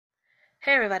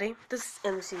Hey everybody, this is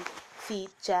MC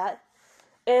Chat,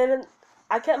 and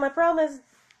I kept my promise.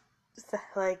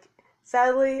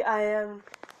 Sadly, I am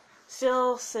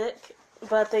still sick,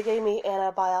 but they gave me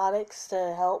antibiotics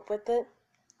to help with it,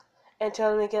 and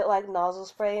told me to get nozzle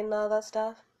spray and all that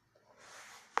stuff.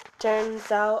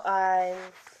 Turns out I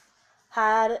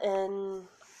had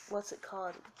what's it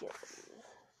called again?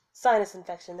 Sinus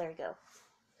infection. There you go.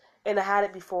 And I had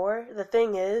it before. The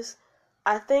thing is,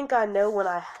 I think I know when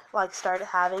I started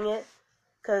having it,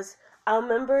 because I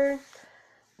remember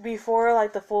before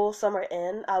the full summer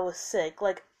end, I was sick.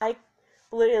 I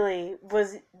literally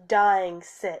was dying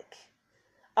sick.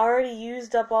 I already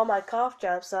used up all my cough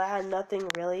drops, so I had nothing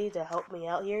really to help me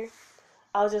out here.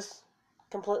 I was just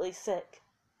completely sick.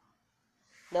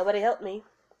 Nobody helped me.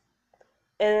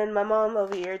 And my mom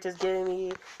over here just giving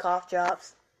me cough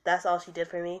drops. That's all she did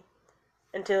for me.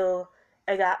 Until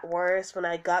it got worse when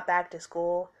I got back to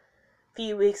school. A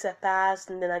few weeks have passed,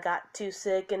 and then I got too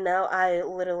sick, and now I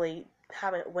literally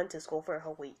haven't went to school for a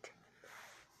whole week.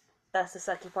 That's the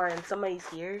sucky part, and somebody's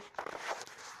here.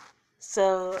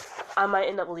 So I might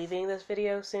end up leaving this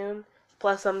video soon.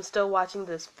 Plus, I'm still watching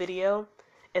this video.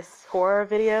 It's horror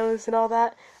videos and all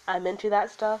that. I'm into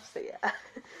that stuff, so yeah.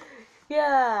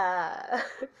 Yeah.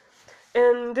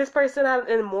 And this person had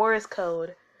in Morse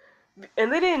code.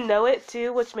 And they didn't know it,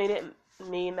 too, which made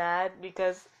me mad,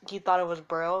 because he thought it was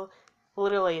Braille.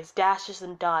 Literally, it's dashes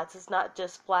and dots. It's not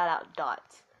just flat-out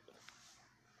dots.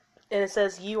 And it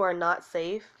says, "You are not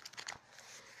safe."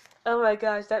 Oh my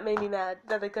gosh, that made me mad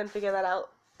that they couldn't figure that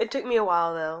out. It took me a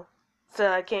while, though, so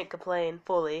I can't complain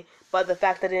fully. But the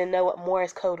fact that I didn't know what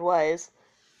Morse code was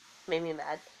made me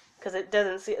mad, because it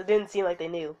didn't seem like they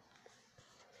knew.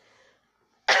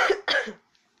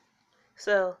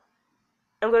 So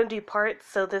I'm going to do parts,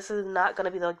 so this is not going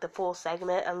to be the full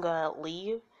segment. I'm going to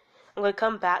leave. I'm going to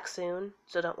come back soon,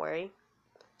 so don't worry.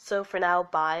 So for now,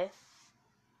 bye.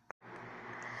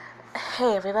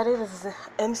 Hey everybody, this is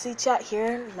MC Chat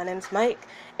here. My name's Mike,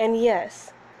 and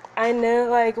yes, I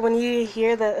know when you hear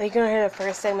you're going to hear the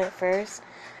first segment first,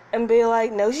 and be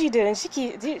like, no she didn't,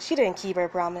 she didn't keep her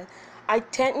promise. I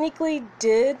technically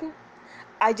did,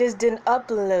 I just didn't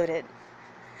upload it.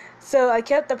 So I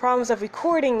kept the promise of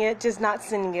recording it, just not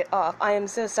sending it off. I am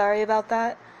so sorry about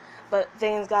that, but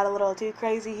things got a little too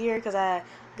crazy here because I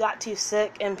got too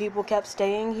sick and people kept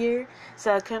staying here,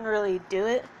 so I couldn't really do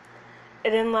it.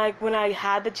 And then when I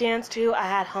had the chance to, I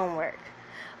had homework.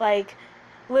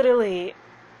 Literally,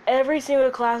 every single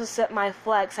class except my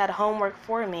flex had homework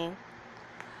for me.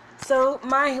 So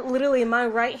my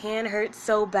right hand hurt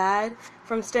so bad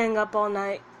from staying up all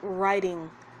night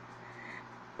writing.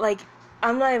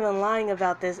 I'm not even lying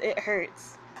about this, it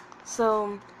hurts.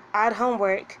 So, I had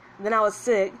homework, then I was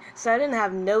sick, so I didn't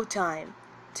have no time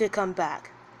to come back.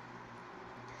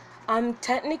 I'm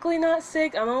technically not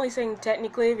sick, I'm only saying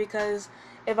technically because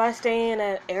if I stay in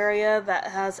an area that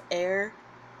has air,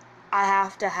 I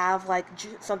have to have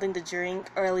something to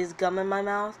drink, or at least gum in my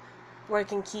mouth, where it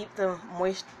can keep the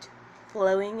moisture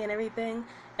flowing and everything,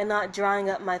 and not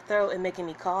drying up my throat and making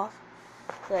me cough.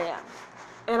 So yeah.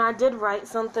 And I did write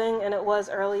something, and it was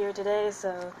earlier today,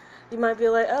 so you might be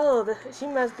like, oh, she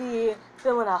must be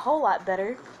feeling a whole lot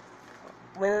better.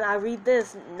 When I read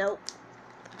this, nope.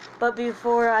 But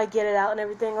before I get it out and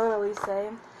everything, I'm going to at least say,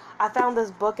 I found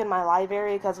this book in my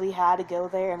library because we had to go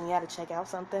there and we had to check out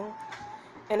something.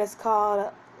 And it's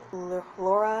called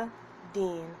Laura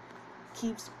Dean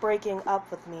Keeps Breaking Up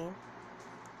With Me.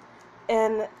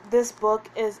 And this book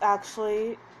is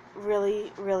actually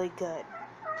really, really good.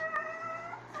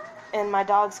 And my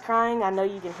dog's crying. I know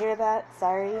you can hear that.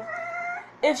 Sorry.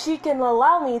 If she can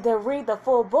allow me to read the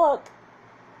full book,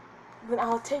 then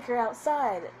I'll take her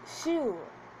outside. Shoo.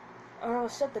 Or I'll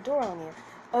shut the door on you.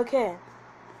 Okay.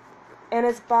 And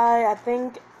it's by, I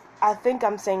think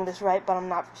I'm saying this right, but I'm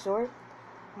not for sure.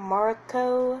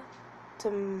 Mariko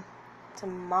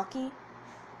Tamaki?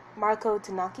 Mariko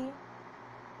Tanaki?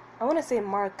 I want to say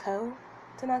Mariko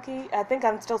Tanaki. I think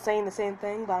I'm still saying the same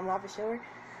thing, but I'm not for sure.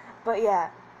 But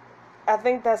yeah. I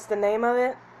think that's the name of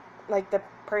it, the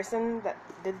person that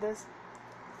did this.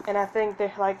 And I think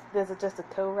this is just a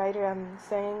co-writer I'm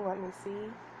saying. Let me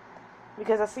see.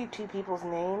 Because I see two people's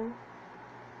names,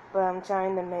 but I'm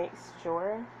trying to make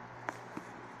sure.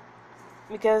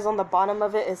 Because on the bottom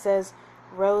of it, it says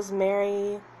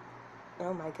Rosemary.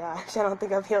 Oh my gosh, I don't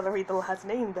think I'll be able to read the last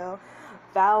name though.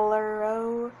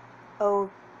 Valero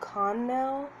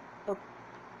O'Connell?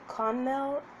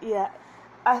 O'Connell? Yeah.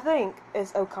 I think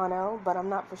it's O'Connell, but I'm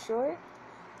not for sure.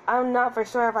 I'm not for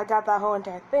sure if I got that whole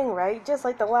entire thing right, just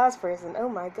like the last person. Oh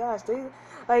my gosh, they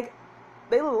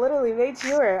literally made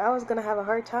sure. I was gonna have a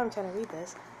hard time trying to read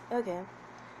this. Okay.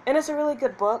 And it's a really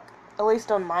good book, at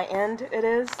least on my end it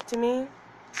is, to me.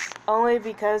 Only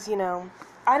because,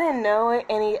 I didn't know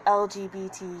any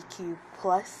LGBTQ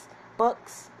plus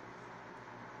books.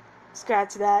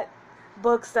 Scratch that.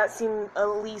 Books that seem at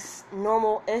least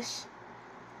normal-ish.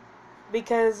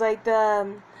 Because, like, I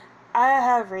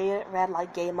have read,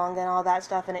 like, gay manga and all that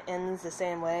stuff, and it ends the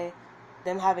same way.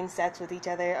 Them having sex with each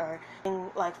other,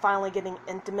 or, like, finally getting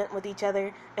intimate with each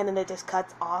other, and then it just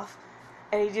cuts off.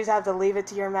 And you just have to leave it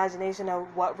to your imagination of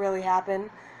what really happened.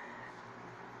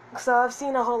 So I've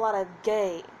seen a whole lot of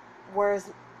gay,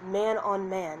 whereas man on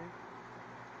man.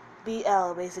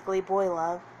 BL, basically, boy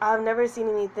love. I've never seen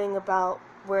anything about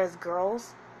whereas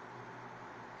girls.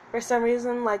 For some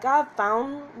reason, like, I've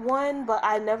found one, but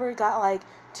I never got, like,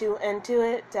 too into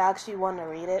it to actually want to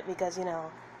read it, because, it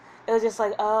was just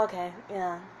like, oh, okay,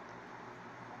 yeah.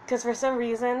 Because for some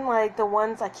reason, like, the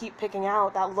ones I keep picking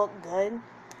out that look good,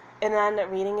 and I end up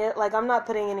reading it, like, I'm not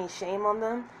putting any shame on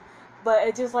them, but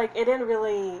it just, like, it didn't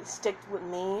really stick with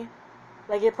me.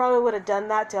 Like, it probably would have done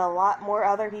that to a lot more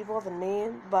other people than me,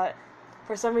 but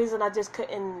for some reason I just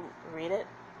couldn't read it.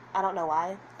 I don't know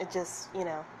why. It just, it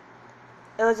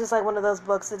was just like one of those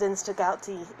books that didn't stick out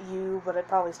to you, but it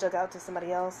probably stuck out to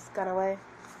somebody else kind of way.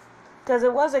 Because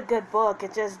it was a good book,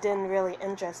 it just didn't really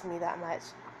interest me that much.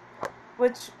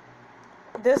 Which,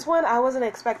 this one, I wasn't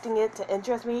expecting it to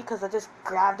interest me, because I just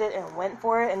grabbed it and went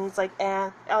for it, and it's like,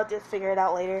 I'll just figure it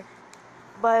out later.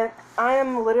 But I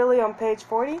am literally on page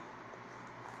 40.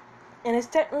 And it's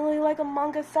technically like a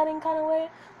manga setting kind of way.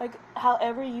 Like,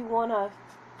 however you want to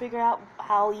figure out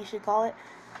how you should call it.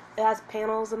 It has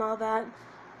panels and all that.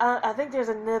 I think there's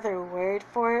another word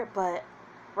for it, but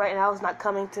right now it's not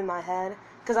coming to my head.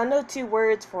 Because I know 2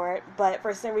 words for it, but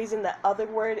for some reason the other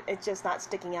word, it's just not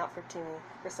sticking out to me.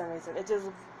 For some reason. It's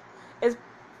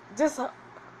just,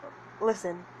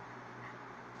 listen.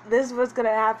 This is what's going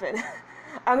to happen.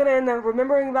 I'm going to end up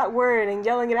remembering that word and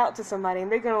yelling it out to somebody,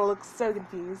 and they're going to look so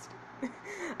confused.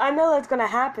 I know that's going to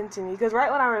happen to me, because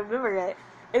right when I remember it,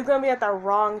 it's going to be at the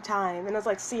wrong time, and it's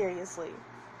like, seriously.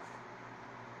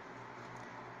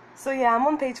 So yeah, I'm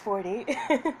on page 40,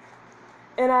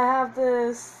 and I have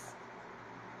this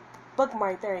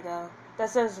bookmark, there you go, that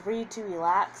says read to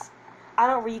relax. I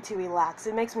don't read to relax,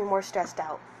 it makes me more stressed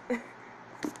out.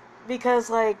 Because,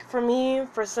 like, for me,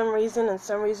 for some reason, and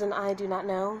some reason I do not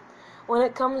know, when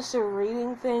it comes to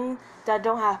reading things that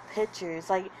don't have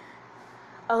pictures, like,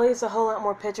 at least a whole lot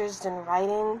more pictures than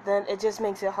writing, then it just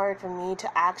makes it hard for me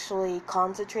to actually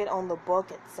concentrate on the book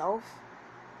itself.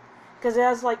 Because it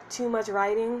has, like, too much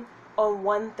writing on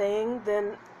one thing,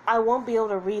 then I won't be able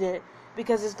to read it,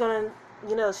 because it's going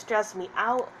to, stress me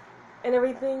out and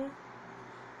everything.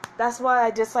 That's why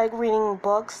I dislike reading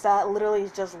books that literally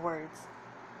is just words.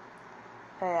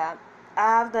 But yeah, I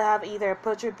have to have either a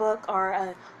picture book or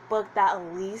a book that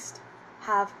at least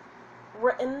have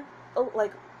written,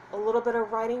 like, a little bit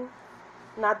of writing,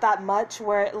 not that much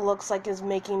where it looks like it's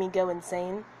making me go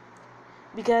insane.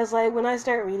 Because, like, when I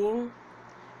start reading,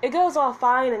 it goes all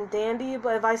fine and dandy,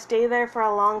 but if I stay there for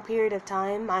a long period of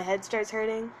time, my head starts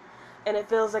hurting, and it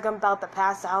feels like I'm about to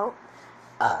pass out.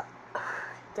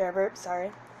 There, burp,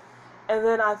 sorry. And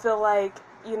then I feel like,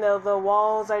 the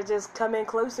walls are just coming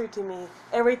closer to me.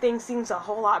 Everything seems a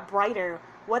whole lot brighter.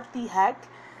 What the heck?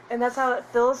 And that's how it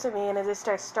feels to me, and it just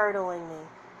starts startling me.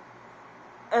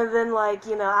 And then, like,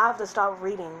 I have to stop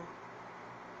reading.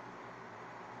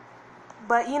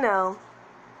 But,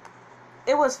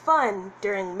 it was fun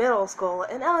during middle school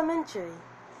and elementary.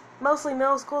 Mostly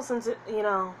middle school, since,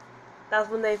 that's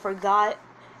when they forgot,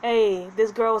 hey,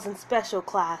 this girl was in special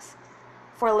class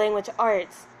for language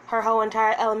arts her whole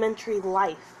entire elementary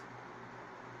life.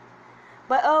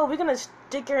 But, oh, we're going to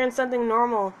stick her in something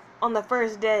normal on the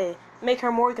first day. Make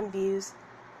her more confused.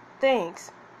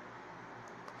 Thanks.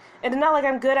 And it's not like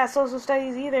I'm good at social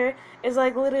studies either. It's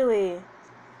like, literally,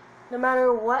 no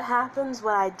matter what happens,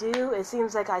 what I do, it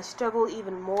seems like I struggle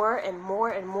even more and more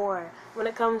and more when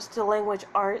it comes to language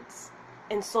arts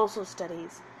and social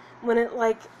studies. When it,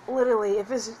 like, literally,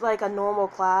 if it's like a normal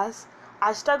class,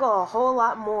 I struggle a whole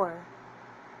lot more.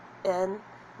 And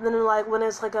then, like, when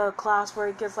it's like a class where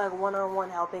it gets, like,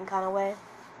 one-on-one helping kind of way.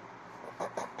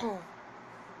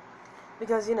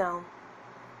 Because, I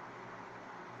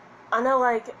know,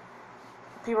 like,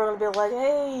 people are going to be like,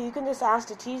 hey, you can just ask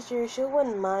the teacher, she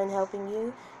wouldn't mind helping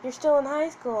you. You're still in high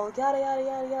school, yada, yada,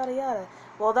 yada, yada, yada.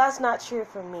 Well, that's not true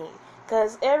for me.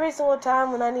 Because every single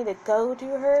time when I need to go to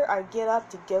her, I get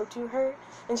up to go to her,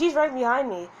 and she's right behind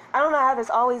me. I don't know how this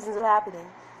always ends up happening.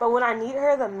 But when I need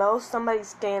her the most, somebody's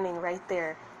standing right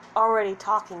there, already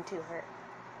talking to her.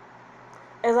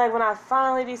 It's like when I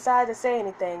finally decide to say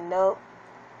anything, nope.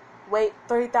 wait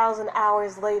 3,000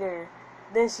 hours later,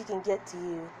 then she can get to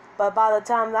you. But by the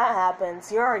time that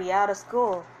happens, you're already out of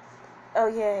school. Oh,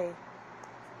 yay.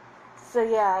 So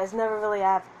yeah, I just never really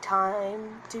have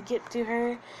time to get to her.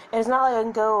 And it's not like I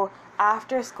can go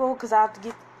after school because I have to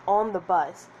get on the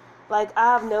bus. Like,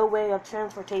 I have no way of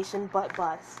transportation but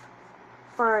bus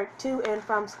for to and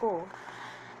from school.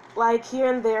 Like,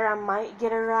 here and there I might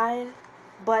get a ride,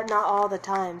 but not all the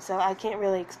time. So I can't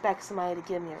really expect somebody to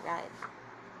give me a ride.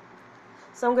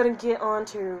 So I'm going to get on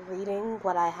to reading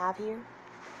what I have here.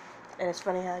 And it's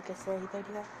funny how it gets there.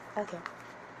 Okay.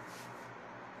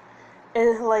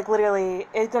 It's like literally,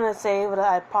 it's gonna say what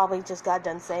I probably just got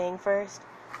done saying first,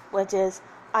 which is,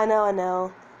 I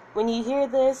know. When you hear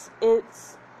this, it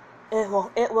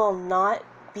will not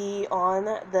be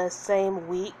on the same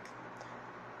week.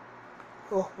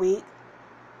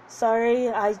 Sorry,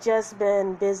 I just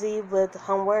been busy with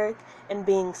homework and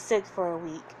being sick for a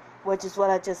week, which is what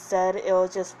I just said. It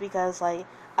was just because like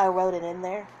I wrote it in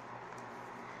there.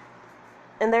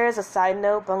 And there is a side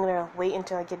note, but I'm going to wait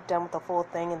until I get done with the full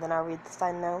thing and then I'll read the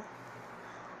side note.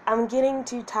 I'm getting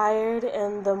too tired,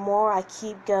 and the more I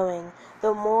keep going,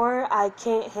 the more I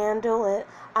can't handle it.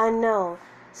 I know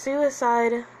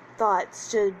suicide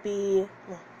thoughts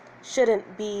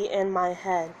shouldn't be in my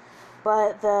head,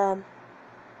 but they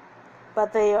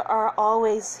are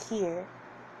always here.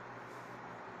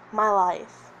 My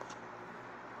life.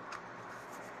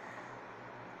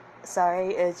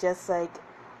 Sorry, it's just like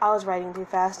I was writing too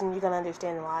fast, and you're gonna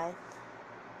understand why.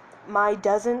 My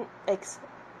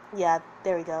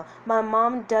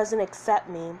mom doesn't accept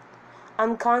me.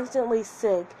 I'm constantly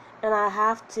sick, and I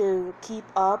have to keep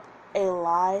up a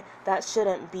lie that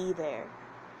shouldn't be there.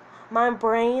 My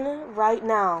brain right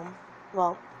now,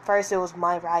 well, first it was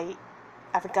my right.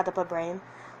 I forgot to put brain.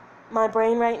 My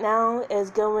brain right now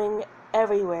is going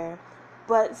everywhere,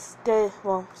 but still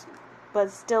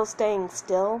staying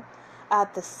still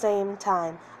at the same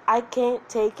time. I can't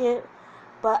take it,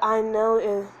 but I know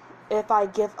if I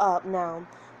give up now,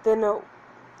 then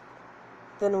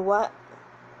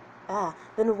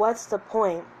what's the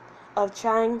point of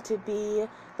trying to be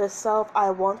the self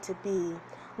I want to be,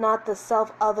 not the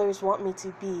self others want me to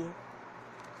be?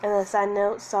 And a side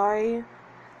note, sorry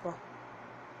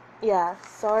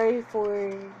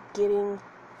for getting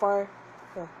far.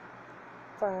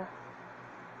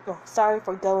 Sorry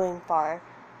for going far. I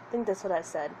think that's what I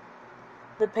said.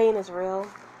 The pain is real.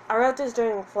 I wrote this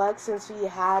during Flex since we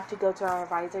had to go to our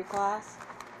advisor class.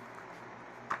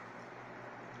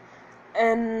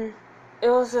 And it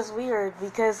was just weird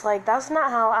because, like, that's not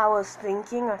how I was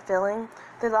thinking or feeling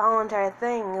through the whole entire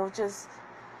thing. It was just,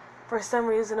 for some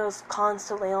reason, it was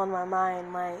constantly on my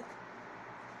mind. Like,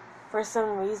 for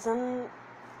some reason,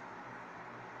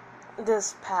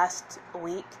 this past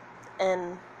week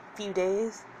and few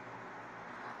days,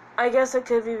 I guess it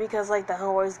could be because, like, the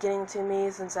homework's getting to me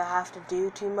since I have to do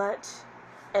too much,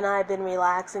 and I've been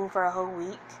relaxing for a whole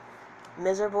week.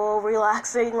 Miserable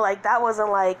relaxing. Like, that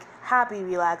wasn't, like, happy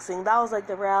relaxing. That was, like,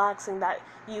 the relaxing that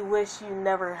you wish you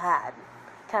never had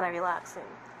kind of relaxing.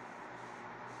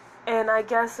 And I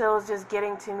guess it was just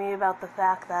getting to me about the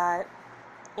fact that,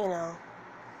 you know,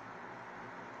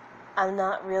 I'm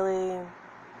not really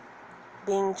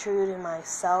being true to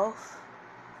myself.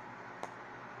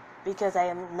 Because I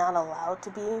am not allowed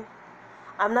to be.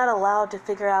 I'm not allowed to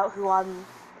figure out who I'm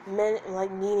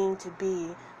meaning to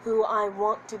be, who I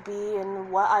want to be, and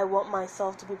what I want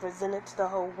myself to be presented to the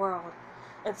whole world,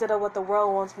 instead of what the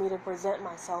world wants me to present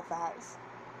myself as.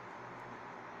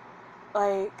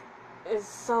 Like, it's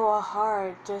so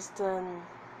hard just to,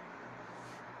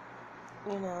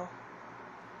 you know,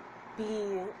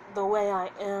 be the way I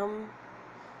am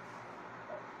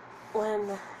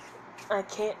when I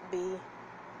can't be.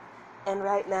 And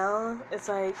right now, it's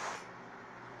like,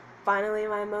 finally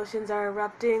my emotions are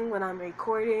erupting when I'm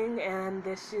recording, and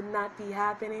this should not be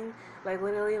happening. Like,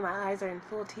 literally, my eyes are in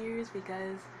full tears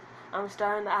because I'm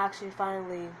starting to actually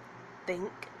finally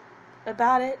think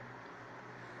about it,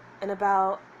 and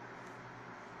about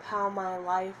how my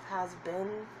life has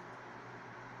been,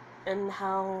 and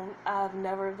how I've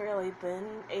never really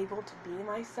been able to be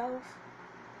myself.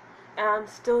 And I'm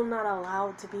still not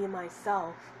allowed to be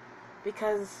myself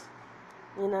because,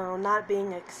 you know, not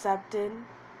being accepted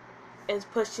is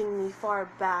pushing me far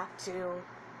back to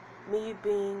me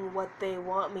being what they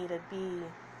want me to be.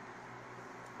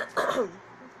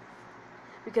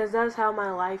 Because that's how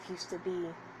my life used to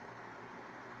be.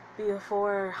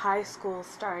 Before high school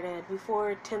started,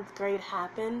 before 10th grade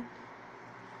happened.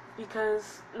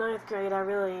 Because 9th grade I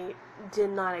really did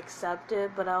not accept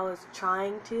it, but I was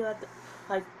trying to.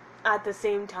 at the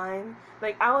same time.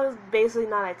 Like, I was basically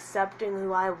not accepting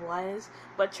who I was,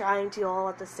 but trying to all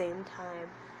at the same time.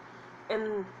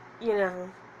 And, you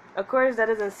know, of course that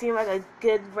doesn't seem like a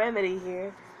good remedy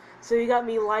here. So you got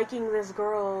me liking this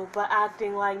girl, but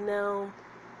acting like, no,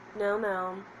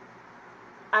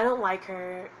 I don't like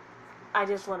her. I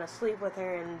just want to sleep with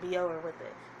her and be over with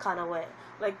it, kind of way.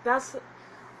 Like, that's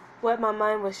what my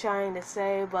mind was trying to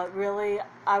say, but really,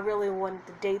 I really wanted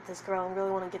to date this girl and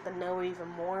really want to get to know her even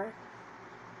more.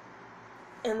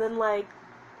 And then, like,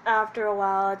 after a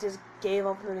while, I just gave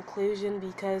up the conclusion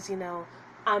because, you know,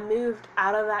 I moved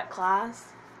out of that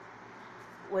class,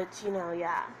 which, you know,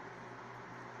 yeah,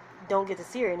 don't get to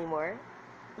see her anymore.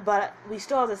 But we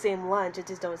still have the same lunch, I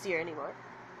just don't see her anymore.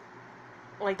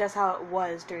 Like, that's how it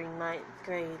was during 9th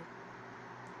grade.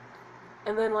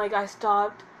 And then, like, I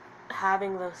stopped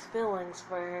having those feelings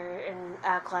for her and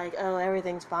act like, oh,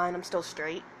 everything's fine, I'm still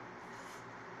straight.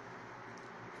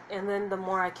 And then the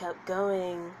more I kept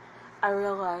going, I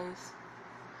realized,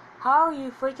 how are you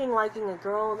freaking liking a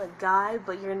girl and a guy,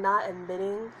 but you're not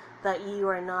admitting that you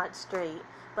are not straight?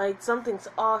 Like, something's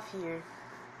off here.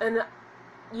 And,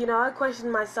 you know, I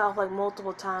questioned myself, like,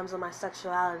 multiple times on my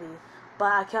sexuality.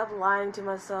 But I kept lying to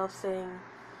myself, saying,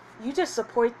 you just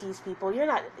support these people. You're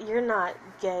not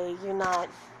gay. You're not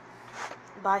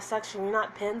bisexual. You're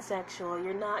not pansexual.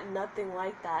 You're not nothing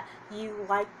like that. You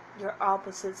like your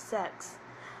opposite sex.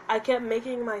 I kept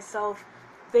making myself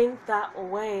think that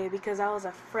way because I was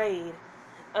afraid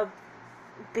of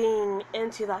being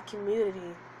into that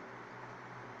community.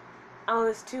 I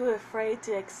was too afraid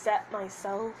to accept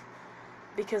myself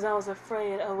because I was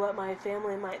afraid of what my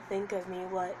family might think of me,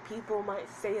 what people might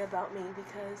say about me,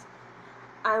 because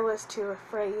I was too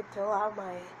afraid to allow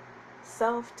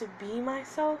myself to be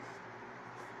myself,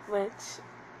 which,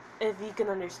 if you can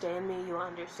understand me, you'll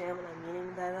understand what I'm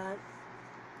meaning by that.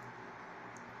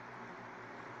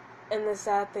 And the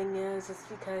sad thing is, it's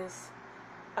because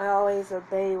I always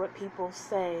obey what people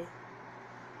say,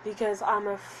 because I'm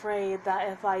afraid that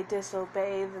if I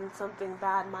disobey, then something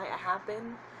bad might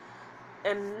happen,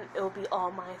 and it'll be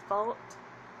all my fault,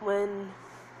 when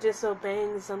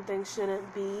disobeying something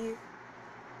shouldn't be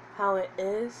how it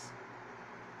is.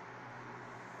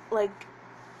 Like,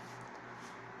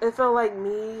 it felt like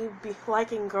me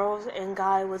liking girls and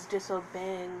guys was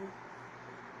disobeying,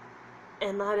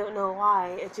 and I don't know why,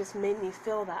 it just made me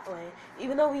feel that way,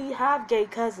 even though we have gay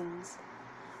cousins,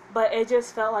 but it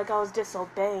just felt like I was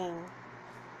disobeying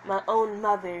my own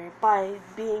mother by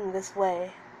being this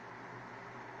way.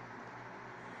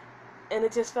 And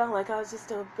it just felt like I was just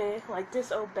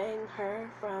disobeying her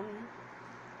from,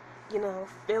 you know,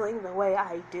 feeling the way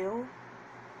I do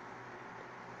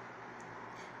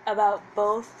about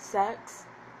both sex.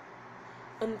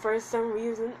 And for some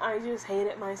reason, I just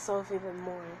hated myself even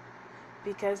more.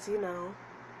 Because, you know,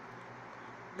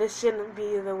 this shouldn't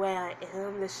be the way I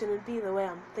am. This shouldn't be the way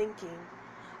I'm thinking.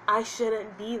 I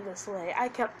shouldn't be this way. I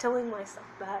kept telling myself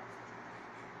that.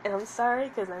 And I'm sorry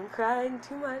because I'm crying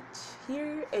too much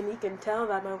here, and you can tell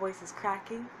that my voice is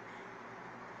cracking.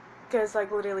 Because,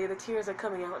 like, literally, the tears are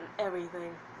coming out and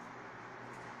everything.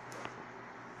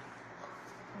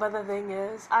 But the thing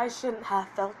is, I shouldn't have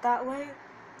felt that way.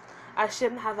 I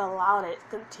shouldn't have allowed it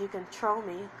to control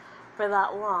me for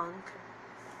that long.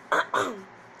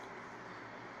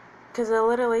 Because I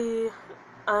literally,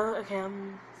 okay,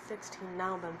 I'm 16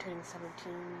 now, but I'm turning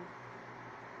 17.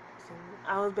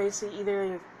 I was basically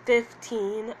either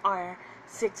 15 or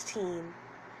 16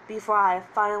 before I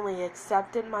finally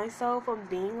accepted myself on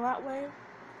being that way.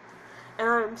 And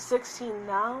I'm 16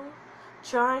 now,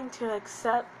 trying to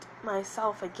accept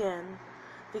myself again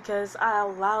because I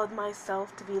allowed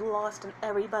myself to be lost in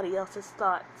everybody else's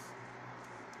thoughts.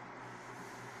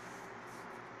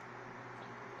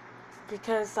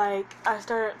 Because, like, I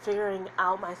started figuring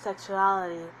out my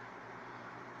sexuality,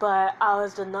 but I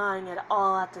was denying it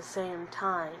all at the same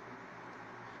time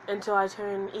until I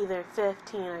turned either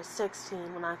 15 or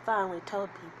 16 when I finally told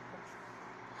people.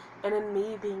 And then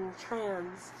me being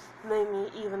trans made me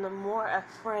even more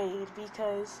afraid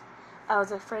because I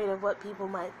was afraid of what people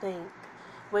might think,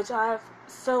 which I have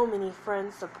so many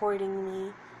friends supporting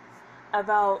me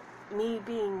about me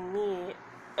being me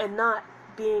and not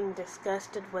being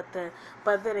disgusted with it,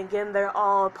 but then again, they're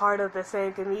all part of the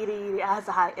same community as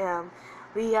I am.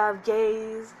 We have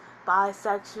gays,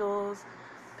 bisexuals,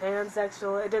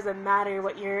 pansexual. It doesn't matter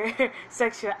what your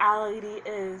sexuality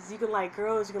is. You can like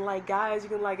girls, you can like guys, you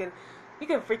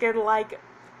can freaking like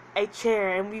a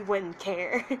chair, and we wouldn't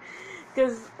care.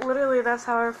 Because literally, that's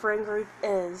how our friend group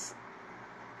is.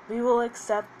 We will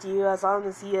accept you as long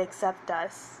as you accept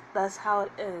us. That's how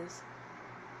it is.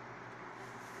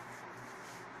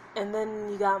 And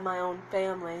then you got my own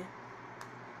family.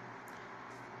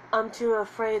 I'm too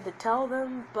afraid to tell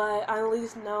them, but I at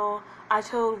least know I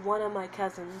told one of my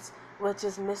cousins, which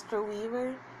is Mr.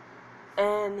 Weaver,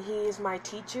 and he's my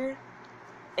teacher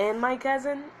and my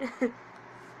cousin.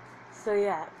 So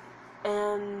yeah,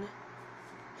 and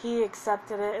he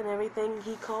accepted it and everything.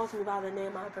 He calls me by the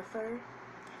name I prefer,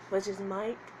 which is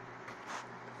Mike.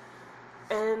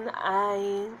 And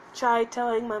I tried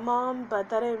telling my mom, but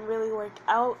that didn't really work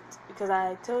out because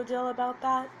I told y'all about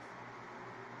that.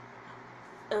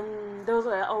 And those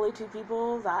are the only two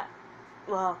people that,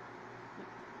 well,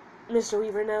 Mr.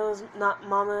 Weaver knows, not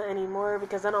Mama anymore,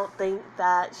 because I don't think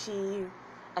that she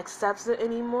accepts it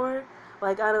anymore.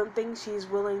 Like, I don't think she's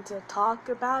willing to talk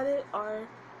about it or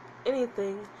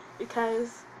anything,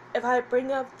 because if I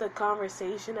bring up the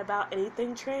conversation about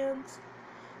anything trans,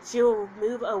 she'll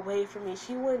move away from me.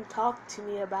 She wouldn't talk to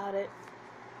me about it.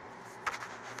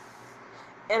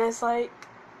 And it's like,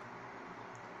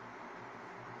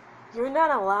 you're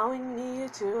not allowing me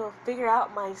to figure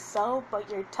out myself, but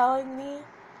you're telling me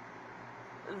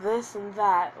this and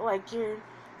that. Like, you're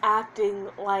acting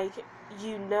like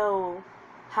you know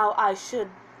how I should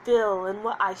feel and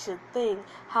what I should think,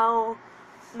 how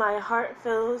my heart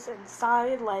feels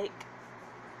inside. Like,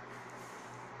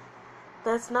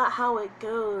 that's not how it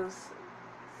goes.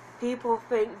 People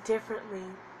think differently.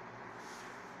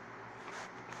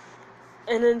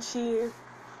 And then she,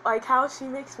 like, how she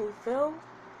makes me feel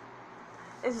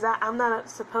is that I'm not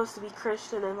supposed to be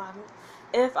Christian, and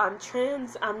if I'm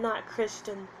trans, I'm not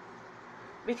Christian.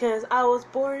 Because I was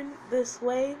born this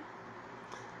way.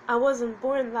 I wasn't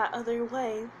born that other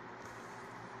way.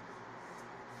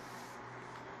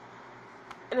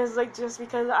 And it's like, just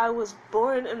because I was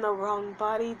born in the wrong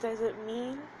body doesn't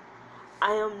mean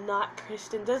I am not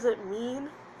Christian. Doesn't mean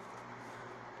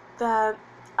that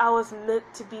I was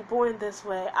meant to be born this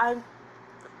way. I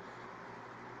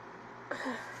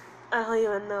don't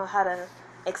even know how to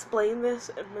explain this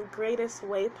in the greatest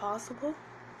way possible.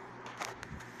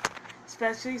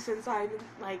 Especially since I,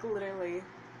 like, literally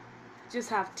just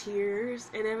have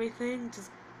tears and everything just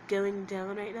going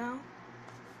down right now.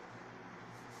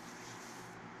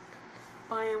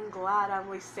 But I am glad I'm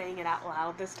like saying it out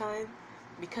loud this time,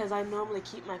 because I normally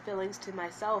keep my feelings to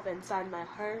myself inside my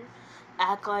heart,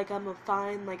 act like I'm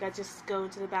fine, like I just go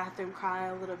into the bathroom, cry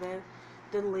a little bit,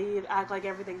 then leave, act like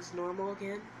everything's normal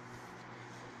again.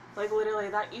 Like, literally,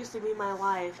 that used to be my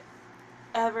life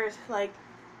ever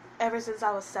since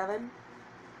I was 7.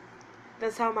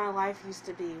 That's how my life used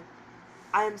to be.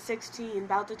 I am 16,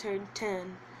 about to turn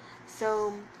 10.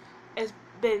 So, it's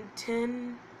been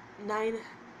 9,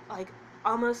 like,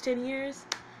 almost 10 years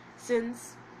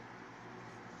since,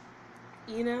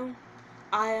 you know,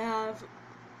 I have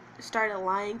started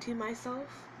lying to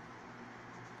myself.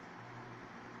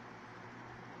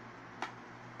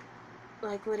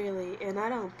 Like, literally, and I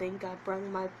don't think I brought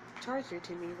my charger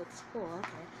to me with school. Okay.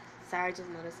 Sorry, I just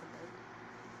noticed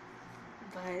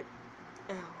something.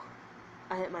 But, ow.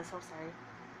 I hit myself, sorry.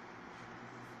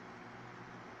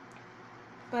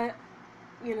 But,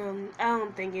 you know, I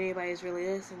don't think anybody's really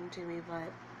listening to me,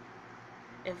 but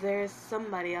if there's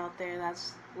somebody out there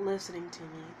that's listening to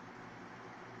me,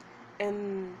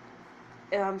 and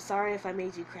I'm sorry if I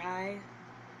made you cry,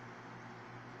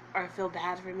 or feel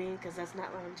bad for me, because that's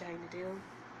not what I'm trying to do.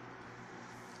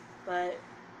 But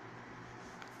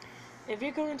if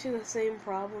you're going through the same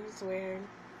problems where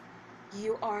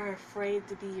you are afraid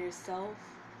to be yourself,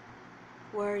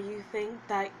 where you think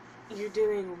that you're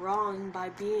doing wrong by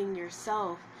being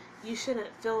yourself, you shouldn't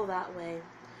feel that way.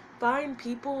 Find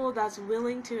people that's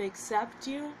willing to accept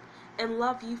you and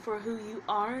love you for who you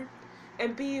are,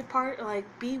 and be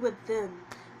with them.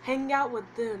 Hang out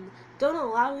with them. Don't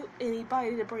allow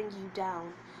anybody to bring you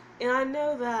down. And I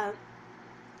know that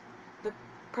the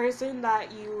person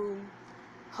that you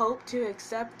hope to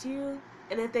accept you,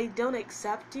 and if they don't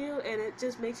accept you and it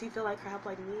just makes you feel like crap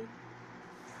like me,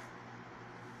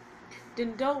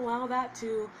 then don't allow that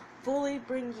to fully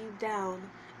bring you down.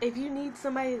 If you need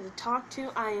somebody to talk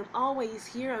to, I am always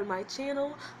here on my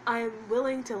channel. I am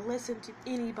willing to listen to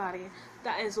anybody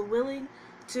that is willing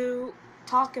to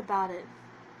talk about it.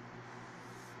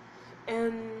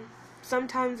 And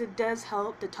sometimes it does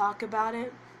help to talk about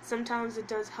it. Sometimes it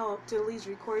does help to at least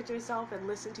record yourself and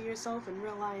listen to yourself and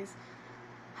realize,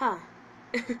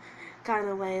 kind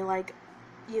of way, like,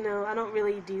 you know, I don't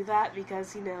really do that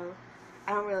because, you know,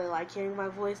 I don't really like hearing my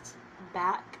voice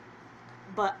back,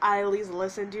 but I at least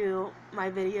listen to my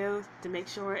videos to make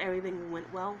sure everything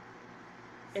went well,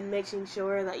 and making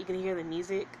sure that you can hear the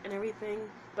music and everything.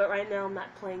 But right now I'm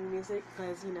not playing music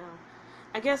because, you know,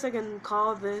 I guess I can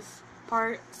call this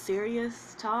part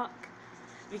serious talk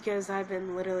because I've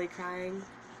been literally crying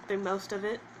through most of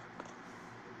it.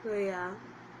 So yeah.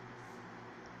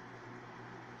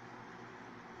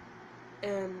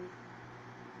 And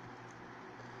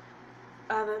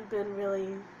I haven't been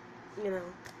really,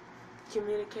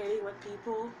 communicating with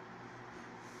people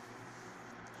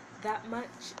that much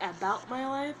about my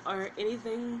life or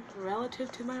anything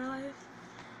relative to my life.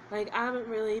 Like, I haven't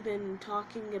really been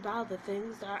talking about the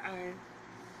things that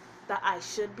I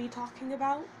should be talking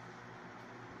about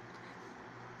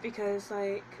because,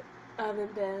 like, I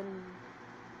haven't been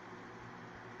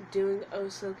doing oh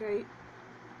so great.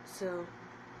 So,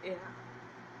 yeah.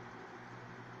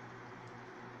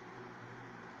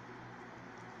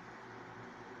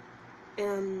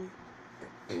 And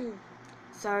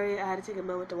sorry, I had to take a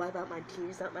moment to wipe out my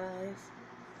tears out my eyes.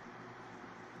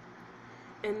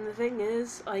 And the thing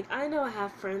is, like, I know I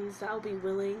have friends that'll be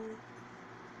willing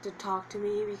to talk to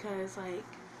me because, like,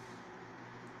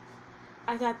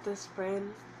 I got this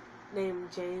friend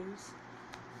named James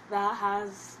that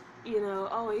has,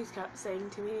 always kept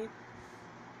saying to me,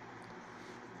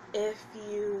 if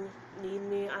you need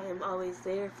me, I am always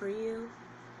there for you.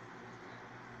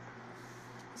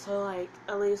 So, like,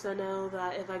 at least I know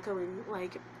that if I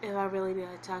really need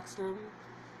to text him,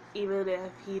 even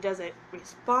if he doesn't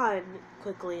respond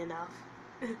quickly enough,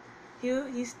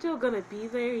 he's still gonna be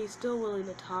there. He's still willing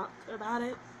to talk about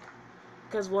it.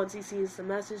 Because once he sees the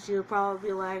message, he'll probably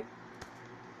be like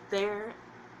there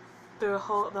through the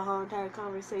whole entire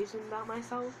conversation about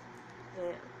myself.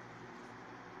 Yeah.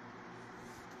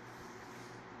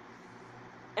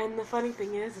 And the funny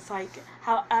thing is, it's like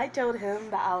how I told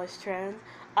him that I was trans.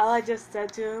 All I just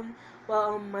said to him,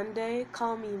 well, on Monday,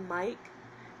 call me Mike.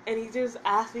 And he just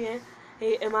asked me,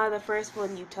 hey, am I the first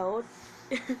one you told?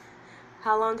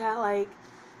 How long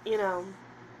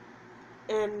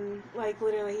and, like,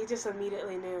 literally, he just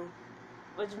immediately knew,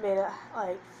 which made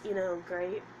it,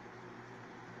 great.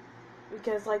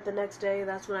 Because, like, the next day,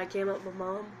 that's when I came up with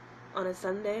Mom on a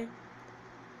Sunday.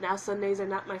 Now Sundays are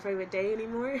not my favorite day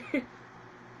anymore.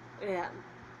 Yeah.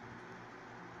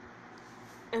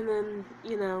 And then,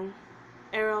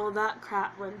 Errol, that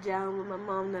crap went down with my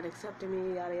mom not accepting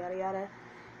me, yada, yada, yada.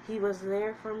 He was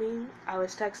there for me. I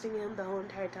was texting him the whole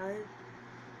entire time.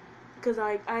 Because,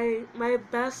 like, my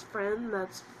best friend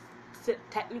that's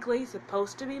technically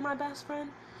supposed to be my best friend,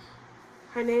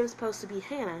 her name's supposed to be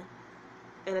Hannah.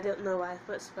 And I didn't know why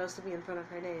it's supposed to be in front of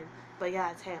her name. But yeah,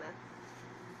 it's Hannah.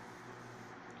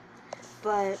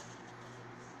 But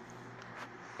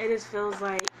it just feels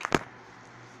like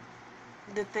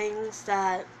the things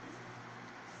that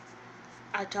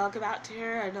I talk about to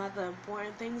her are not the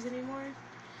important things anymore.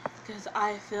 Because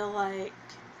I feel like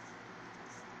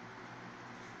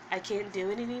I can't do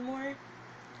it anymore.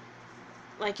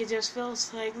 Like, it just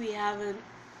feels like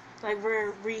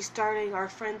we're restarting our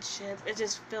friendship. It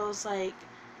just feels like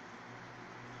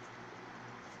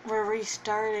we're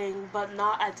restarting, but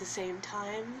not at the same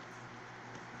time.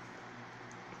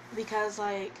 Because,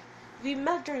 like, we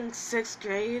met during 6th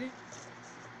grade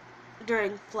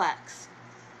during Flex.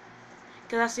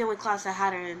 Because that's the only class I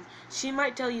had her in. She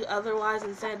might tell you otherwise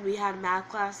and said we had math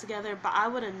class together, but I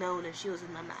would have known if she was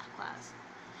in my math class.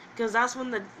 Because that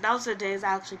was the days I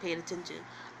actually paid attention.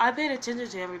 I paid attention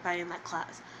to everybody in that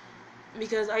class.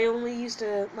 Because I only used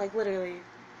to, like, literally,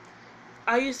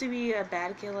 I used to be a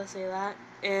bad kid, let's say that,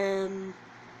 and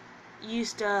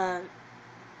used to,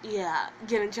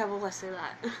 get in trouble, let's say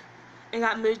that, and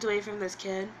got moved away from this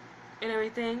kid and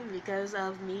everything because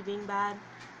of me being bad.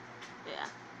 Yeah.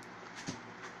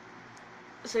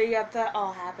 So you got that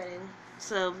all happening.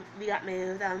 So we got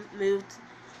moved. I moved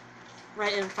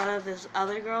right in front of this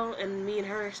other girl, and me and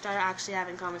her started actually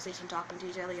having conversation, talking to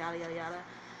each other, yada, yada, yada.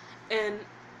 And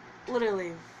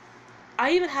literally,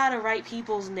 I even had to write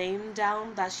people's name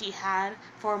down that she had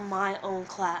for my own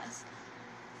class.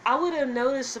 I would have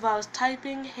noticed if I was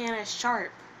typing Hannah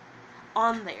Sharp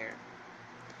on there.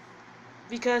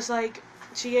 Because, like,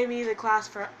 she gave me the class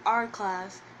for our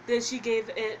class, then she gave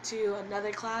it to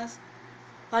another class.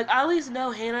 Like, I at least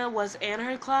know Hannah was in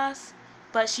her class,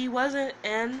 but she wasn't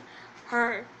in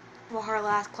her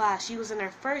last class. She was in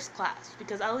her first class,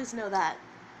 because I at least know that.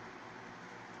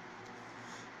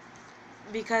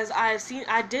 Because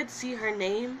I did see her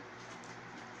name,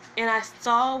 and I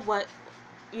saw what,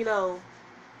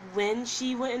 when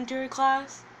she went into her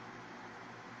class,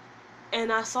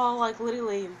 and I saw, like,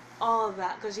 literally all of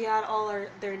that, because she had all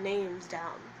their names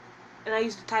down, and I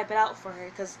used to type it out for her,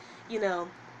 because,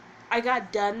 I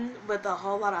got done with a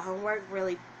whole lot of homework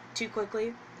really too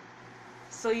quickly,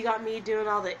 so you got me doing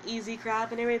all the easy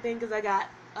crap and everything, because I got,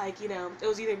 like, it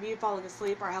was either me falling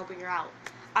asleep or helping her out.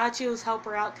 I chose help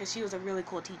her out because she was a really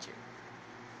cool teacher.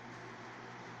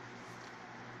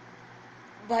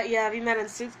 But yeah, we met in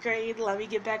 6th grade. Let me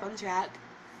get back on track.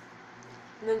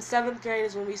 And then 7th grade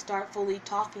is when we start fully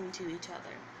talking to each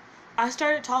other. I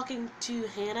started talking to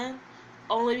Hannah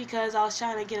only because I was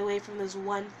trying to get away from this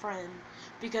one friend.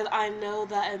 Because I know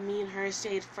that if me and her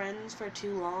stayed friends for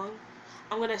too long,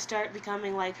 I'm going to start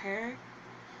becoming like her.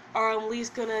 Or I'm at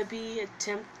least going to be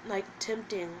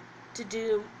tempting to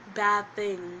do bad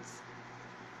things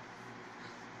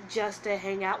just to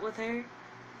hang out with her.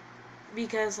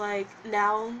 Because like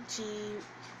now she's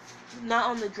not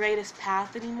on the greatest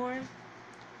path anymore.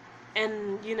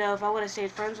 And, you know, if I would have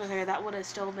stayed friends with her, that would have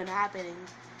still been happening.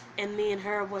 And me and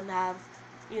her wouldn't have,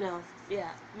 you know,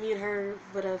 yeah, me and her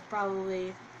would have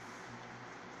probably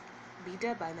be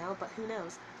dead by now, but who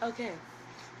knows. Okay.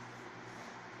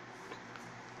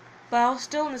 But I was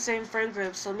still in the same friend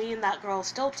group, so me and that girl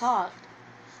still talked,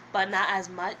 but not as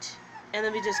much. And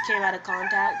then we just came out of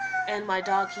contact, and my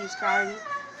dog keeps crying.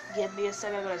 Give me a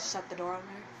second, I'm going to shut the door on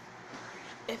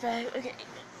her. Okay. Okay.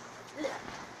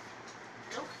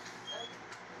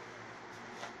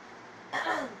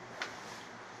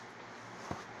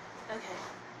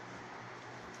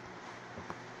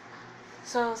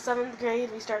 So 7th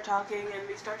grade, we start talking, and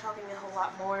we start talking a whole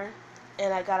lot more,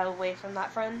 and I got away from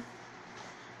that friend.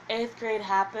 8th grade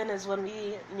happened is when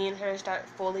me and her start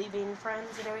fully being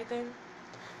friends and everything.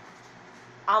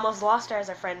 I almost lost her as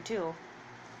a friend too.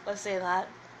 Let's say that.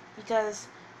 Because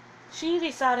she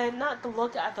decided not to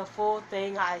look at the full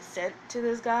thing I sent to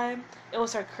this guy. It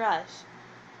was her crush.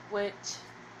 Which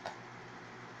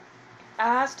I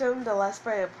asked him to let's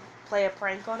play a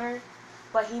prank on her,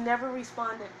 but he never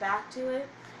responded back to it.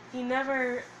 He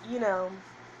never, you know,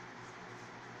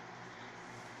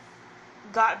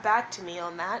 got back to me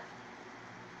on that.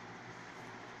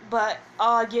 But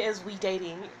all I get is we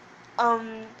dating.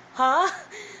 Huh?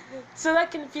 So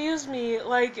that confused me,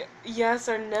 like, yes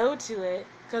or no to it.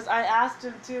 Because I asked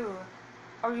him too,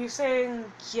 are you saying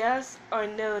yes or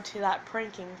no to that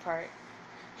pranking part?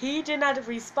 He did not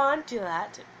respond to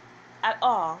that at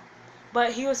all.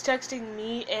 But he was texting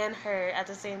me and her at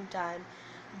the same time.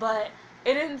 But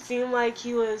it didn't seem like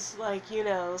he was, like, you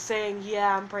know, saying,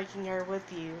 yeah, I'm pranking her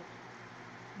with you.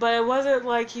 But it wasn't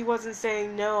like he wasn't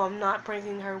saying, no, I'm not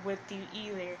pranking her with you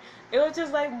either. It was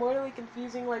just, like, mortally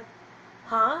confusing, like,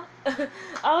 huh?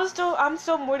 I'm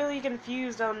still mortally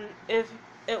confused on if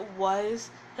it was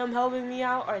him helping me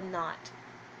out or not.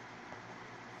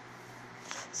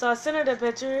 So I sent her the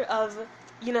picture of,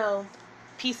 you know,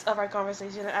 piece of our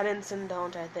conversation. I didn't send the whole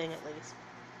entire thing, at least.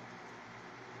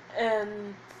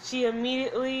 And she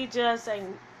immediately just, like,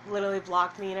 literally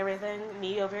blocked me and everything.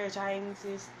 Me over here trying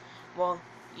to, well,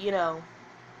 you know,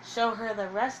 show her the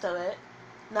rest of it,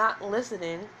 not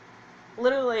listening,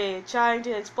 literally trying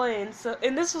to explain. So,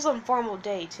 and this was on formal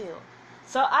day too.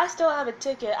 So I still have a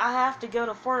ticket. I have to go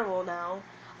to formal now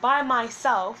by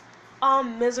myself.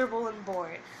 I'm miserable and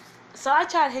bored. So I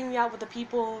tried hanging out with the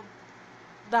people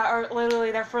that are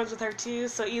literally they're friends with her too.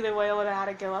 So either way, I would have had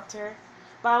to go up to her.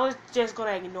 But I was just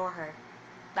gonna ignore her,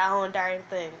 that whole entire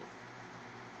thing,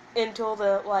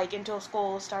 until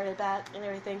school started back and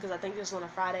everything, because I think this was on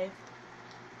a Friday.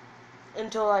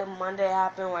 Until like Monday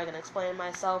happened, where I can explain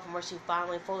myself and where she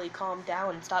finally fully calmed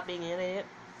down and stopped being an idiot.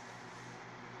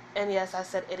 And yes, I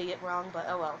said idiot wrong, but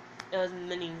oh well. It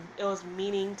was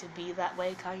meaning to be that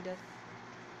way, kind of.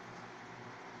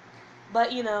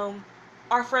 But you know,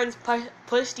 our friends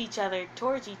pushed each other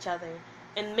towards each other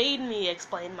and made me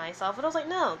explain myself, and I was like,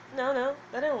 no, I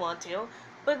didn't want to.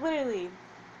 But literally,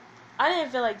 I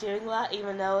didn't feel like doing that,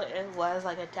 even though it was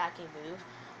like a tacky move.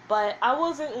 But I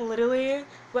wasn't literally,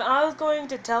 what I was going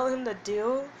to tell him to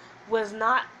do was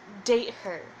not date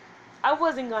her. I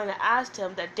wasn't going to ask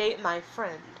him to date my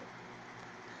friend.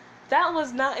 That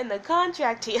was not in the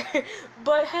contract here.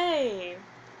 But hey,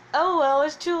 oh well,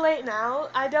 it's too late now.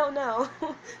 I don't know.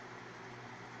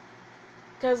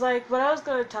 Because like, what I was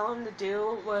going to tell him to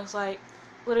do was like,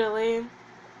 literally,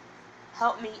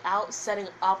 help me out setting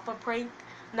up a prank.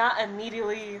 Not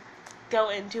immediately go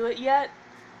into it yet.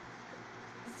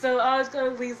 So I was going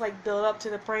to at least like build up to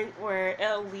the prank where it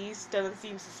at least doesn't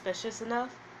seem suspicious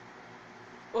enough.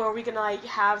 Or we can like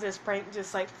have this prank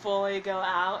just like fully go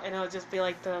out and it'll just be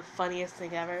like the funniest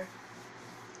thing ever.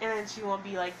 And then she won't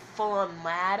be like full on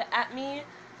mad at me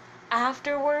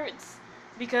afterwards.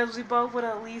 Because we both would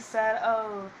have at least said,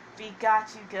 oh, we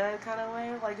got you good kind of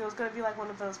way. Like it was going to be like one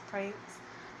of those pranks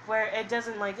where it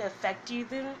doesn't like affect you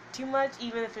too much,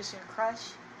 even if it's your crush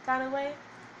kind of way.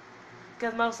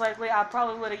 Because most likely I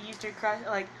probably would have used your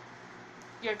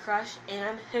crush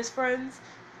and his friends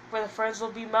where the friends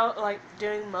will be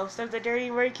doing most of the dirty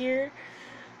work here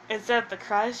instead of the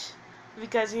crush,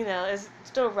 because it's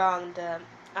still wrong to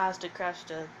ask the crush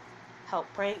to help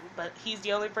prank, but he's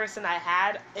the only person I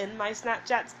had in my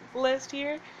Snapchat list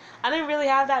here. I didn't really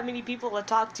have that many people to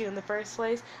talk to in the first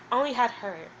place. I only had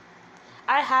her.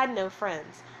 I had no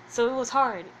friends, so it was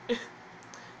hard.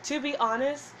 To be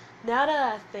honest, now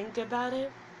that I think about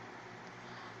it,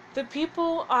 the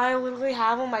people I literally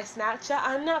have on my Snapchat,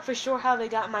 I'm not for sure how they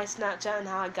got my Snapchat and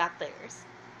how I got theirs.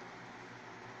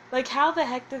 Like, how the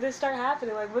heck did this start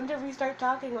happening? Like, when did we start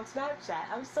talking on Snapchat?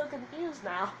 I'm so confused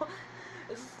now.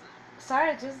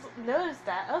 Sorry, I just noticed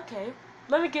that. Okay,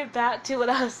 let me get back to what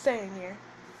I was saying here.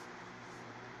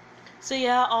 So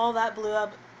yeah, all that blew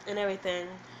up and everything.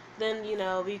 Then,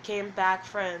 we became back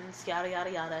friends, yada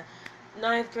yada yada.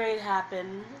 9th grade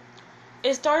happened.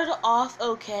 It started off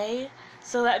okay,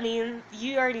 so that means,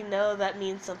 you already know that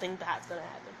means something bad's gonna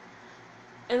happen.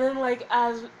 And then, like,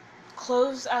 as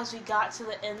close as we got to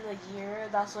the end of the year,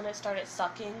 that's when it started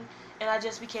sucking, and I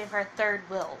just became her third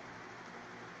wheel.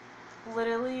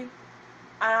 Literally,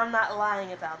 I'm not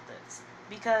lying about this,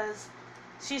 because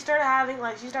she started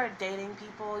dating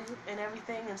people and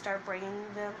everything, and started bringing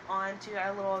them on to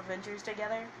our little adventures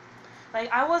together.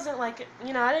 Like, I wasn't like,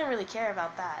 I didn't really care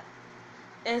about that.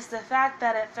 It's the fact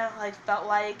that it felt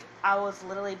like I was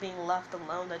literally being left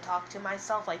alone to talk to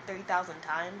myself like 3,000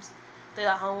 times through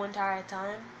that whole entire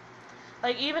time.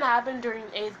 Like, even happened during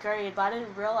 8th grade, but I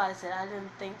didn't realize it. I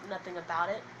didn't think nothing about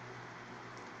it.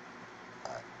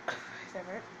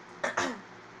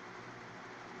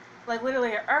 Like,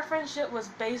 literally, our friendship was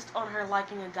based on her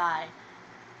liking a guy.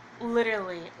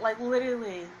 Literally.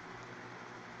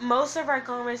 Most of our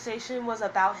conversation was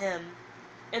about him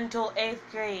until 8th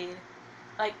grade.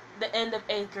 Like, the end of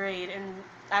 8th grade, and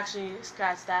actually,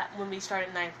 scratch that, when we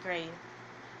started 9th grade.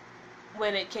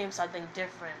 When it came something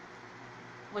different.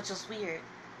 Which was weird.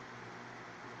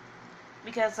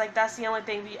 Because, like, that's the only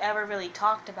thing we ever really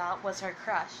talked about was her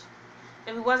crush.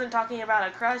 If we wasn't talking about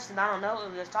a crush, then I don't know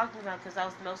what we was talking about, because that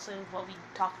was mostly what we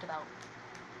talked about.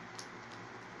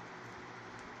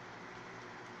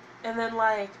 And then,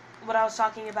 like, what I was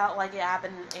talking about, like, it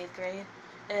happened in 8th grade,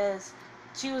 is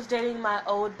she was dating my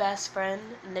old best friend,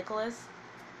 Nicholas,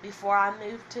 before I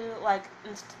moved to, like,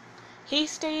 he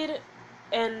stayed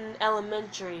in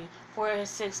elementary for his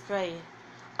 6th grade.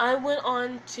 I went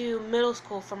on to middle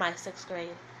school for my 6th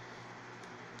grade.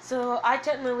 So I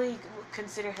technically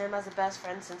consider him as a best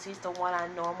friend since he's the one I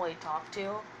normally talk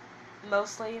to,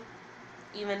 mostly.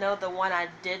 Even though the one I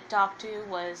did talk to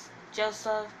was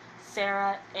Joseph,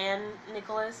 Sarah, and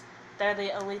Nicholas. They're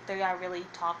the only 3 I really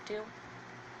talked to.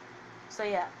 So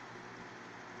yeah.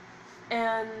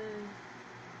 And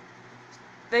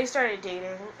they started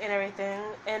dating and everything.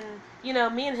 And,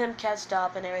 me and him catched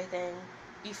up and everything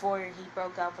before he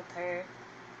broke up with her.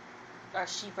 Or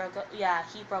she broke up. Yeah,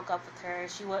 he broke up with her.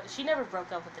 She never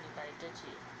broke up with anybody, did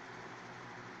she?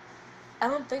 I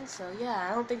don't think so. Yeah,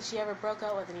 I don't think she ever broke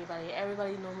up with anybody.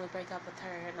 Everybody normally break up with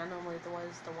her, and I normally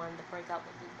was the one to break up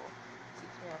with people.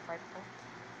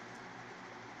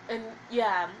 And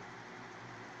yeah,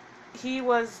 he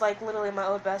was like literally my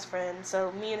old best friend.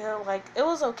 So me and him, like, it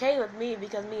was okay with me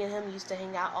because me and him used to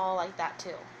hang out all like that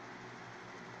too.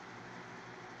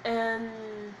 And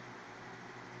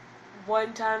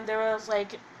one time there was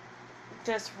like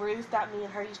this roof that me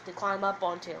and her used to climb up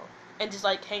onto and just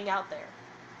like hang out there.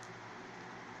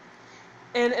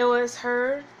 And it was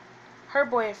her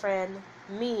boyfriend,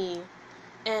 me,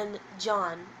 and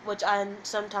John, which I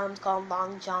sometimes call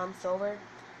Long John Silver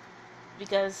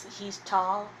because he's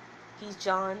tall. He's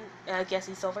John, and I guess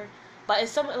he's Silver. But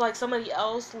it's somebody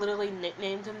else literally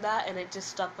nicknamed him that, and it just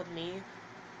stuck with me.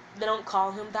 They don't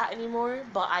call him that anymore,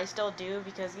 but I still do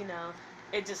because,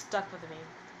 it just stuck with me.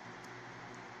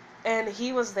 And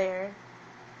he was there,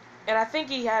 and I think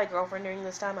he had a girlfriend during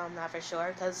this time. I'm not for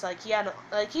sure because he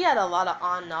had a lot of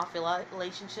on and off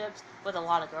relationships with a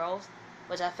lot of girls,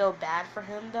 which I feel bad for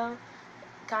him though,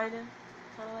 kind of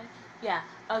way. Yeah.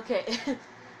 Okay.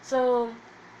 So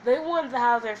they wanted to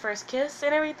have their first kiss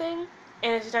and everything,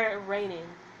 and it started raining,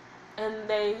 and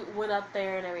they went up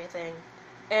there and everything,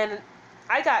 and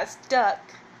I got stuck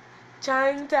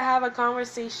trying to have a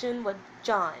conversation with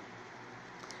John.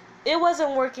 It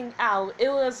wasn't working out. It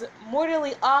was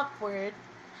mortally awkward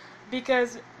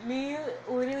because me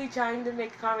literally trying to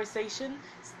make a conversation,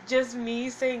 just me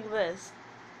saying this.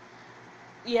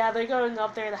 Yeah, they're going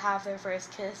up there to have their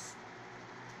first kiss.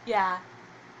 Yeah.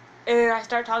 And I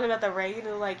start talking about the rain,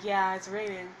 and like, yeah, it's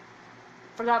raining.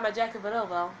 Forgot my jacket, but oh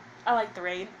well. I like the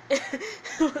rain.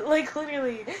 Like,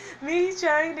 literally, me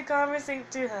trying to conversate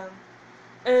to him.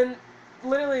 And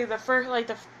literally, the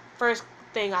first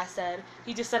thing I said.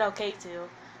 He just said okay to.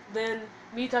 Then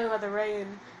me talking about the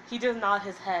rain, he just nodded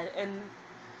his head, and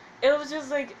it was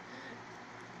just like,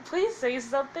 please say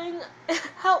something.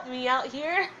 Help me out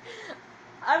here.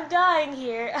 I'm dying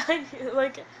here.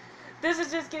 Like, this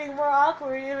is just getting more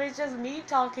awkward if it's just me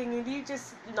talking and you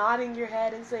just nodding your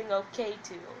head and saying okay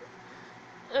to.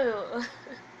 Ew.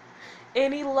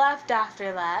 And he left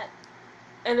after that.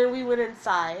 And then we went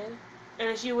inside.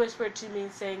 And she whispered to me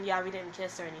saying, yeah, we didn't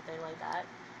kiss or anything like that.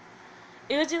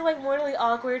 It was just, like, mortally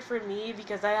awkward for me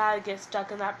because I had to get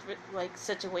stuck in that, like,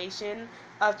 situation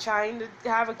of trying to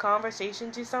have a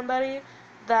conversation to somebody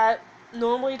that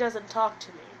normally doesn't talk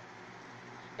to me.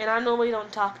 And I normally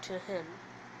don't talk to him.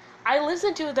 I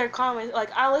listened to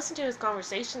I listened to his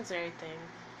conversations and everything.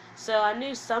 So I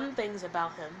knew some things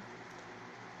about him.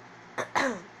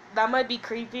 That might be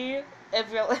creepy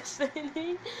if you're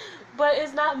listening. But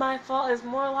it's not my fault. It's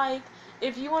more like,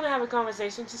 if you want to have a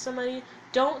conversation to somebody,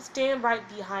 don't stand right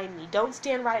behind me. Don't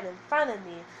stand right in front of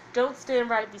me. Don't stand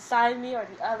right beside me or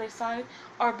the other side,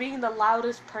 or being the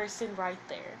loudest person right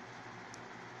there.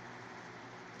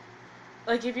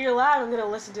 Like, if you're loud, I'm going to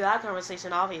listen to that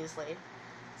conversation, obviously.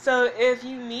 So if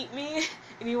you meet me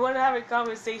and you want to have a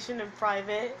conversation in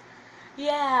private,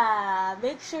 yeah,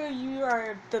 make sure you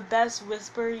are the best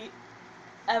whisperer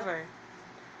ever.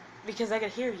 Because I can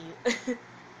hear you.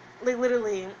 Like,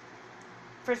 literally,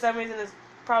 for some reason, this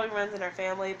probably runs in our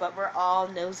family, but we're all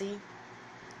nosy.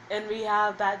 And we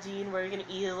have that gene where we can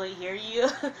easily hear you.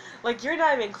 Like, you're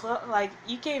not even like,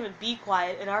 you can't even be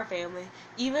quiet in our family.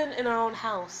 Even in our own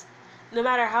house. No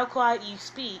matter how quiet you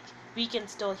speak, we can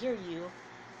still hear you.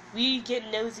 We get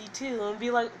nosy too and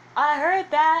be like, I heard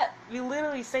that. We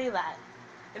literally say that.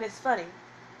 And it's funny.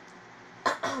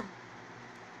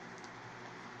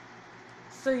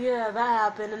 So yeah, that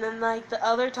happened. And then, like, the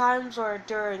other times were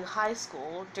during high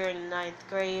school, during 9th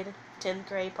grade, 10th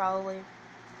grade probably.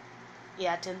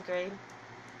 Yeah, 10th grade.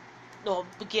 Well,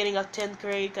 beginning of 10th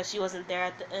grade, because she wasn't there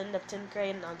at the end of 10th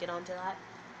grade, and I'll get on to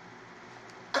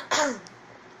that.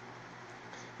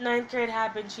 9th grade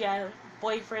happened, she had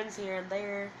boyfriends here and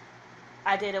there.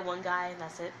 I dated one guy, and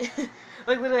that's it.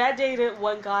 Like, literally, I dated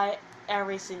one guy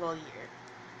every single year.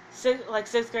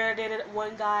 6th grade, I dated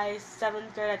one guy.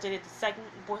 7th grade, I dated the second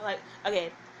boy. Like,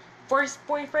 okay, first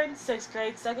boyfriend, 6th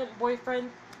grade. Second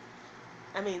boyfriend,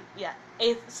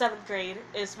 7th grade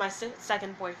is my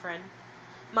second boyfriend.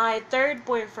 My third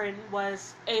boyfriend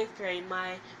was 8th grade.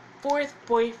 My fourth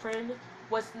boyfriend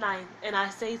was 9th, and I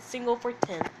stayed single for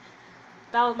 10th.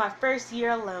 That was my first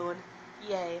year alone.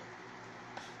 Yay.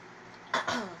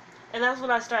 And that's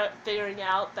when I started figuring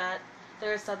out that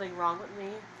there is something wrong with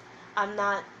me. I'm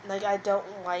not, like, I don't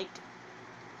like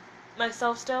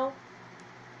myself still.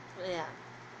 Yeah.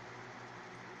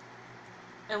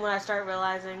 And when I started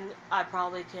realizing I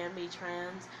probably can be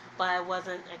trans, but I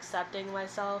wasn't accepting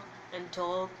myself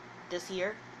until this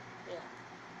year.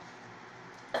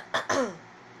 Yeah.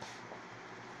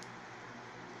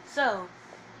 So,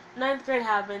 9th grade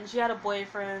happened. She had a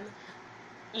boyfriend.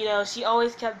 You know, she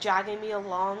always kept dragging me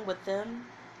along with them.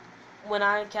 When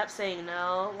I kept saying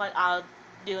no, like, I'll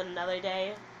do it another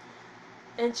day.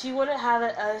 And she wouldn't have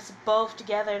us both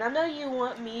together. And I know you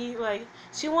want me, like,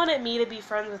 she wanted me to be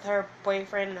friends with her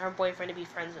boyfriend and her boyfriend to be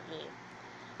friends with me.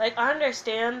 Like, I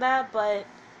understand that, but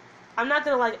I'm not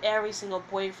gonna like every single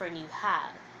boyfriend you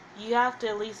have. You have to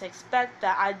at least expect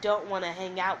that I don't want to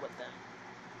hang out with them.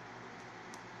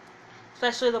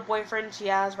 Especially the boyfriend she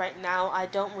has right now, I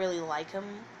don't really like him.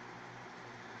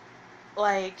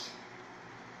 Like,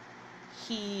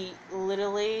 he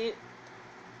literally...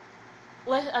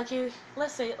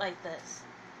 let's say it like this.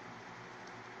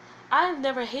 I've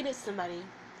never hated somebody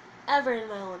ever in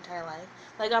my whole entire life.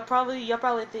 Like, you're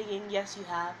probably thinking, yes, you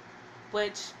have.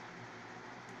 Which,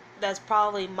 that's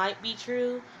probably might be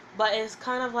true. But it's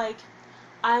kind of like,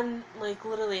 I'm, like,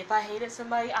 literally, if I hated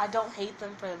somebody, I don't hate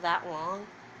them for that long.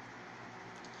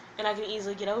 And I can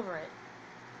easily get over it.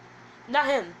 Not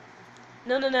him.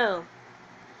 No.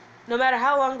 No matter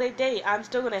how long they date, I'm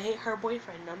still gonna hate her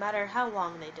boyfriend, no matter how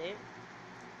long they date.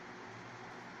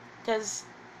 Because,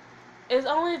 it's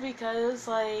only because,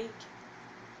 like,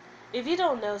 if you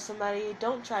don't know somebody,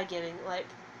 don't try giving, like,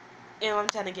 I'm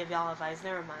trying to give y'all advice,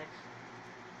 never mind.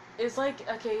 It's like,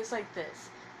 okay, it's like this.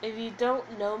 If you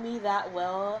don't know me that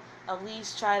well, at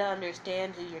least try to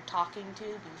understand who you're talking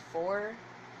to before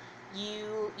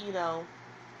you know,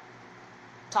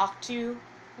 talk to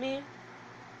me.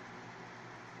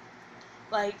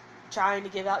 Like, trying to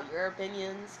give out your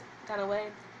opinions kind of way.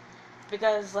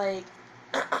 Because, like,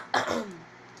 I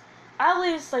at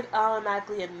least, like,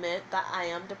 automatically admit that I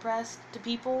am depressed to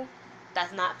people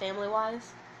that's not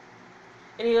family-wise.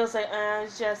 And he was like,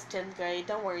 it's just 10th grade.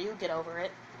 Don't worry, you'll get over it.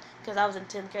 Because I was in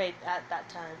 10th grade at that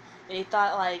time. And he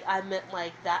thought, like, I meant,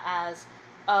 like, that as,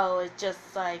 oh, it's just,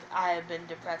 like, I have been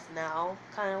depressed now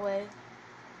kind of way.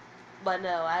 But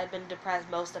no, I have been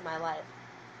depressed most of my life.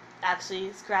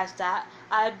 Actually, scratch that.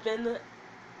 I've been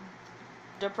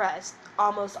depressed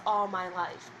almost all my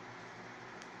life.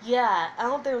 Yeah, I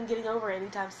don't think I'm getting over it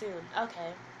anytime soon.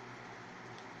 Okay.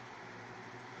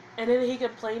 And then he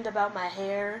complained about my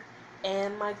hair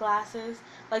and my glasses.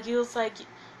 Like, he was like,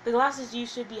 the glasses you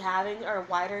should be having are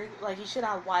wider. Like, you should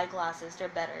have wide glasses. They're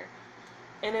better.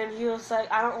 And then he was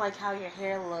like, I don't like how your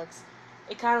hair looks.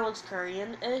 It kind of looks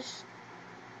Korean-ish.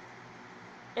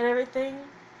 And everything.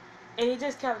 And he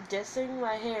just kept dissing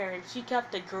my hair. And she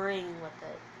kept agreeing with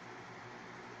it.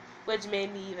 Which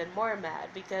made me even more mad.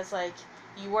 Because, like,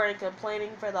 you weren't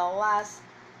complaining for the last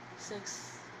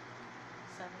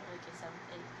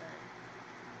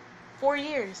 4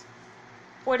 years.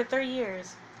 4 to 3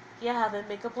 years. You haven't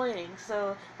been complaining.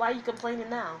 So why are you complaining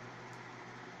now?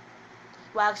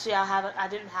 Well, actually, I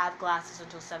didn't have glasses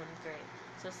until 7th grade.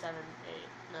 So 7, 8,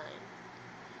 9.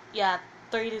 Yeah,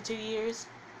 3 to 2 years.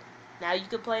 Now you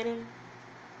complaining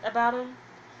about them?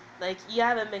 Like, you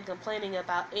haven't been complaining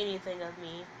about anything of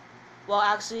me. Well,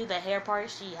 actually, the hair part,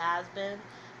 she has been.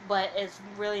 But it's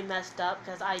really messed up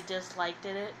because I disliked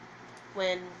it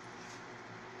when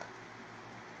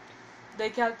they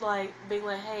kept, like, being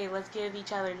like, hey, let's give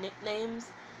each other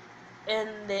nicknames. And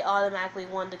they automatically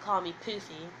wanted to call me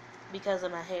Poofy because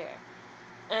of my hair.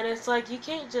 And it's like, you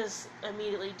can't just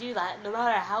immediately do that, no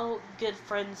matter how good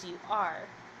friends you are.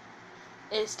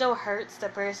 It still hurts the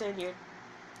person you're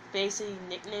basically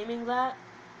nicknaming that.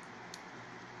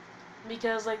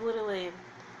 Because, like, literally,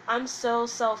 I'm so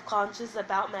self-conscious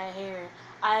about my hair.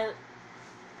 I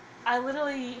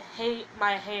literally hate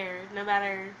my hair, no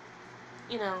matter,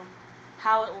 you know,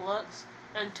 how it looks,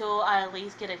 until I at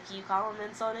least get a few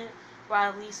compliments on it, or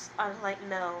at least I'm like,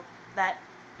 no, that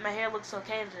my hair looks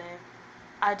okay today.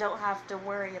 I don't have to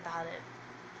worry about it.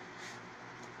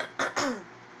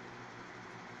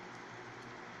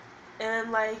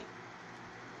 And, like,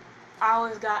 I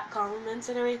always got compliments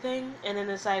and everything, and then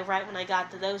it's like, right when I got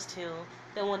to those two,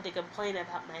 they wanted to complain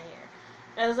about my hair.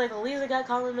 And I was like, at least I got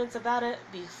compliments about it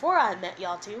before I met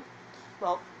y'all two.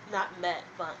 Well, not met,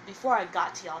 but before I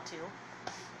got to y'all two.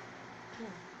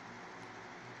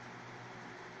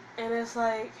 And it's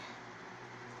like,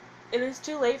 it is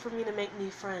too late for me to make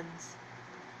new friends.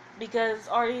 Because it's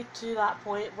already to that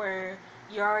point where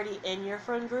you're already in your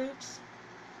friend groups.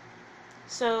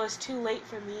 So it's too late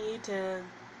for me to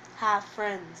have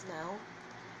friends now.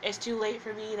 It's too late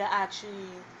for me to actually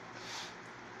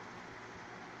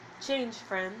change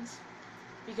friends.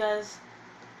 Because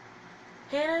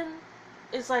Hannah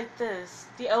is like this.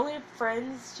 The only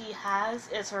friends she has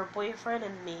is her boyfriend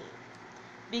and me.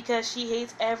 Because she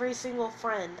hates every single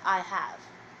friend I have.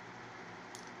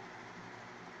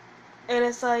 And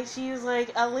it's like, she's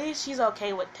like, at least she's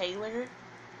okay with Taylor.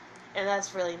 And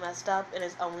that's really messed up, and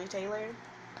it's only Taylor.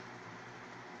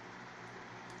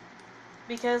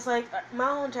 Because, like, my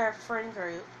whole entire friend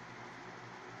group,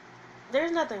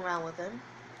 there's nothing wrong with them.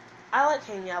 I like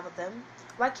hanging out with them.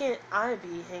 Why can't I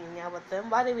be hanging out with them?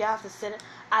 Why do we have to sit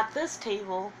at this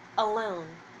table alone?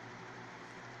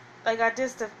 Like, I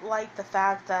just like the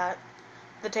fact that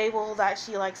the table that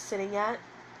she likes sitting at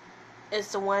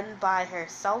is the one by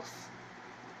herself,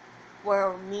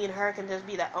 where me and her can just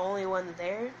be the only one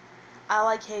there. I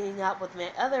like hanging out with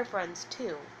my other friends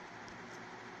too.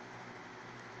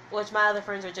 Which my other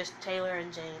friends are just Taylor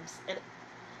and James. And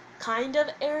kind of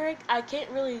Eric. I can't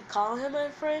really call him my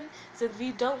friend since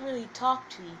we don't really talk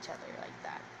to each other like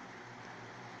that.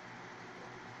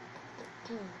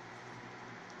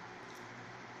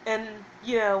 And,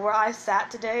 you know, where I sat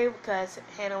today because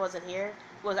Hannah wasn't here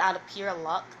was out of pure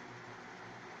luck.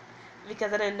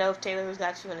 Because I didn't know if Taylor was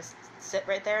actually going to sit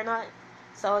right there or not.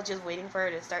 So I was just waiting for her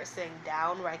to start sitting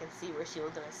down where I could see where she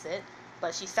was going to sit.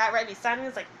 But she sat right beside me and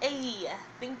was like, hey,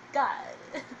 thank God.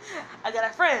 I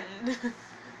got a friend.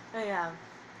 Yeah.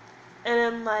 And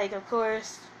then, like, of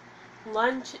course,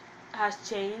 lunch has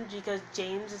changed because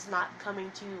James is not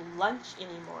coming to lunch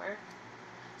anymore.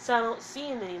 So I don't see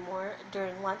him anymore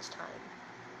during lunchtime.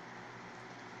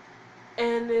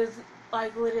 And it's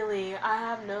like, literally, I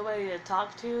have nobody to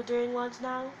talk to during lunch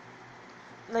now.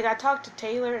 Like, I talk to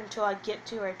Taylor until I get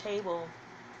to her table.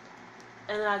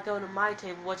 And then I go to my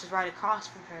table, which is right across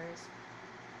from hers.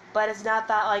 But it's not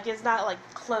that, like, it's not, like,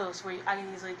 close where I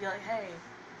can easily be like, hey.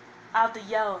 I have to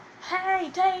yell, hey,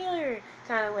 Taylor,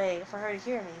 kind of way for her to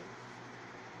hear me.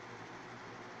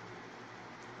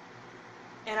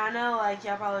 And I know, like,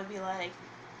 y'all probably be like,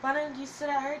 why didn't you sit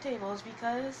at her tables?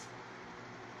 Because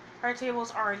her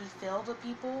table's already filled with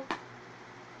people.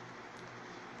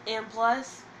 And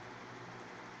plus,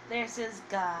 there's this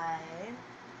guy.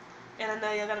 And I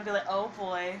know you're gonna be like, oh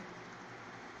boy,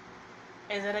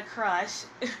 is it a crush?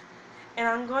 And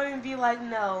I'm going to be like,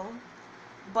 no,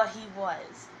 but he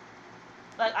was.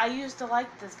 Like, I used to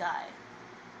like this guy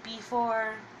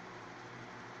before.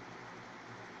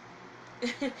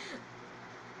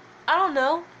 I don't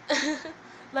know.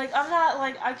 Like, I'm not,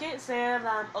 like, I can't say that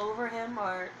I'm over him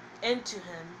or into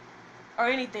him or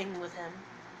anything with him.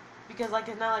 Because, like,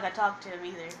 it's not like I talk to him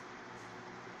either.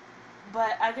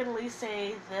 But I can at least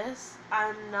say this.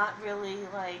 I'm not really,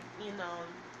 like, you know,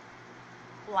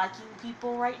 liking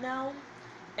people right now.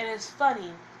 And it's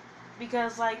funny.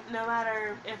 Because, like, no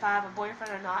matter if I have a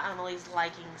boyfriend or not, I'm at least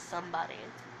liking somebody.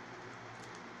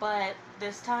 But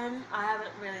this time, I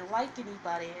haven't really liked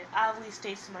anybody. I at least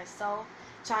stayed to myself,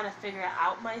 trying to figure it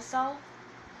out myself.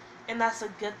 And that's a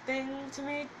good thing to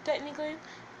me, technically.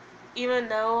 Even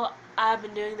though I've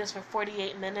been doing this for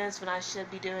 48 minutes when I should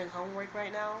be doing homework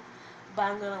right now. But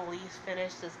I'm going to at least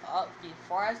finish this up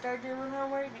before I start doing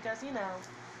homework. Because, you know,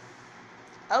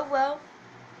 oh well.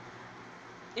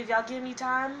 If y'all give me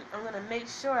time, I'm going to make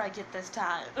sure I get this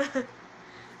time.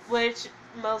 Which,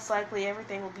 most likely,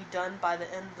 everything will be done by the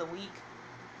end of the week.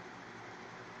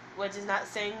 Which is not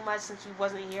saying much since we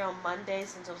wasn't here on Monday,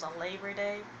 since it was a Labor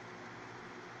Day.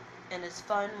 And it's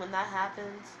fun when that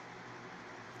happens.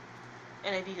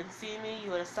 And if you can see me,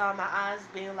 you would have saw my eyes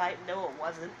being like, no it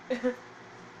wasn't.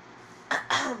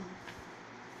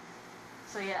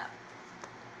 So yeah.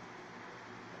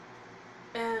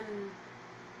 And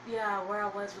yeah, where I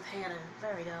was with Hannah.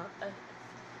 There we go.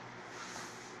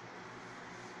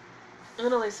 I'm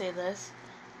gonna only say this.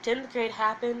 10th grade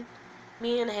happened.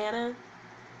 Me and Hannah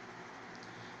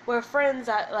were friends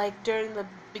at, like, during the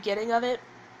beginning of it.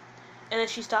 And then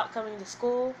she stopped coming to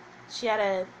school. She had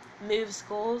to move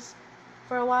schools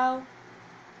for a while.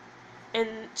 And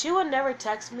she would never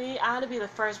text me. I had to be the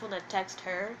first one to text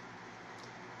her.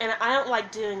 And I don't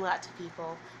like doing that to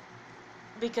people.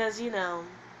 Because, you know,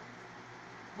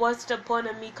 what's the point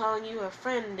of me calling you a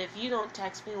friend if you don't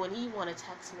text me when you want to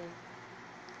text me?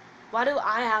 Why do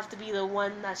I have to be the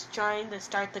one that's trying to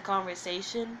start the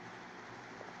conversation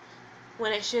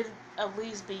when it should at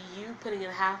least be you putting in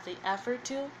half the effort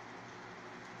to?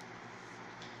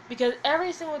 Because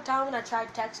every single time when I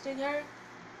tried texting her,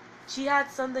 she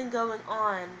had something going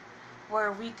on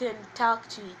where we couldn't talk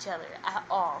to each other at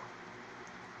all.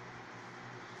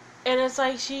 And it's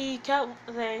like she kept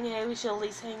saying, hey, we should at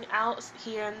least hang out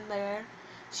here and there.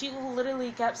 She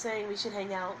literally kept saying we should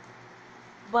hang out.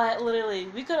 But literally,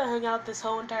 we could have hung out this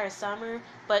whole entire summer,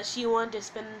 but she wanted to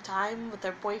spend time with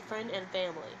her boyfriend and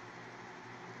family.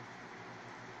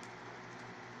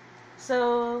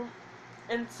 So,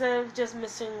 instead of just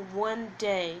missing one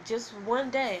day, just one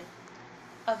day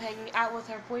of hanging out with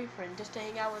her boyfriend, just to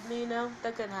hang out with me, no,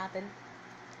 that couldn't happen.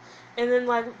 And then,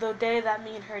 like, the day that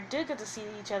me and her did get to see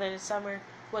each other this summer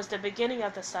was the beginning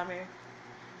of the summer,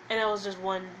 and it was just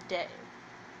one day.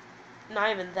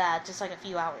 Not even that, just like a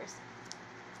few hours.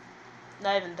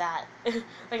 Not even that.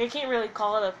 Like, I can't really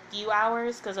call it a few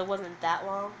hours because it wasn't that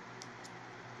long.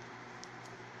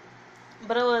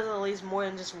 But it was at least more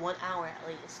than just 1 hour at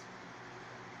least.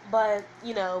 But,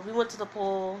 you know, we went to the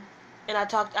pool, and I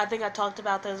think I talked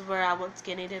about this where I went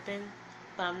skinny dipping,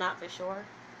 but I'm not for sure.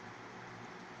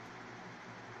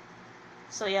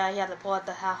 So yeah, he had the pool at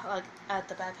the house, like at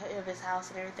the back of his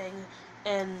house and everything,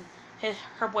 and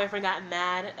her boyfriend got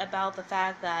mad about the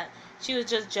fact that she was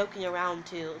just joking around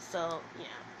too. So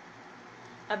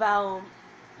yeah, about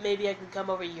maybe I can come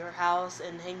over to your house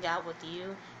and hang out with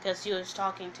you, because she was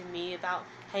talking to me about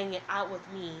hanging out with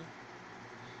me.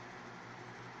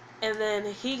 And then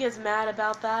he gets mad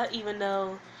about that, even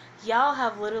though y'all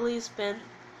have literally spent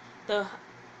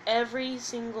every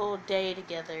single day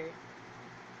together.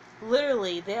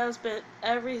 Literally, they have spent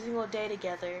every single day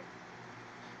together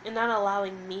and not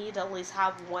allowing me to at least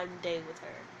have one day with her.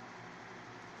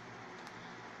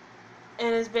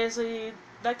 And it's basically,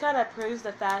 that kind of proves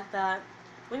the fact that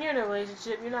when you're in a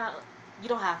relationship, you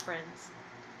don't have friends.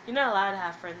 You're not allowed to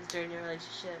have friends during your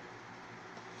relationship.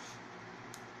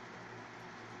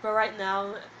 But right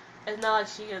now, it's not like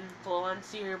she can full on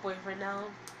see her boyfriend now,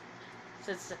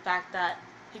 since the fact that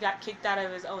he got kicked out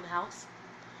of his own house.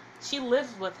 She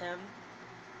lives with him,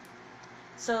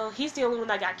 so he's the only one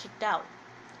that got kicked out.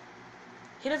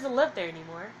 He doesn't live there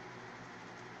anymore.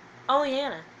 Only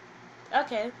Hannah.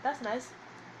 Okay, that's nice.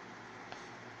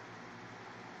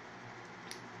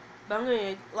 But I'm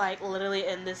gonna, like, literally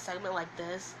end this segment like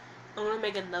this. I'm gonna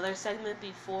make another segment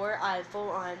before I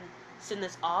full on send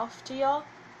this off to y'all.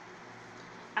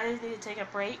 I just need to take a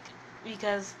break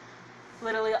because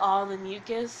literally all the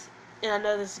mucus, and I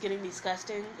know this is getting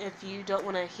disgusting. If you don't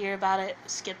want to hear about it,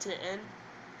 skip to the end.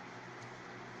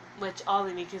 Which all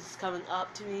the mucus is coming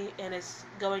up to me and it's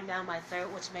going down my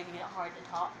throat, which is making it hard to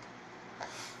talk.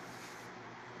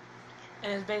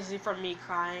 And it's basically from me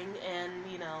crying, and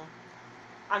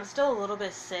I'm still a little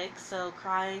bit sick, so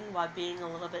crying while being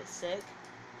a little bit sick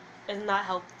is not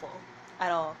helpful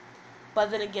at all. But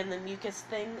then again, the mucus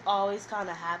thing always kind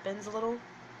of happens a little.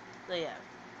 So yeah,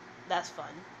 that's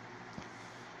fun.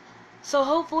 So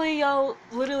hopefully y'all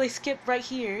literally skip right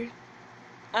here.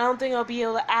 I don't think I'll be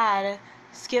able to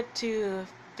skip to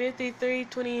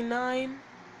 53:29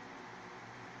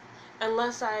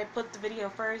 unless I put the video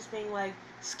first, being like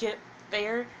skip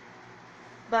there.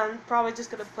 But I'm probably just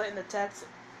gonna put in the text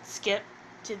skip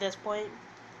to this point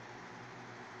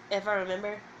if I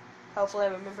remember. Hopefully I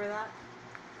remember that.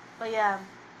 But yeah,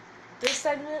 this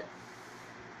segment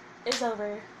is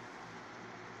over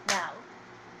now.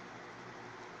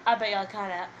 I bet y'all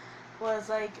kinda was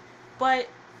like, but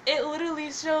it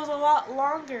literally shows a lot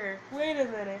longer. Wait a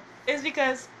minute. It's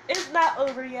because it's not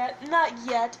over yet. Not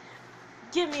yet.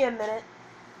 Give me a minute.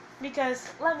 Because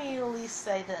let me at least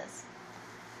say this.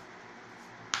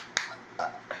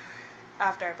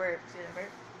 After I burp. See that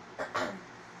burp?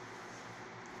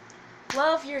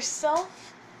 Love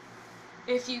yourself.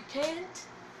 If you can't,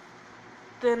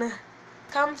 then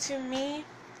come to me.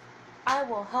 I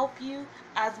will help you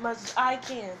as much as I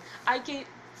can. I can't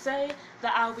say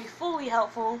that I'll be fully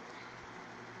helpful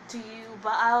to you,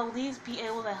 but I'll at least be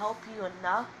able to help you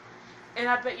enough. And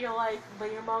I bet you're like,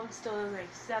 but your mom still doesn't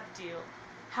accept you.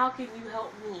 How can you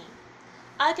help me?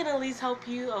 I can at least help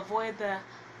you avoid the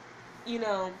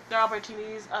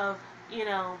opportunities of,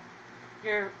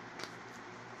 your,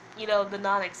 the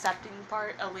non-accepting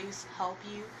part. At least help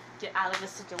you get out of a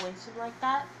situation like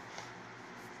that.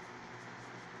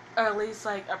 Or at least,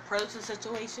 approach the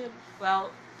situation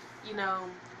while,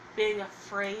 being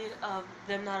afraid of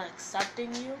them not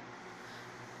accepting you.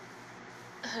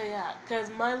 Yeah, because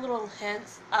my little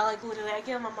hints, I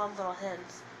give my mom little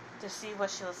hints to see what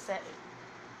she'll say.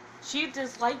 She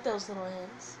disliked those little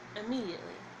hints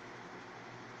immediately.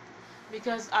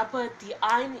 Because I put the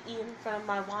I and the E in front of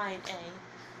my Y and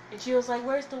A. And she was like,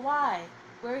 where's the Y?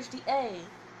 Where's the A?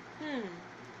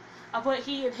 I put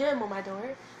he and him on my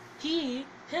door. He,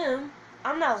 him,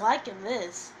 I'm not liking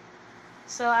this.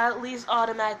 So I at least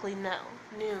automatically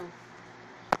knew.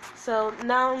 So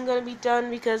now I'm going to be done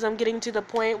because I'm getting to the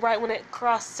point right when it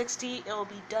crossed 60, it'll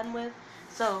be done with.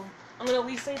 So I'm going to at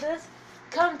least say this.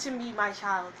 Come to me, my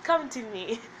child. Come to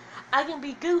me. I can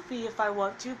be goofy if I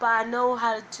want to, but I know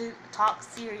how to talk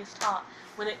serious talk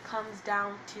when it comes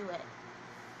down to it.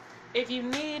 If you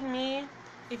need me,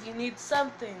 if you need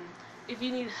something, if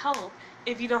you need help,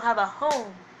 if you don't have a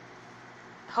home,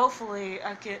 hopefully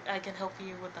I can help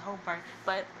you with the home part.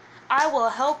 But I will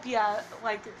help you out.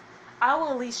 I will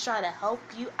at least try to help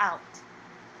you out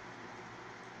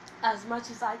as much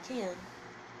as I can.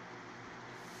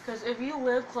 Because if you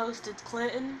live close to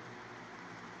Clinton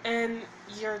and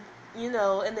you're, in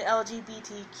the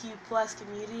LGBTQ plus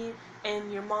community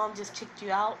and your mom just kicked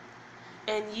you out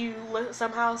and you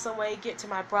somehow, some way get to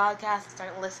my broadcast and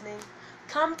start listening,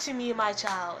 come to me, my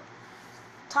child.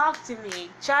 Talk to me.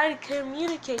 Try to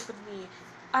communicate with me.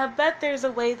 I bet there's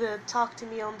a way to talk to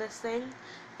me on this thing.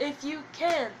 If you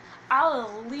can,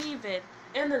 I'll leave it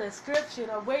in the description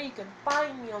of where you can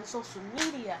find me on social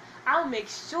media. I'll make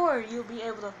sure you'll be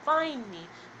able to find me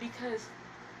because,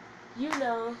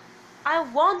 I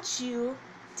want you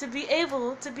to be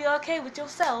able to be okay with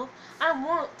yourself. I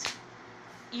want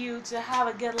you to have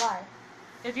a good life.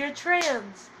 If you're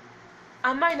trans,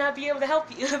 I might not be able to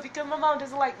help you because my mom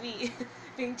doesn't like me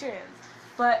being trans.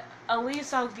 But at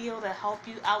least I'll be able to help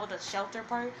you out with the shelter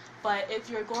part. But if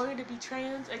you're going to be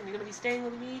trans and you're going to be staying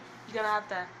with me, you're going to have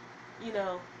to,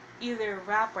 either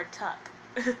wrap or tuck.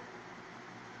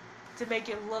 To make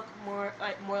it look more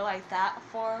like that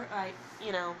for,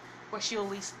 where she'll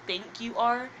at least think you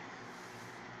are.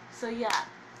 So yeah.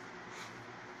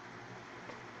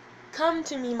 Come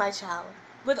to me, my child,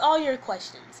 with all your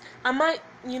questions. I might,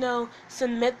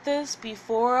 submit this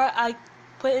before I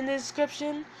put in the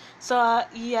description. So,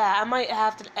 yeah, I might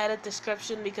have to edit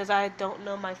description because I don't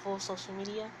know my full social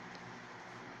media.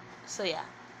 So, yeah.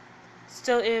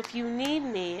 So, if you need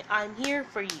me, I'm here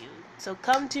for you. So,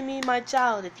 come to me, my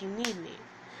child, if you need me.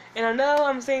 And I know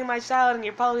I'm saying my child and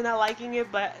you're probably not liking it,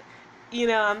 but,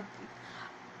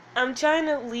 I'm trying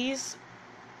to at least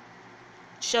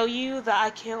show you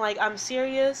that I'm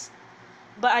serious,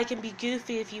 but I can be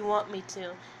goofy if you want me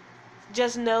to.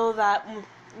 Just know that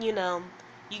you know,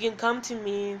 you can come to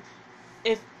me.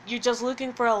 If you're just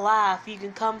looking for a laugh, you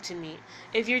can come to me.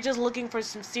 If you're just looking for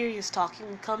some serious talk, you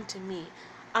can come to me.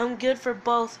 I'm good for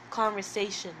both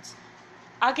conversations.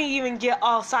 I can even get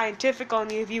all scientific on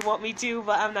you if you want me to,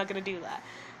 but I'm not gonna do that.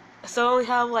 So I only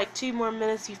have like 2 more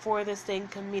minutes before this thing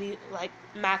can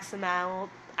maximum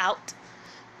out.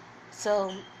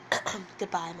 So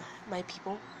goodbye, my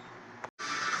people.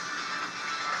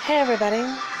 Hey everybody,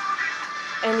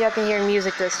 and y'all can hear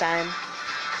music this time,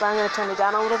 but I'm gonna turn it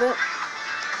down a little bit.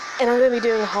 And I'm gonna be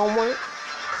doing homework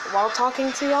while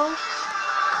talking to y'all,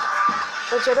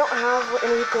 which I don't have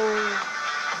anything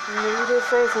new to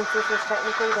say since this is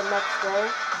technically the next day.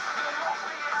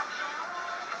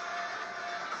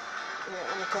 Yeah,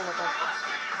 I'm gonna turn it back.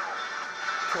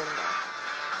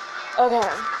 Okay,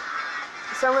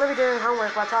 so I'm gonna be doing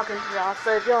homework while talking to y'all.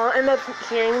 So if y'all end up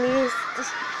hearing me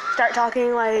just start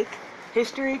talking like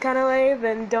history kind of way,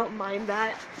 then don't mind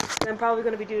that. I'm probably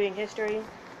gonna be doing history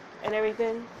and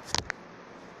everything.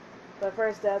 But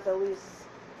first, I have to at least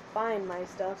find my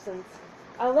stuff since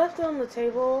I left it on the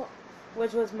table,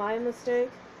 which was my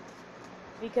mistake.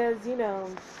 Because, you know,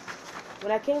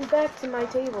 when I came back to my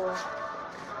table,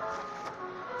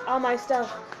 all my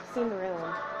stuff seemed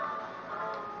ruined.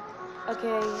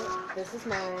 Okay, this is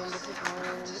mine, and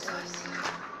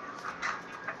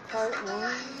part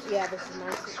 1, yeah, this is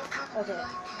mine. Okay,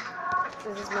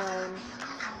 this is mine,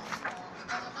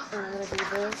 and I'm gonna do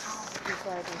this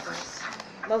before I do this.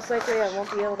 Most likely I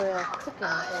won't be able to cook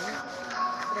anything,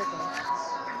 but okay.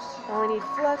 I only need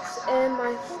flex and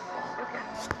my football, okay.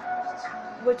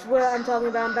 Which, what I'm talking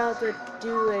about, I'm about to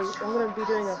do I'm gonna be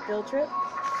doing a field trip.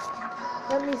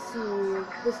 Let me see.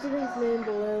 The student's name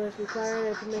below is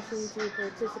required a permission to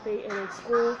participate in a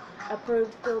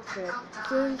school-approved field trip.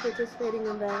 Students participating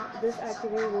in this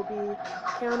activity will be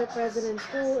counted present in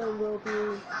school and will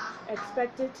be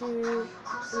expected to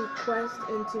request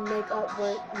and to make up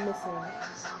what's missing.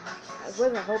 I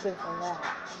wasn't hoping for that,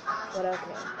 but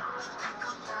okay.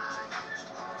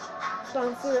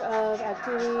 Sponsor of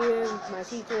activity is my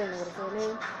teacher and what is her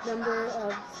name. Number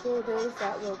of school days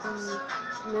that will be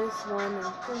missed, 1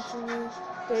 and continue.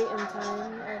 Date and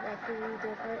time of activity,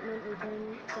 department,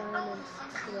 return time,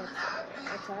 and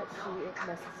attached sheet if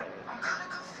necessary.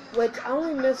 Which I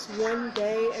only missed 1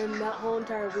 day in that whole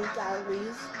entire week at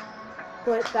least.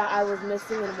 Put that I was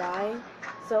missing and why.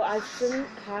 So I shouldn't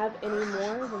have any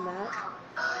more than that.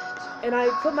 And I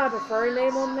put my preferred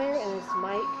name on there and it's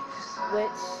Mike,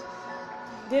 which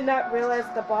did not realize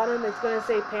at the bottom it's going to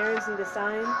say parents need to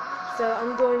sign, so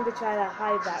I'm going to try to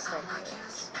hide that from you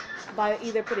by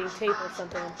either putting tape or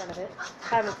something in front of it.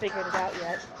 I haven't figured it out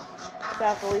yet, so I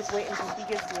have to at least wait until he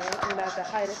gets here. I'm going to have to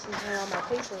hide it from here on my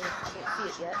paper if you can't see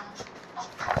it yet.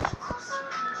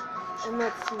 And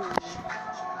let's see.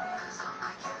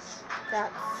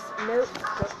 That's notes,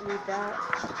 don't need that.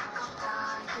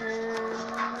 And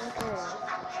okay,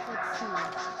 let's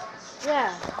see.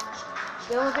 Yeah.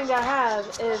 The only thing I have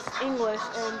is English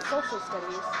and social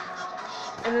studies.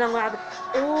 And then I'm going to have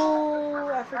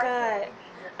I forgot.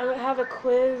 I'm going to have a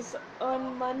quiz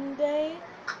on Monday.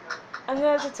 I'm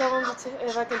going to have to tell them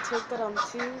if I can take that on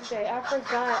Tuesday. I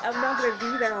forgot. I'm not going to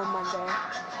be there on Monday.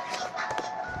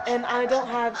 And I'm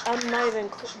not even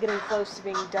getting close to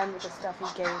being done with the stuff he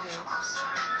gave me.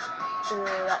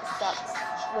 That sucks.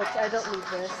 Which, I don't need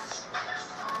this.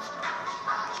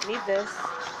 I need this.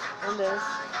 And this.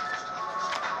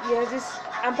 Yeah,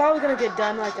 I'm probably gonna get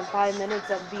done like in 5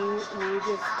 minutes of me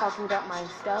just talking about my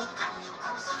stuff.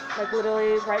 Like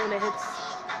literally right when it hits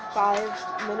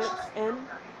 5 minutes in.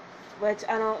 Which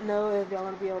I don't know if y'all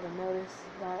gonna be able to notice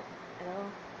that at all.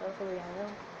 Hopefully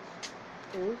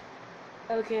I will. Ooh.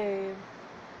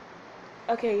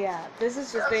 Okay, yeah. This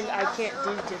is the thing I can't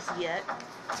do just yet.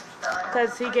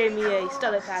 Because he gave me a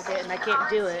study packet and I can't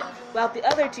do it without the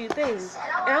other 2 things.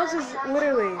 And I was just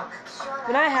literally,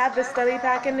 when I had the study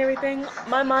packet and everything,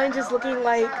 my mind just looking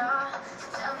like,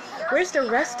 where's the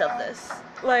rest of this?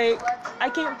 Like, I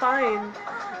can't find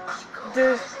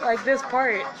this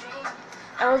part.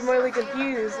 I was morally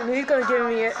confused, and he's gonna give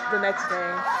me it the next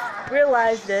day.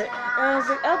 Realized it, and I was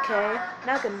like, okay,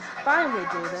 now I can finally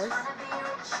do this.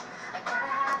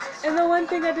 And the one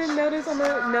thing I didn't notice on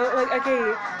the note,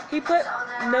 he put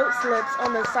note slips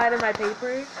on the side of my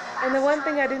paper, and the one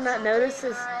thing I did not notice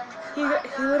is he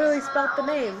literally spelled the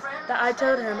name that I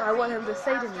told him I want him to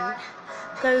say to me.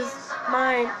 Because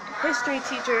my history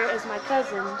teacher is my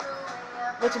cousin,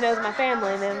 which knows my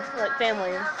family name,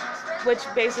 which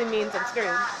basically means I'm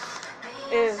screwed.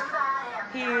 If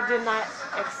he did not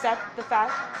accept the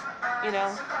fact,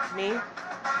 me,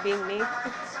 being me.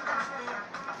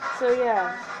 So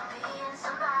yeah.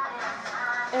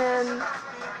 And,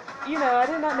 you know, I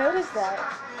did not notice that.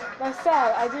 That's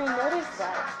sad. I didn't notice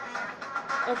that.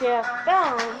 Okay, I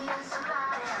found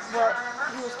what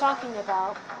he was talking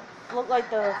about. Looked like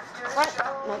the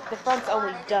front's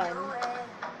only done.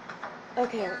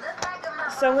 Okay,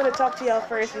 so I'm going to talk to y'all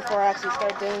first before I actually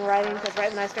start doing writing, because right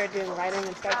when I start doing writing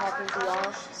and start talking to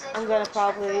y'all, I'm going to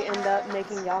probably end up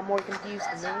making y'all more confused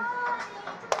than me.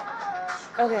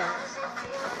 Okay.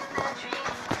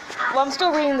 Well, I'm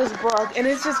still reading this book, and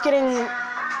it's just getting,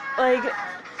 like,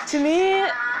 to me,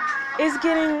 it's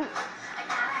getting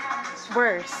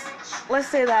worse. Let's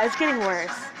say that, it's getting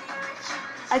worse.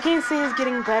 I can't say it's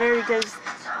getting better, because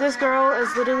this girl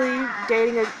is literally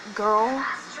dating a girl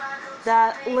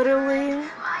that literally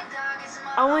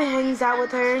only hangs out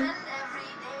with her,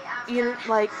 you know,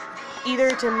 like,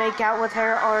 either to make out with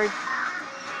her or,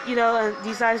 you know,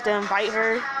 decides to invite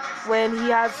her when he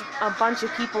has a bunch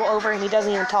of people over and he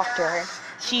doesn't even talk to her.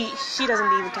 She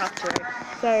doesn't even talk to her.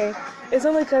 So, it's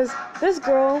only because this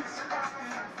girl,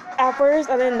 at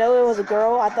first I didn't know it was a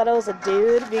girl, I thought it was a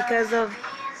dude because of,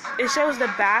 it shows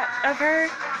the back of her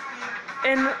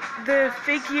and the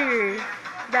figure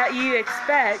that you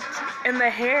expect and the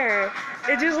hair.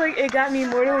 It just, like, it got me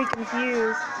mortally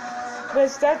confused.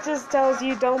 Which that just tells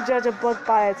you don't judge a book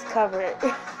by its cover.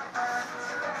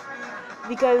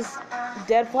 Because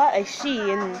Dead Flat is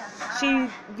she, and she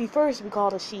prefers to be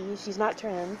called a she. She's not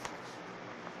trans.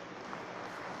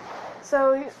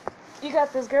 So you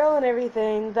got this girl and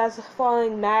everything that's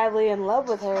falling madly in love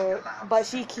with her, but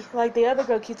she, like, the other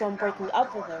girl keeps on breaking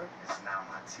up with her.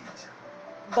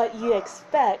 But you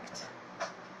expect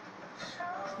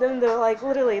them to, like,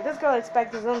 literally, this girl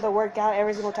expects them to work out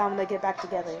every single time when they get back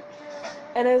together.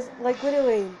 And it's, like,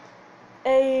 literally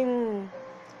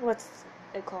what's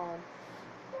it called?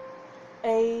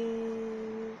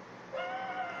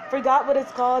 Forgot what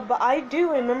it's called, but I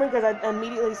do remember because I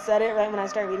immediately said it right when I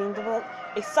started reading the book.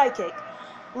 A psychic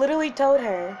literally told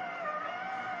her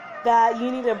that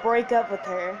you need to break up with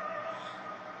her.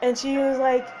 And she was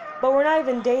like, but we're not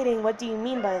even dating, what do you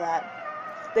mean by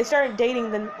that? They started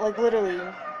dating literally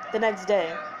the next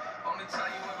day.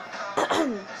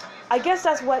 I guess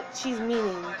that's what she's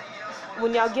meaning.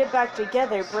 When y'all get back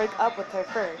together, break up with her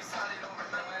first.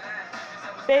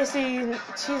 Basically,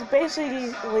 she's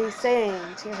basically saying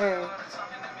to her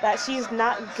that she's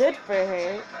not good for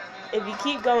her. If you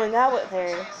keep going out with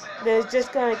her, then it's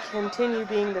just going to continue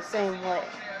being the same way.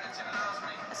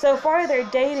 So far, they're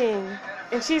dating,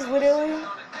 and she's literally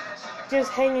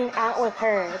just hanging out with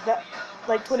her,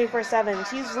 like 24/7.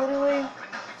 She's literally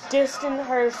distancing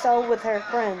herself with her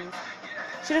friends.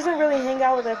 She doesn't really hang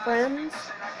out with her friends,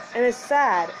 and it's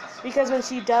sad, because when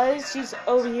she does, she's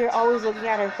over here always looking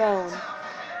at her phone,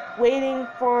 waiting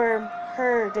for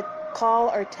her to call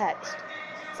or text.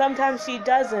 Sometimes she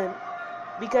doesn't,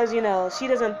 because, you know, she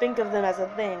doesn't think of them as a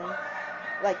thing,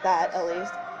 like that, at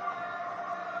least.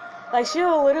 Like,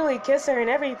 she'll literally kiss her and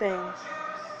everything,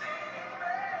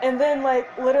 and then, like,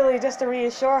 literally just to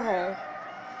reassure her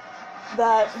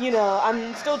that, you know,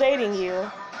 I'm still dating you,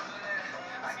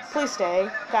 please stay,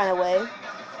 kind of way,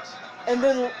 and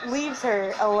then leaves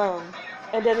her alone,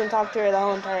 and doesn't talk to her the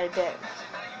whole entire day.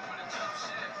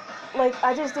 Like,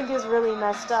 I just think it's really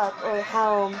messed up, like,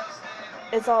 how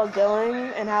it's all going,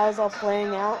 and how it's all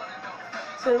playing out.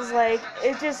 So it's like,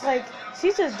 it's just like,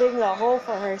 she's just digging a hole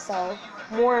for herself,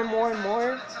 more and more and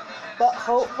more, but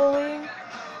hopefully,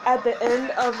 at the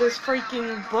end of this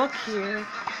freaking book here,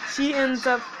 she ends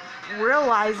up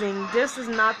realizing this is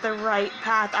not the right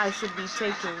path I should be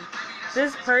taking.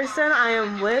 This person I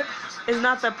am with is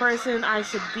not the person I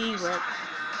should be with.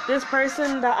 This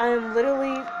person that I am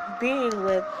literally being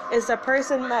with is the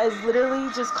person that is literally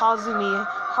just causing me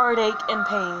heartache and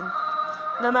pain.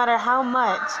 No matter how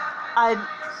much I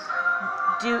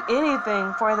do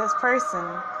anything for this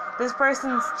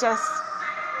person's just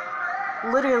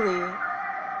literally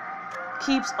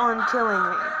keeps on killing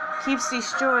me, keeps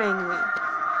destroying me,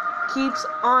 keeps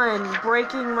on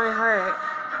breaking my heart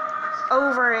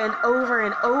over and over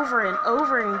and over and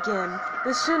over again.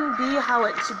 This shouldn't be how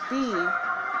it should be.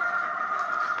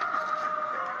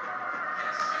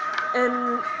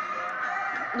 And,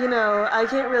 you know, I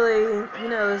can't really, you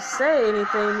know, say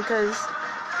anything because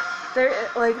there,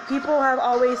 like, people have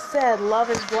always said love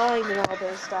is blind and all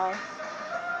this stuff.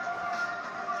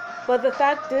 But the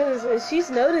fact is she's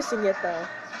noticing it though.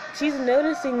 She's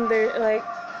noticing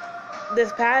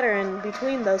this pattern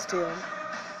between those two.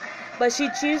 But she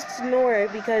chooses to ignore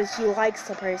it because she likes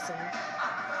the person.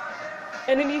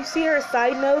 And then you see her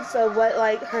side notes of what,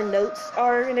 like, her notes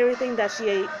are and everything that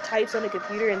she types on the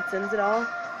computer and sends it all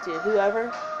to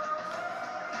whoever.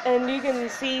 And you can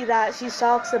see that she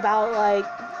talks about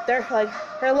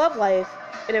her love life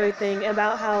and everything,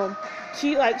 about how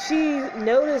she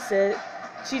noticed it,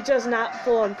 she's just not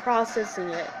full on processing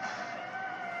it.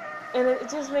 And it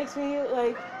just makes me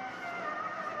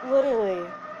literally,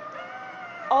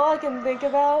 all I can think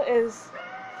about is,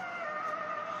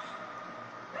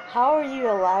 how are you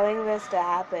allowing this to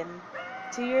happen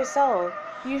to yourself?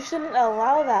 You shouldn't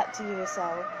allow that to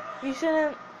yourself. You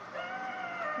shouldn't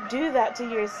do that to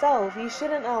yourself. You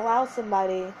shouldn't allow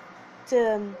somebody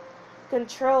to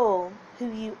control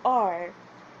who you are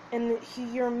and who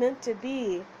you're meant to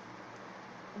be.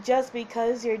 Just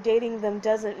because you're dating them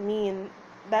doesn't mean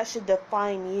that should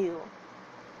define you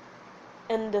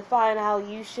and define how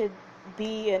you should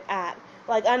be and act.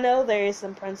 I know there is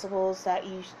some principles that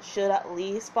you should at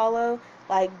least follow,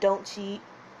 like don't cheat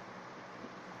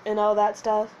and all that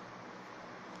stuff.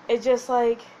 It's just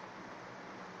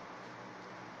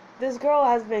this girl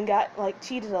has been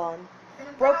cheated on,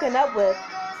 broken up with,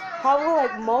 probably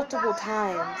multiple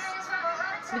times,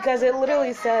 because it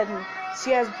literally said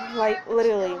she has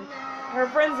literally, her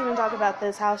friends even talk about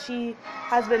this, how she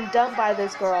has been dumped by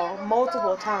this girl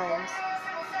multiple times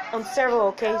on several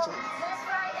occasions.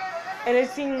 And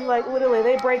it seems literally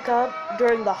they break up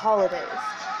during the holidays.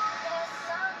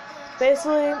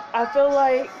 Basically, I feel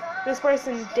like this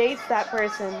person dates that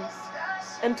person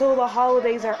until the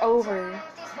holidays are over,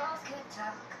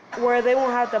 where they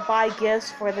won't have to buy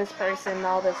gifts for this person and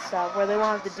all this stuff, where they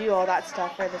won't have to do all that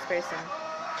stuff for this person.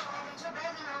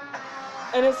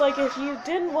 And it's if you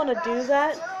didn't want to do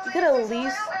that, you could at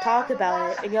least talk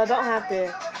about it, and y'all don't have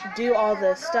to do all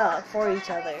this stuff for each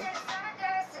other.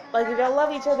 If y'all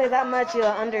love each other that much, you'll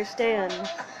understand,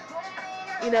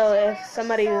 if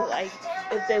somebody,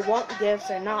 if they want gifts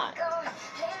or not.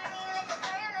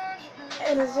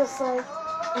 And it's just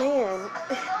man.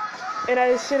 And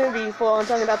I shouldn't be full on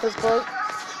talking about this book,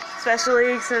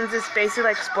 especially since it's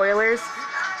basically spoilers.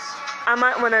 I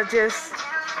might want to just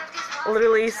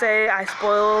literally say I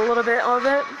spoil a little bit of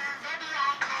it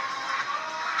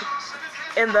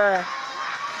in the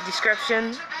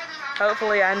description.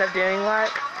 Hopefully I end up doing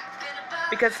that,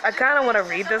 because I kind of want to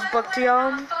read this book to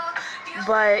y'all,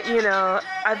 but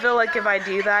I feel like if I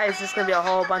do that, it's just going to be a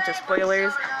whole bunch of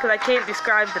spoilers, because I can't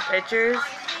describe the pictures,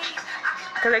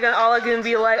 because all I can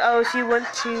be oh, she went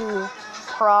to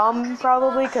prom,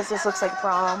 probably, because this looks like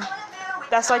prom.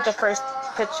 That's the first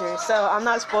picture, so I'm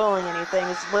not spoiling anything.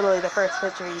 It's literally the first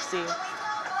picture you see.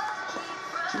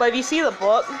 But if you see the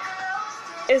book,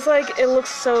 it's it looks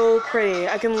so pretty.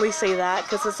 I can at least say that,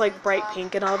 because it's bright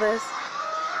pink and all this.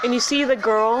 And you see the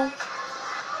girl,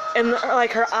 and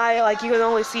her eye, you can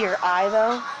only see her eye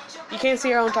though. You can't see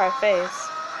her entire face.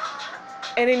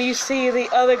 And then you see the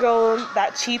other girl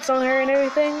that cheats on her and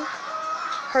everything,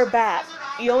 her back.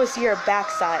 You only see her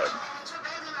backside.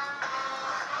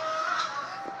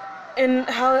 And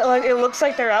how it looks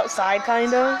like they're outside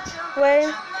kind of way.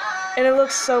 And it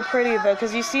looks so pretty though,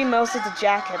 because you see most of the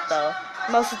jacket though.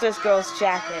 Most of this girl's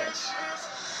jacket.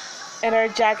 And her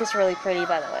jacket's really pretty,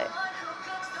 by the way.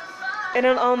 And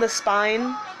then on the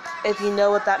spine, if you know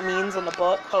what that means on the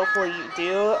book, hopefully you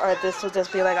do, or this will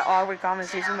just be an awkward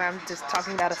conversation where I'm just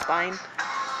talking about a spine.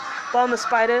 But on the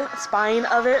spine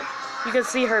of it, you can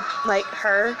see her,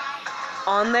 her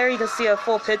on there. You can see a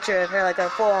full picture of her, a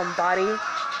full-on body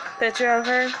picture of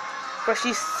her, where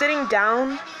she's sitting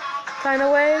down kind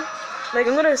of way. I'm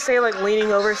gonna say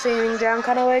leaning over, sitting down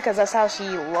kind of way, because that's how she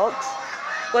looks,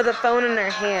 with a phone in her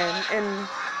hand, and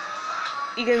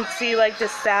you can see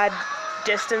this sad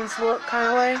distance look kind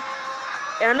of way.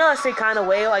 And I know I say kind of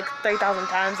way 3,000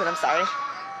 times, and I'm sorry.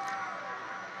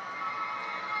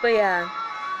 But yeah,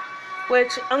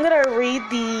 which I'm gonna read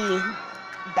the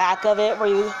back of it, where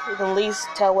you can at least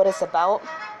tell what it's about.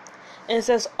 And it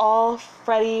says, all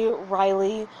Freddie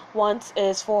Riley wants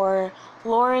is for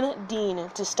Lauren Dean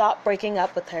to stop breaking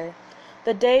up with her.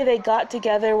 The day they got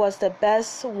together was the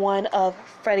best one of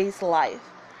Freddie's life.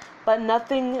 But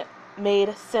nothing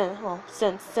made sense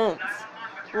since.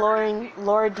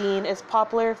 Laura Dean is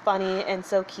popular, funny, and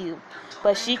so cute.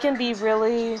 But she can be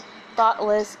really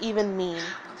thoughtless, even mean.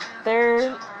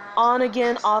 Their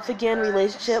on-again, off-again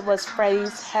relationship was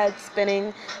Freddie's head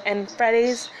spinning, and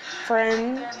Freddie's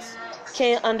friends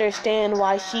can't understand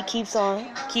why she keeps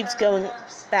going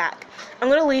back. I'm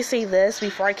gonna at least say this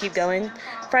before I keep going.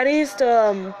 Freddie's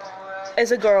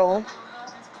is a girl.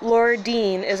 Laura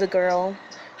Dean is a girl.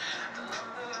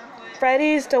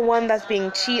 Freddie's the one that's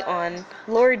being cheated on.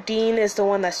 Laura Dean is the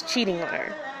one that's cheating on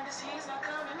her.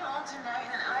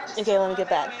 Okay, let me get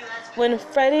back. When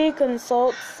Freddie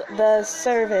consults the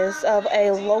service of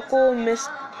a local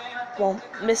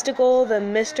mystical, the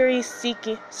mystery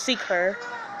seeker.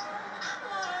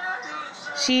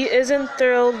 She isn't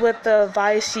thrilled with the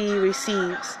advice she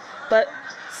receives, but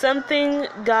something's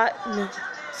got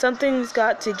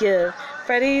to give.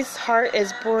 Freddie's heart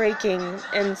is breaking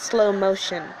in slow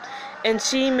motion, and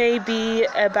she may be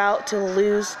about to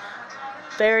lose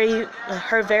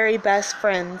her very best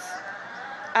friends,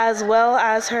 as well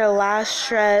as her last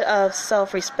shred of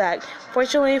self-respect.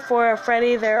 Fortunately for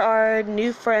Freddie, there are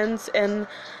new friends in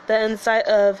the inside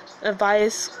of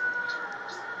Advice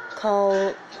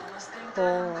called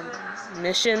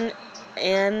Mission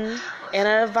and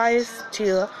Advice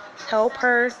to help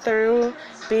her through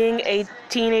being a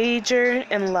teenager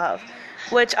in love.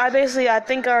 Which I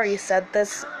think I already said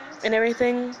this and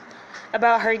everything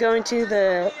about her going to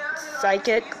the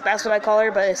psychic. That's what I call her,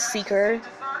 but it's seeker.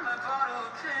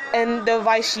 And the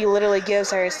advice she literally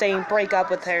gives her is saying break up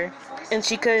with her. And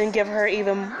she couldn't give her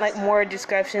even more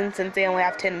description since they only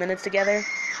have 10 minutes together.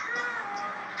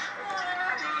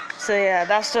 So yeah,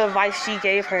 that's the advice she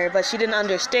gave her, but she didn't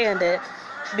understand it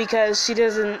because she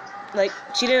didn't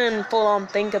full on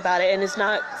think about it, and it's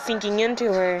not sinking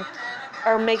into her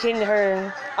or making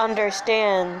her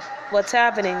understand what's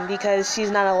happening because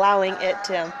she's not allowing it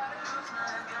to,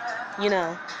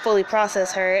 fully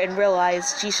process her and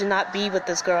realize she should not be with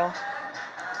this girl.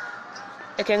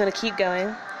 Okay, I'm gonna keep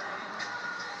going.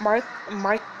 Marco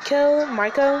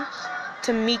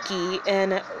Tamiki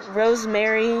and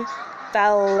Rosemary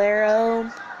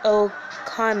Valero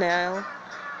O'Connell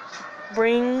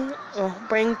bring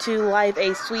to life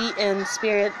a sweet and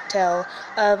spirit tale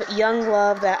of young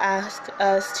love that asks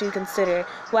us to consider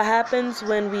what happens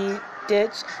when we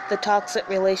ditch the toxic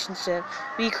relationship.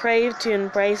 We crave to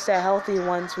embrace the healthy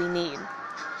ones we need,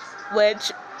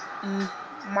 which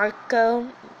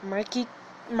Markiko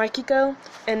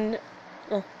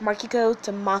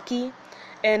Tamaki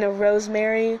and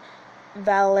Rosemary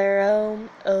Valero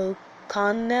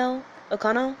O'Connell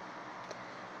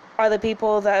are the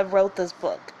people that wrote this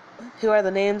book. Who are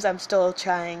the names I'm still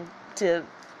trying to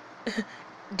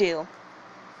do.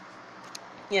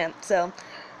 Yeah, so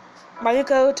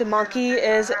Mariko Tamaki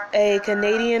is a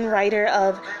Canadian writer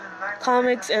of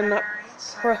comics and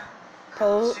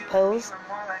prose,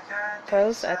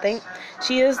 I think.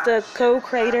 She is the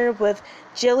co-creator with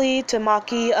Jilly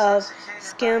Tamaki of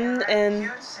Skim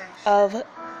and of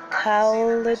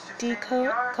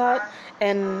Caldecott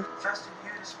and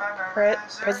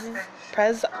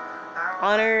Prez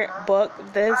Honor book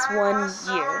this one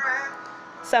summer.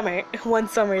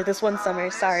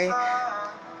 Sorry.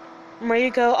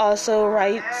 Mariko also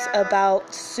writes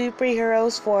about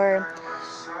superheroes for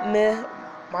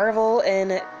Marvel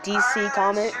and DC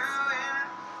Comics.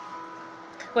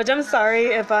 Which I'm sorry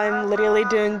if I'm literally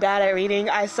doing bad at reading.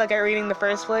 I suck at reading in the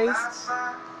first place.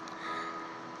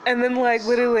 And then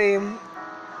literally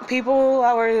people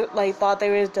that were thought they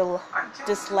were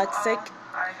dyslexic,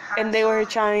 and they were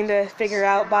trying to figure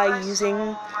out by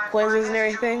using quizzes and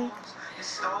everything.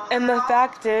 And the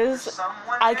fact is,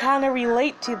 I kind of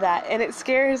relate to that, and it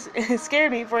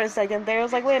scared me for a second there. I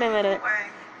was like, wait a minute,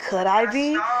 could I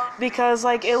be? Because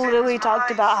it literally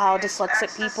talked about how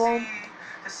dyslexic people,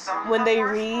 when they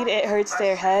read, it hurts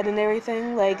their head and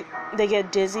everything. They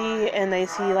get dizzy and they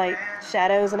see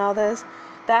shadows and all this.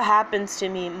 That happens to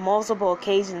me multiple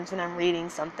occasions when I'm reading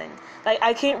something.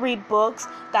 I can't read books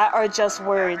that are just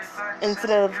words instead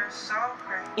of,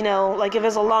 if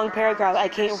it's a long paragraph, I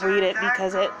can't read it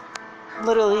because it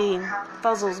literally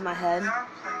puzzles my head.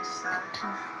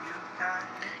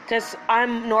 Because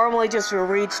I'm normally just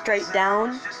read straight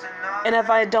down, and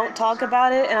if I don't talk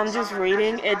about it and I'm just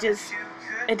reading, it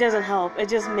doesn't help. It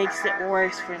just makes it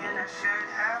worse for me.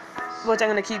 Which I'm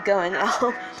going to keep going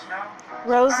now.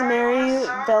 Rosemary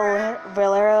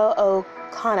Valero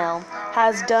O'Connell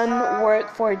has done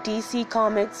work for DC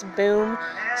Comics Boom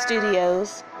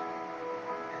Studios,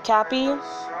 Capy,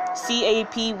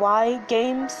 CAPY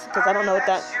Games, because I don't know what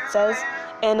that says,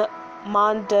 and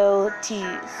Mondo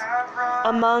Tees,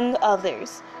 among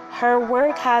others. Her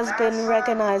work has been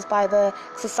recognized by the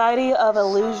Society of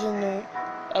Illusionators.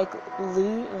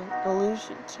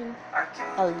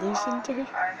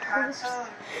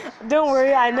 Don't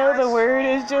worry, I know the word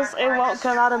is just, it won't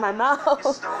come out of my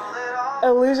mouth.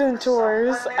 Illusion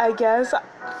tours, I guess.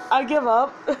 I give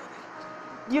up.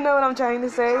 You know what I'm trying to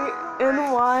say.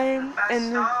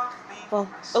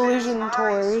 Illusion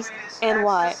tours,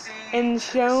 NY. And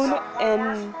shown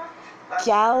in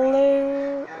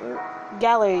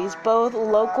galleries, both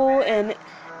local and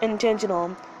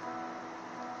intentional.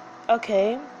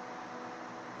 Okay.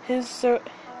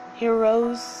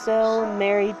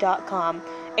 HeroesSellMary.com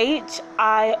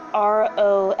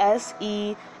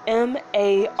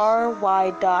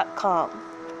HIROSEMARY.com.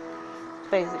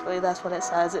 Basically, that's what it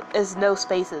says. It is no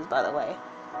spaces, by the way.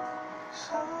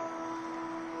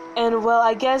 And well,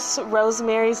 I guess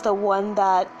Rosemary's the one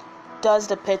that does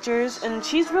the pictures, and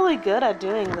she's really good at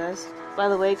doing this, by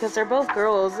the way, because they're both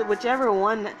girls. Whichever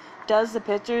one does the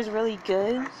pictures really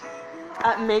good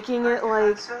at making it,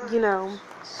 like,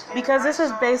 because this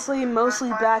is basically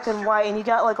mostly black and white, and you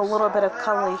got like a little bit of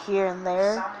color here and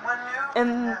there.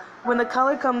 And when the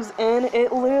color comes in,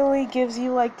 it literally gives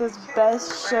you like this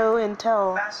best show and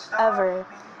tell ever.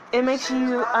 It makes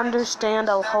you understand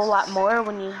a whole lot more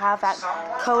when you have that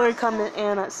color coming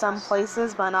in at some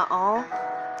places, but not all.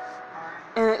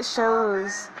 And it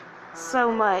shows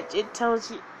so much. It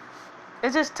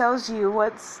just tells you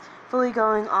what's really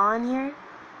going on here.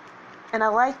 And I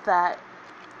like that.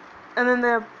 And then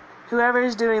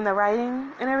whoever's doing the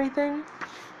writing and everything,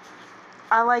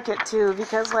 I like it too,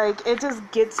 because like it just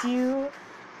gets you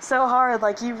so hard.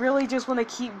 Like you really just want to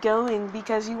keep going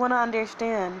because you want to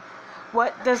understand,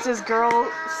 what does this girl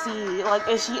see? Like,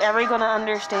 is she ever going to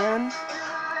understand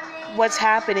what's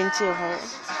happening to her,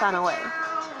 kind of way.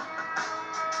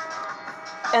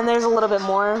 And there's a little bit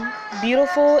more.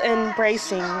 Beautiful and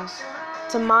bracing.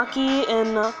 Tamaki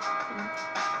and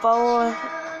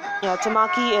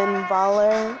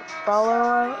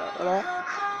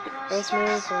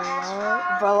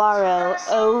Valero,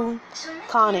 O.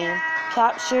 Connie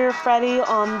capture Freddie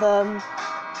on the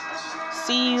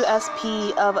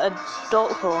CUSP of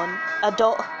adulthood,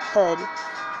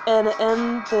 and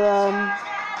in the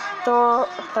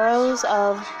throes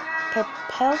of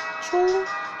perpetual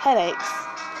headaches.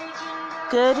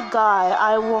 Good guy,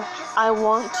 I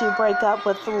want to break up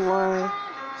with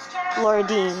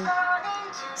Lordine.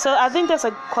 So I think that's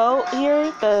a quote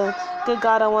here. The good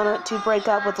God, I want to break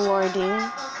up with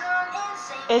Lordine.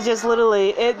 It just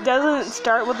literally, it doesn't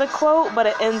start with a quote, but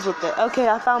it ends with it. Okay,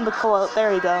 I found the quote.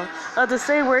 There you go. To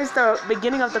say where's the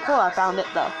beginning of the quote, I found it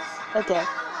though. Okay.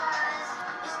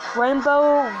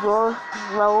 Rainbow Rowell,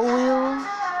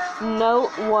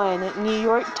 Note 1, New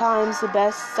York Times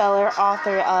bestseller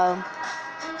author of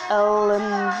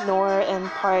Eleanor and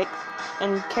Park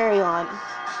and Carry On.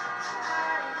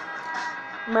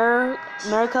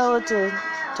 Mirko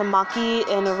Tamaki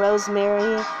and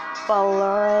Rosemary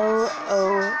Valero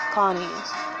O'Connell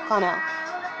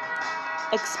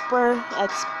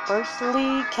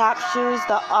expertly captures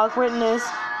the awkwardness,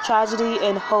 tragedy,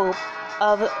 and hope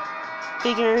of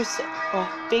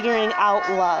figuring out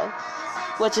love,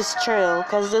 which is true,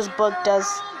 because this book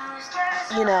does,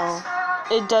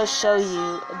 it does show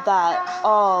you that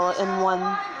all in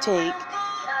one take.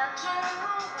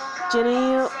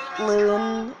 Jenny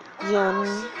Lin Yan,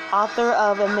 author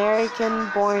of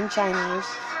American-Born Chinese.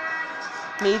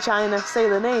 Me trying to say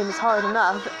the name is hard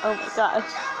enough. Oh my gosh.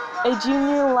 A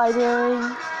Junior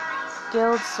Library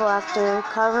Guild selector.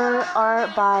 Cover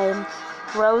art by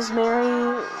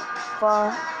Rosemary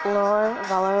Valero.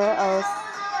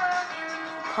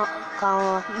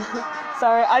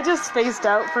 Sorry, I just spaced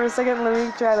out for a second. Let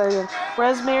me try that again.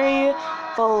 Rosemary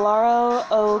Valero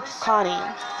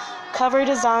O'Connell. Cover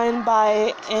design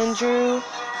by Andrew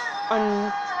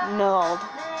Arnold.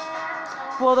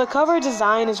 Well, the cover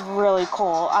design is really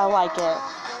cool. I like it.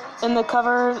 And the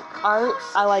cover art,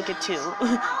 I like it too.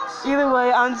 Either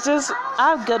way, I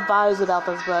have good vibes about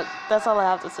this book. That's all I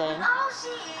have to say.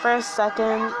 First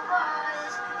Second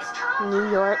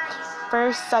New York.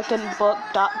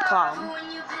 FirstSecondBook.com.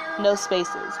 No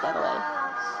spaces, by the way.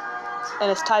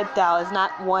 And it's typed out. It's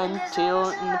not 1, 2,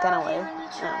 in the kind of way.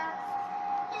 No.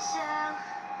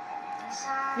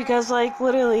 Because, like,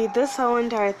 literally, this whole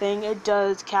entire thing, it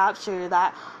does capture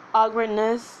that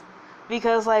awkwardness.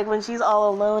 Because, like, when she's all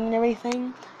alone and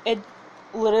everything, it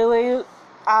literally,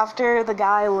 after the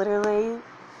guy literally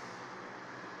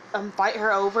fight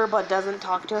her over but doesn't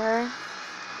talk to her,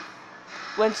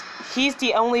 when he's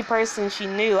the only person she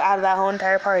knew out of that whole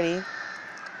entire party.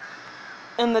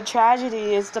 And the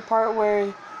tragedy is the part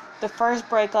where the first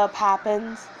breakup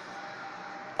happens,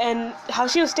 and how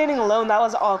she was standing alone, that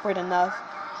was awkward enough.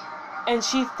 And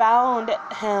she found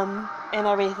him and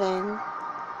everything.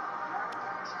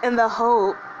 And the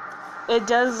hope, it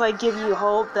does, like, give you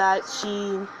hope that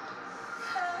she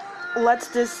lets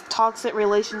this toxic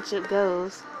relationship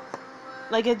goes.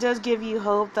 Like, it does give you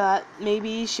hope that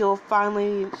maybe she'll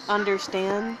finally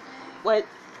understand what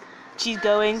she's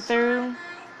going through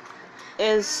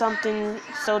is something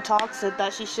so toxic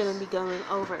that she shouldn't be going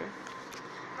over.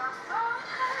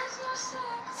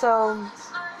 So,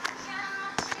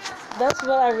 that's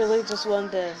what I really just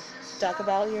wanted to talk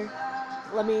about here.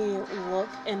 let me look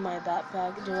in my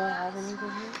backpack. Do I have anything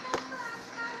here?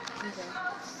 Okay.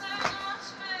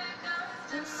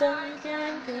 So you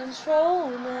can control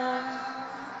now.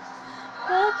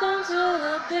 Welcome to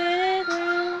the big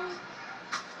room.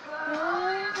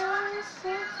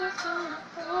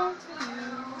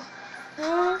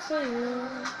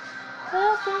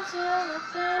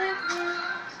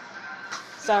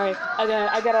 Sorry,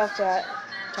 I got off that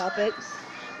topic.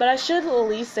 But I should at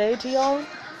least say to y'all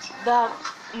that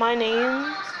my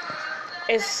name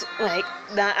is like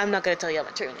that. I'm not gonna tell y'all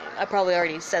my true name. I probably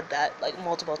already said that like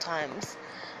multiple times.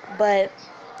 But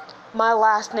my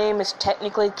last name is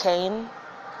technically Kane.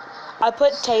 I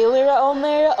put Taylor on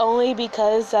there only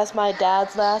because that's my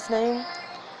dad's last name.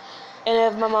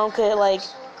 And if my mom could, like,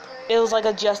 it was like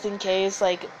a just in case,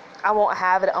 like, I won't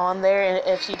have it on there, and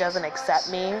if she doesn't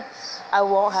accept me, I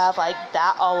won't have, like,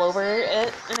 that all over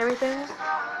it and everything.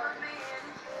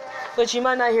 But you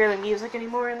might not hear the music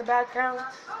anymore in the background,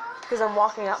 because I'm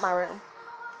walking out my room.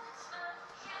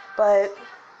 But,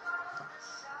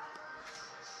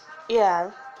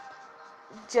 yeah,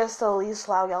 just to at least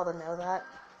allow y'all to know that.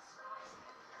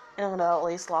 And I'm gonna at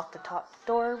least lock the top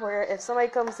door where if somebody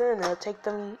comes in, they'll take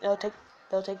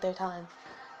their time.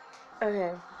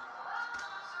 Okay.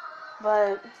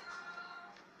 But,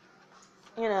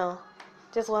 you know,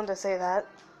 just wanted to say that.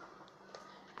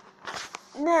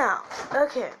 Now,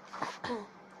 okay.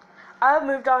 I've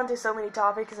moved on to so many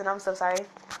topics and I'm so sorry.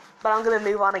 But I'm gonna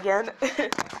move on again.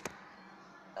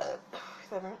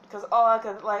 Because all I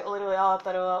thought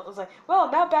about was like, well,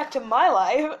 now back to my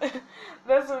life.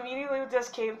 This immediately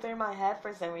just came through my head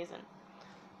for some reason.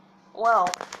 Well,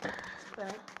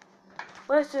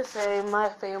 let's just say my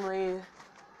family,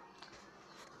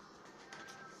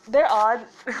 they're odd.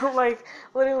 Like,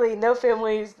 literally, no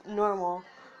family is normal.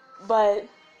 But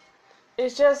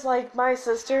it's just like my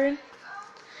sister,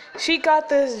 she got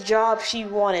this job she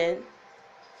wanted.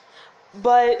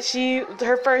 But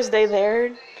her first day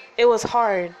there, it was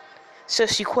hard, so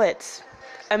she quits.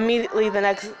 Immediately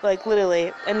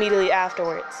immediately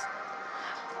afterwards.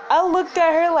 I looked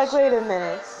at her like, wait a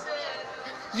minute.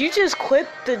 You just quit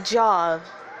the job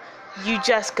you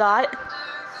just got?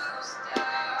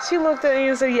 She looked at me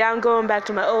and said, yeah, I'm going back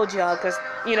to my old job, because,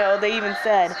 you know, they even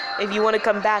said, if you want to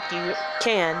come back, you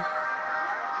can.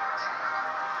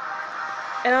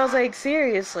 And I was like,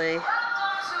 seriously?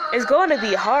 It's going to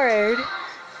be hard.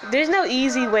 There's no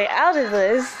easy way out of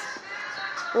this.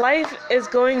 Life is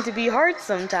going to be hard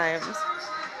sometimes.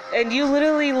 And you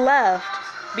literally left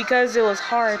because it was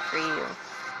hard for you.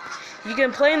 You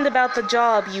complained about the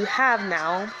job you have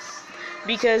now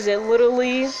because it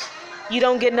literally, you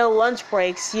don't get no lunch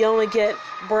breaks. You only get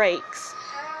breaks.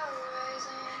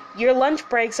 Your lunch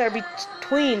breaks are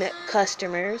between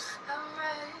customers.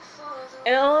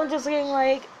 And I'm just saying,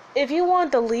 like, if you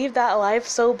want to leave that life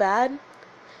so bad,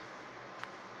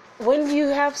 wouldn't you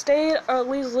have stayed or at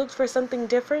least looked for something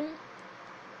different?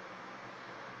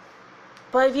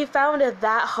 But if you found it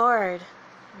that hard,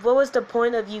 what was the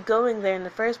point of you going there in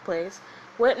the first place?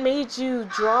 What made you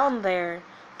drawn there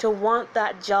to want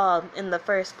that job in the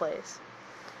first place?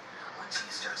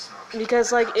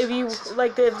 Because, like, if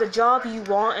the job you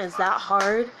want is that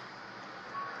hard,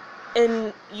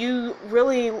 and you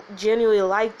really genuinely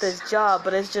like this job,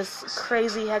 but it's just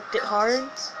crazy hectic hard,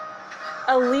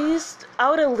 I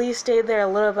would at least stay there a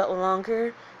little bit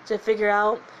longer to figure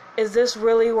out, is this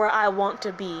really where I want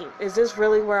to be? Is this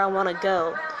really where I want to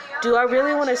go? Do I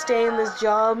really want to stay in this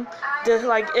job?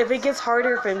 If it gets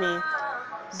harder for me,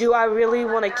 do I really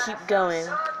want to keep going?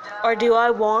 Or do I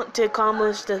want to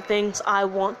accomplish the things I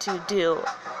want to do?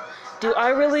 Do I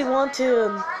really want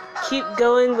to keep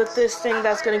going with this thing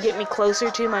that's going to get me closer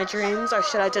to my dreams, or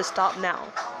should I just stop now?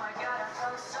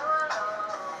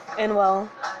 And well,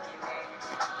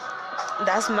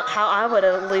 that's how I would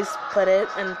at least put it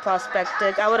in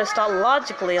perspective. I would have stopped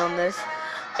logically on this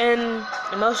and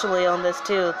emotionally on this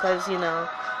too, because, you know,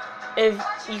 if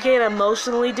you can't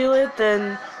emotionally do it,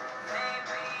 then,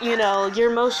 you know,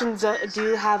 your emotions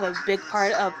do have a big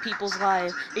part of people's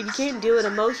life. If you can't do it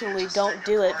emotionally, don't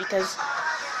do it, because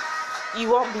you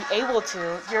won't be able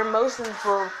to. Your emotions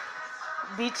will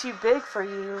be too big for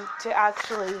you to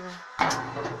actually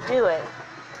do it.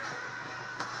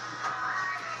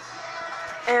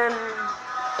 And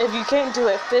if you can't do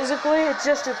it physically, it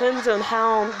just depends on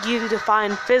how you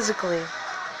define physically.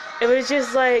 If it's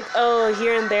just like, oh,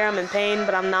 here and there I'm in pain,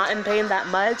 but I'm not in pain that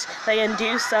much, I can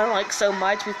do so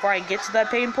much before I get to that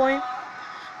pain point.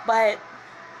 But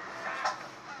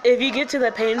if you get to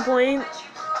the pain point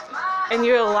and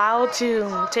you're allowed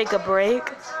to take a break,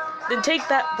 then take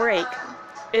that break.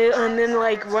 And then,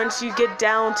 like, once you get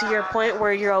down to your point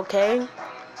where you're okay,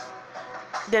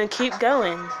 then keep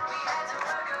going.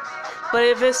 But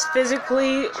if it's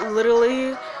physically,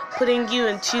 literally putting you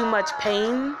in too much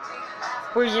pain,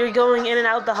 where you're going in and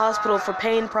out of the hospital for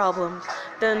pain problems,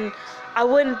 then I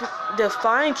wouldn't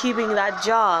define keeping that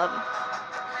job.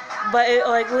 But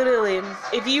literally,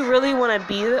 if you really want to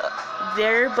be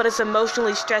there, but it's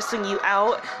emotionally stressing you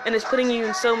out and it's putting you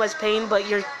in so much pain, but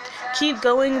you're keep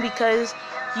going because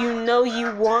you know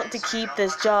you want to keep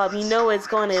this job, you know it's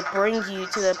going to bring you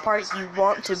to the part you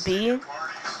want to be,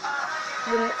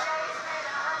 then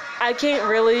I can't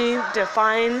really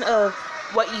define of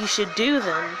what you should do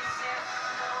then.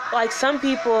 Like some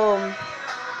people,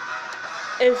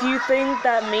 if you think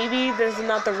that maybe this is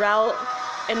not the route,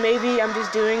 and maybe I'm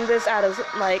just doing this out of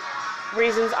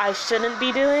reasons I shouldn't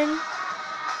be doing,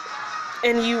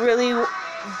 and you really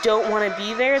don't want to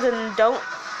be there, then don't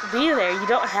be there. You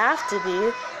don't have to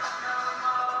be.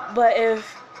 But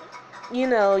if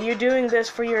you're doing this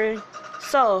for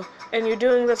yourself, and you're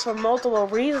doing this for multiple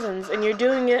reasons, and you're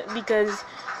doing it because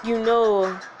you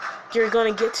know you're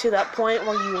going to get to that point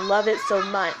where you love it so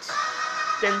much,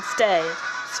 then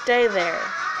stay there.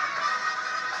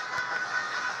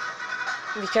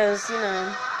 Because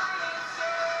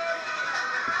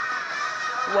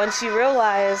once you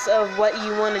realize of what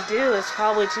you want to do, it's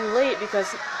probably too late,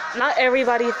 because not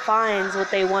everybody finds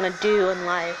what they want to do in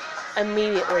life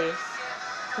immediately.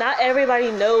 Not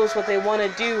everybody knows what they want to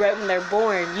do right when they're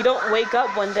born. You don't wake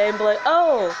up one day and be like,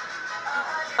 oh,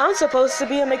 I'm supposed to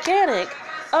be a mechanic.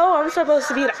 Oh, I'm supposed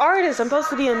to be an artist. I'm supposed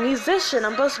to be a musician.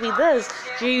 I'm supposed to be this.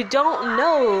 You don't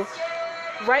know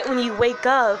right when you wake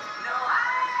up,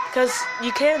 because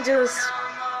you can't just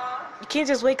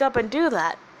wake up and do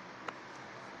that.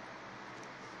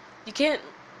 You can't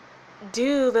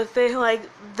do the thing like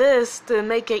this to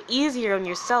make it easier on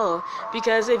yourself,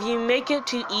 because if you make it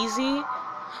too easy,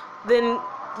 then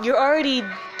you're already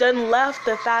done left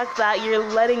the fact that you're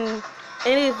letting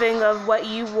anything of what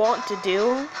you want to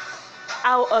do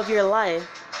out of your life.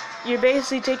 You're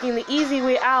basically taking the easy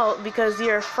way out because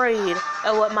you're afraid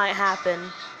of what might happen.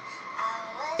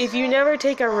 If you never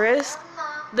take a risk,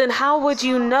 then how would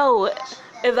you know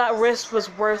if that risk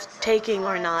was worth taking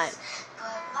or not?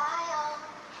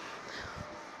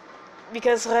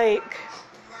 Because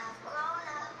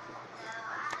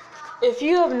if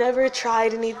you have never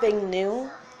tried anything new,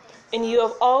 and you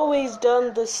have always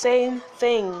done the same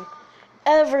thing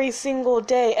every single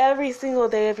day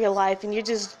of your life, and you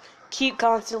just keep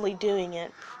constantly doing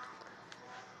it,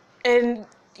 and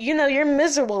you're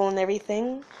miserable and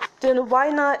everything, then why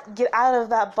not get out of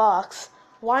that box?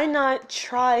 Why not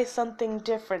try something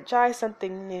different? Try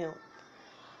something new.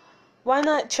 Why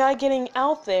not try getting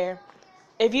out there?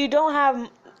 If you don't have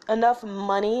enough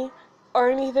money or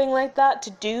anything like that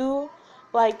to do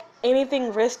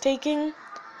anything risk-taking,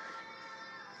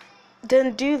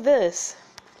 then do this.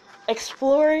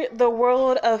 Explore the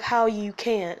world of how you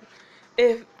can.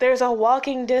 If there's a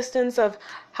walking distance of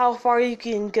how far you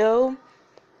can go,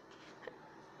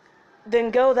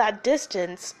 then go that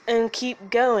distance and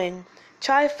keep going.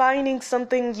 Try finding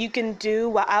something you can do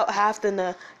without having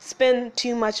to spend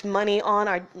too much money on,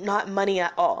 or not money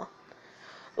at all.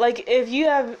 If you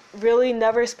have really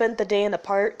never spent the day in a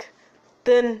park,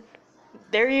 then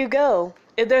there you go.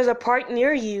 If there's a park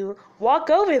near you, walk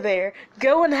over there.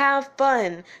 Go and have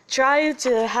fun. Try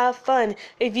to have fun.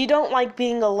 If you don't like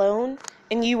being alone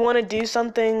and you want to do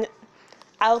something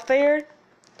out there,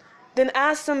 then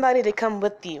ask somebody to come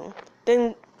with you.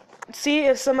 Then see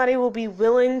if somebody will be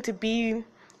willing to be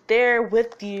there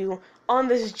with you on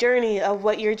this journey of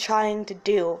what you're trying to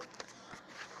do.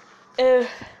 If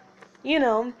you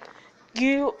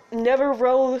never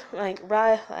ride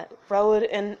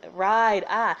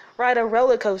a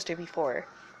roller coaster before,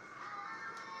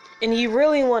 and you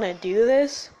really want to do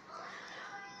this,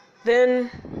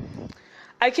 then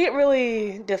I can't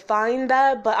really define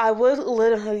that, but I would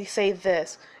literally say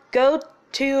this: go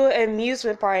to an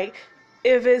amusement park.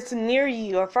 If it's near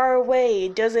you or far away,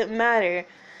 it doesn't matter.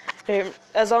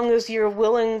 As long as you're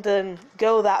willing to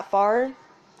go that far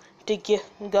to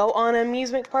go on an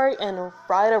amusement park and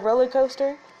ride a roller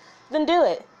coaster, then do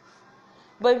it.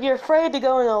 But if you're afraid to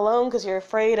go in alone because you're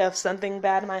afraid of something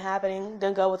bad might happening,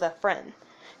 then go with a friend.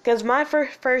 Because my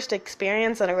first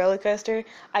experience on a roller coaster,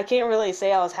 I can't really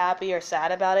say I was happy or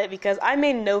sad about it, because I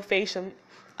made no facial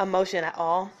emotion at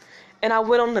all. And I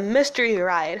went on the mystery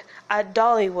ride at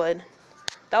Dollywood.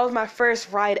 That was my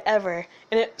first ride ever,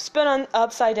 and it spun on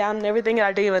upside down and everything, and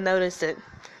I didn't even notice it.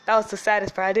 That was the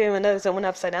saddest part. I didn't even notice it went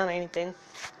upside down or anything.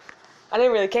 I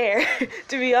didn't really care,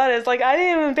 to be honest. I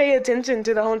didn't even pay attention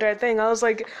to the whole entire thing. I was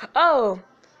like, oh,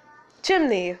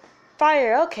 chimney,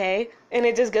 fire, okay. And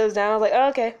it just goes down. I was like, oh,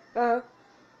 okay,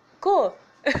 cool.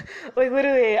 Like,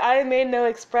 literally, I made no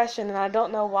expression, and I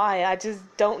don't know why. I just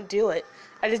don't do it.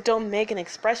 I just don't make an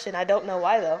expression. I don't know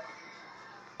why, though.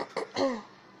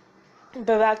 But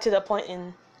back to the point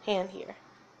in hand here.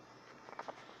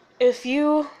 If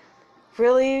you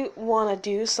really want to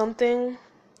do something,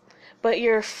 but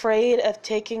you're afraid of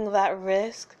taking that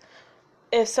risk,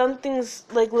 if something's,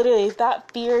 like, literally, if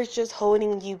that fear is just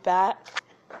holding you back,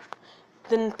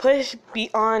 then push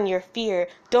beyond your fear.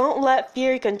 Don't let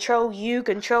fear control you,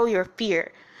 control your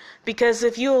fear. Because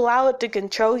if you allow it to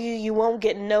control you, you won't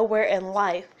get nowhere in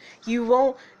life. You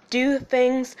won't do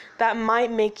things that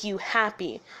might make you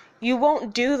happy. You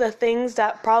won't do the things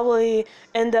that probably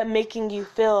end up making you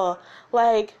feel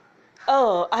like,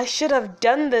 oh, I should have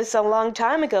done this a long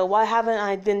time ago. Why haven't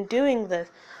I been doing this?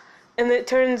 And it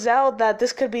turns out that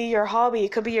this could be your hobby,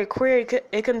 it could be your career,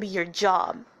 it can be your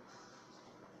job.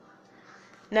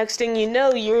 Next thing you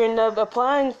know, you end up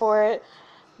applying for it,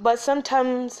 but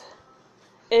sometimes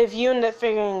if you end up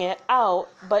figuring it out,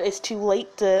 but it's too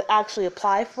late to actually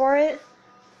apply for it,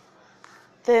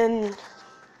 then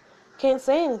can't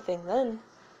say anything then,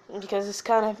 because it's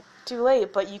kind of too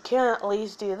late. But you can at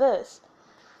least do this.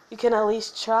 You can at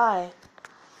least try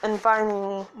and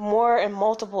finding more and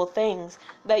multiple things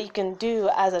that you can do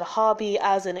as a hobby,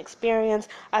 as an experience,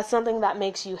 as something that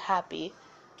makes you happy.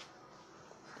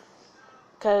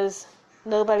 Because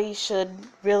nobody should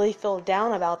really feel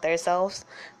down about themselves.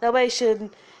 Nobody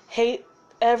should hate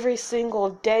every single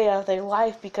day of their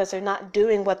life because they're not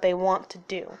doing what they want to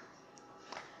do.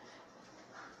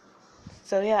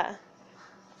 So yeah.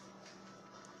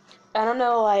 I don't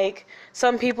know, like,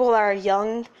 some people that are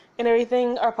young and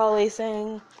everything are probably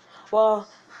saying, well,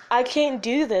 I can't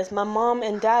do this. My mom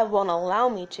and dad won't allow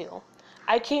me to.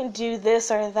 I can't do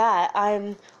this or that.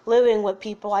 I'm living with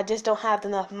people. I just don't have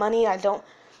enough money. I don't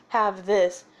have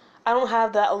this. I don't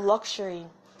have that luxury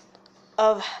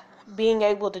of being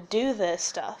able to do this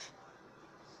stuff.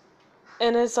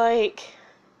 And it's like,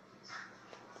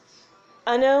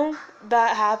 I know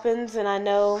that happens, and I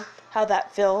know how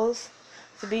that feels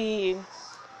to be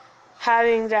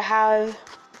having to have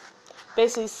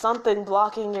basically something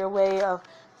blocking your way of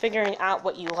figuring out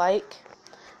what you like.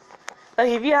 Like,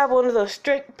 if you have one of those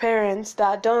strict parents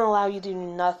that don't allow you to do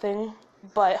nothing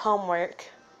but homework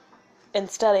and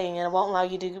studying, and won't allow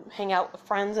you to hang out with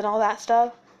friends and all that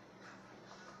stuff,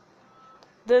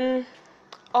 then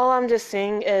all I'm just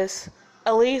saying is,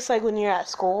 at least like when you're at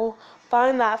school,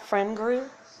 find that friend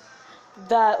group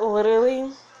that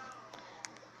literally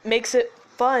makes it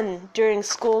fun during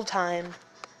school time.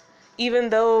 Even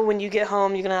though when you get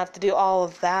home you're gonna have to do all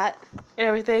of that and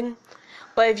everything.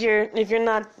 But if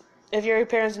your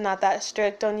parents are not that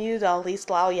strict on you, they'll at least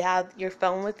allow you to have your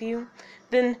phone with you.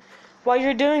 Then while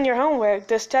you're doing your homework,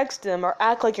 just text them or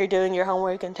act like you're doing your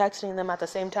homework and texting them at the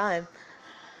same time.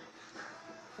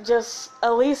 Just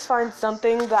at least find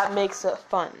something that makes it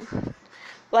fun.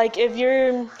 Like, if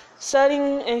you're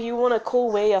studying and you want a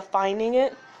cool way of finding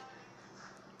it,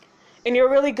 and you're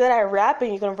really good at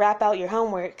rapping, you can rap out your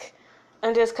homework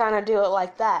and just kind of do it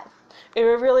like that. If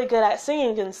you're really good at singing,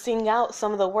 you can sing out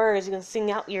some of the words, you can sing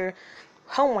out your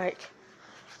homework.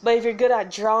 But if you're good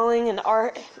at drawing and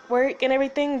artwork and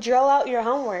everything, draw out your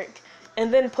homework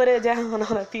and then put it down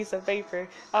on a piece of paper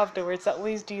afterwards. At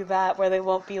least do that, where they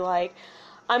won't be like,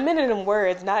 I meant it in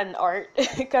words, not in art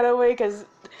kind of way, because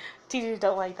teachers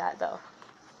don't like that, though.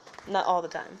 Not all the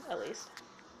time, at least.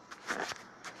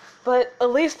 But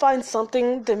at least find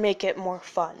something to make it more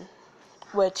fun,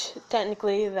 which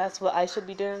technically that's what I should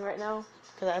be doing right now,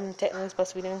 because I'm technically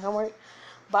supposed to be doing homework.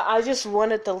 But I just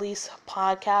wanted to at least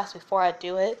podcast before I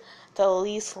do it, to at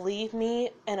least leave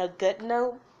me in a good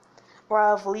note, where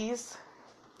I've at least,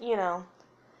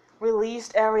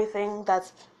 released everything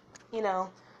that's,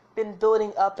 been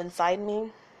building up inside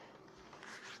me.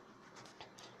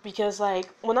 Because, like,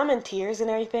 when I'm in tears and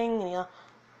everything,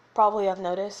 probably I've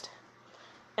noticed,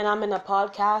 and I'm in a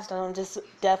podcast and I'm just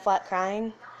dead flat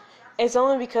crying, it's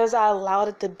only because I allowed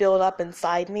it to build up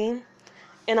inside me,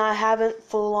 and I haven't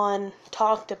full on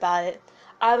talked about it.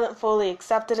 I haven't fully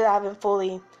accepted it. I haven't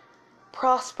fully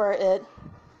prospered it,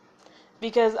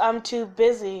 because I'm too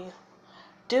busy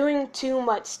doing too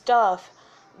much stuff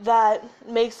that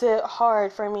makes it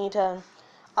hard for me to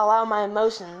allow my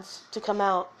emotions to come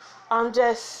out. I'm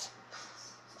just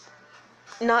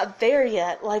not there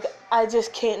yet. Like, I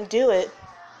just can't do it.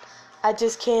 I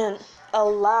just can't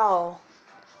allow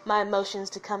my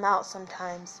emotions to come out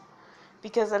sometimes,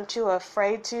 because I'm too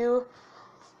afraid to,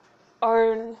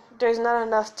 or there's not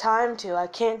enough time to. I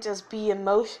can't just be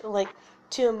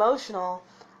too emotional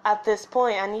at this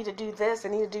point. I need to do this, I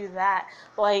need to do that.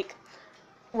 Like,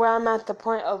 where I'm at the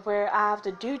point of where I have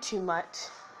to do too much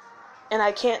and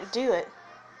I can't do it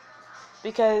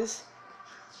because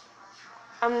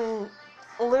I'm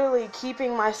literally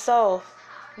keeping myself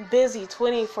busy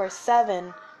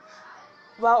 24/7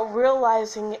 without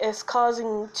realizing it's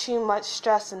causing too much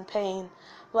stress and pain.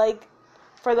 Like,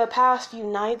 for the past few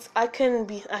nights, I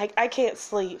can't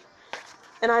sleep.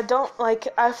 And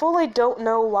I fully don't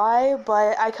know why,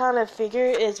 but I kind of figure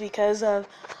it's because of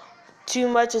too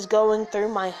much is going through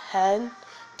my head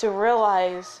to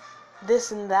realize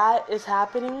this and that is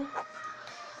happening.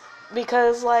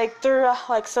 Because,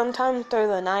 sometimes through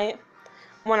the night,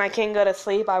 when I can't go to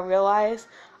sleep, I realize,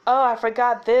 oh, I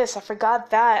forgot this, I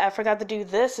forgot that, I forgot to do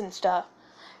this and stuff.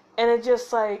 And it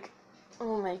just oh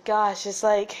my gosh, it's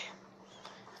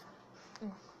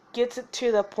gets it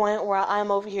to the point where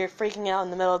I'm over here freaking out in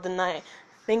the middle of the night,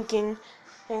 thinking,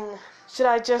 should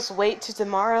I just wait till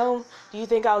tomorrow? Do you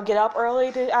think I'll get up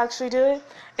early to actually do it?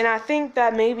 And I think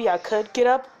that maybe I could get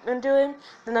up and do it.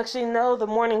 The next thing you know, the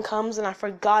morning comes and I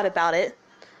forgot about it.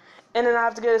 And then I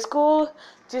have to go to school,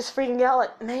 just freaking out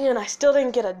like, man, I still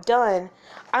didn't get it done.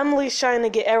 I'm at least trying to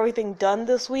get everything done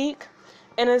this week.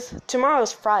 And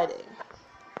tomorrow's Friday.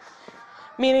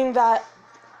 Meaning that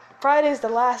Friday's the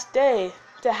last day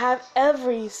to have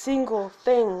every single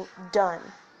thing done.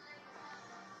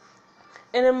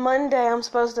 And then Monday I'm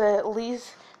supposed to at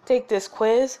least take this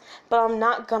quiz, but I'm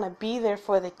not going to be there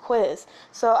for the quiz.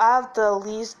 So I have to at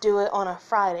least do it on a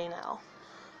Friday now.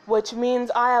 Which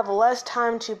means I have less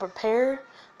time to prepare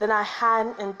than I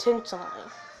had intentionally.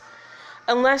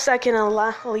 Unless I can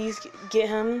at least get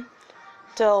him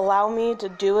to allow me to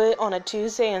do it on a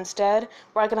Tuesday instead,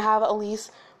 where I can have at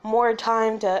least more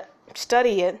time to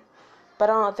study it. But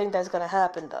I don't think that's going to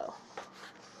happen though.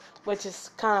 Which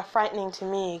is kind of frightening to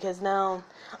me, because now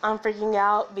I'm freaking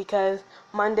out because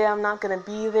Monday I'm not going to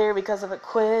be there because of a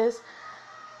quiz.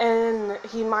 And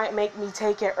he might make me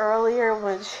take it earlier,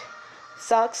 which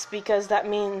sucks because that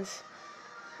means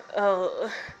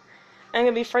I'm going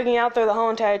to be freaking out through the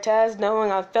whole entire test,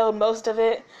 knowing I've failed most of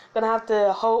it. Going to have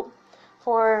to hope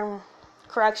for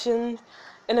corrections.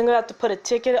 And I'm going to have to put a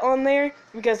ticket on there,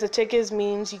 because the tickets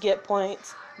means you get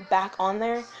points back on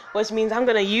there, which means I'm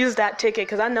going to use that ticket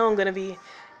because I know I'm going to be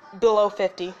below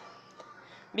 50.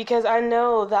 Because I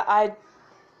know that I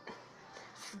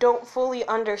don't fully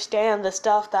understand the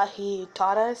stuff that he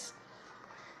taught us.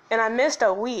 And I missed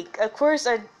a week. Of course,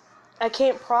 I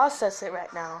can't process it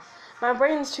right now. My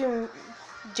brain's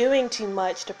doing too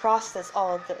much to process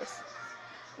all of this.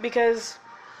 Because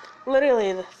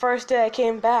literally the first day I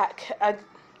came back,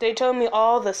 they told me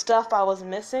all the stuff I was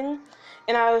missing.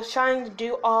 And I was trying to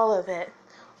do all of it,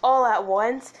 all at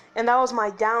once, and that was my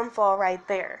downfall right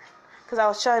there, because I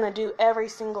was trying to do every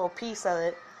single piece of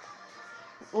it.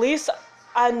 At least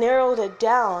I narrowed it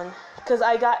down, because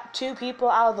I got 2 people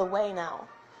out of the way now,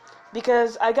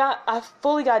 because I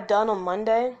fully got done on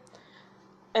Monday,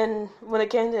 and when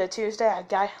it came to Tuesday, I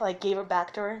gave it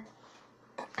back to her.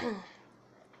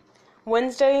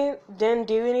 Wednesday didn't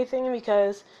do anything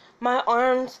because my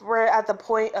arms were at the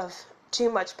point of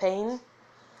too much pain.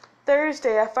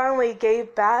 Thursday, I finally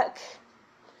gave back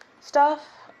stuff,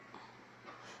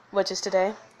 which is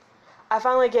today. I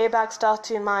finally gave back stuff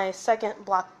to my second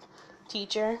block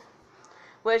teacher,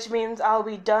 which means I'll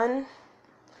be done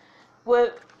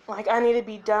with, I need to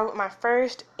be done with my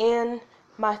first and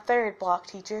my third block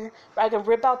teacher. I can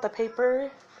rip out the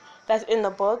paper that's in the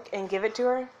book and give it to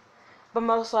her, but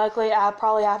most likely I'll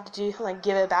probably have to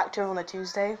give it back to her on a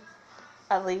Tuesday,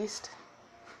 at least.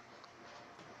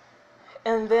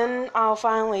 And then I'll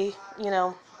finally,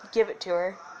 give it to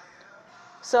her.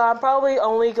 So I'm probably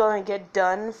only going to get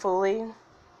done fully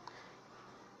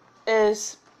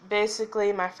is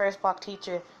basically my first block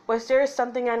teacher. Was there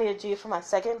something I need to do for my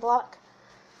second block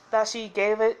that she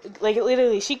gave it,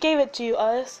 literally, she gave it to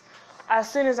us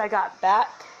as soon as I got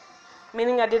back,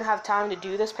 meaning I didn't have time to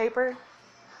do this paper.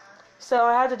 So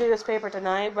I had to do this paper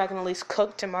tonight, but I can at least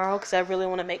cook tomorrow because I really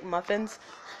want to make muffins.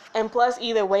 And plus,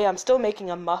 either way, I'm still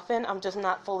making a muffin. I'm just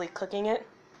not fully cooking it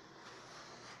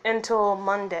until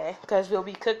Monday, because we'll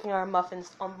be cooking our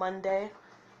muffins on Monday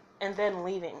and then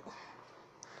leaving.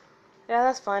 Yeah,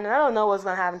 that's fun. And I don't know what's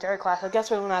going to happen to our class. I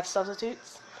guess we're going to have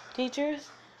substitutes teachers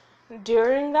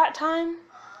during that time,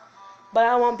 but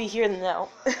I won't be here to know.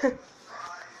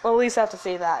 Well, at least I have to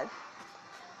say that.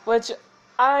 Which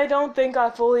I don't think I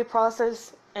fully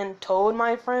processed and told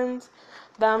my friends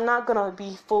that I'm not going to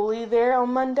be fully there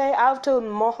on Monday. I've told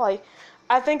more,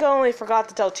 I think I only forgot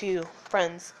to tell 2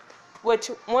 friends. Which,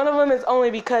 one of them is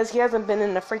only because he hasn't been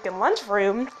in the freaking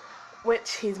lunchroom,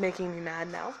 which he's making me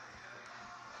mad now.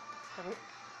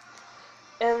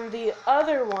 And the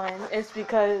other one is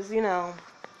because,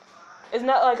 it's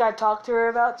not like I talk to her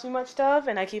about too much stuff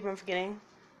and I keep on forgetting.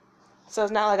 So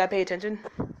it's not like I pay attention.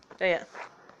 But yeah.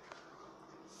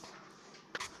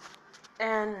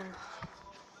 And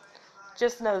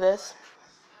just know this.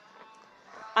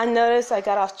 I noticed I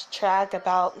got off track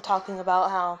about talking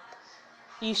about how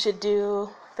you should do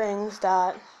things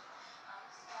that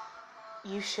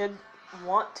you should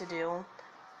want to do.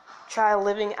 Try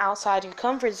living outside your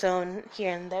comfort zone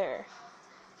here and there.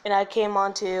 And I came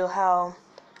on to how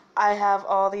I have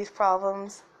all these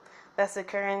problems that's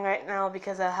occurring right now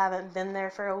because I haven't been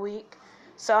there for a week.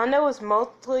 So I know it's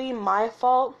mostly my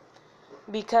fault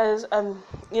because, I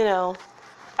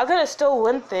could have still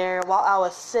went there while I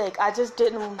was sick. I just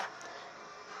didn't,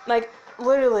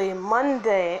 literally,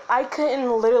 Monday, I couldn't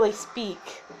literally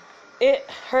speak. It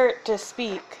hurt to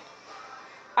speak.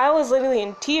 I was literally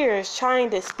in tears trying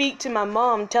to speak to my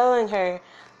mom, telling her,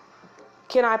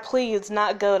 can I please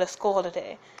not go to school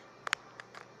today?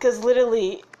 Because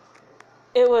literally,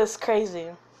 it was crazy.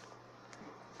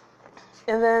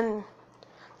 And then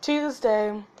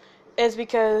Tuesday is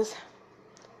because,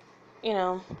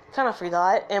 kind of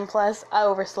forgot. And plus, I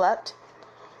overslept.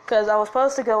 Because I was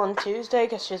supposed to go on Tuesday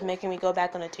because she was making me go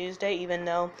back on a Tuesday, even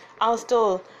though I was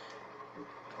still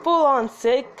full on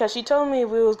sick because she told me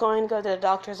we was going to go to the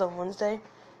doctor's on Wednesday.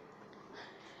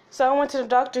 So I went to the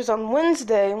doctor's on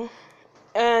Wednesday,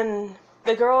 and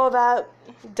the girl that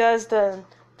does the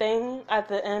thing at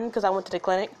the end, because I went to the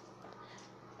clinic,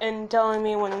 and telling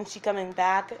me when she coming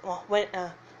back,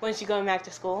 when she going back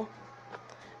to school,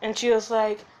 and she was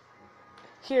like,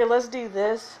 here, let's do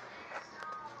this.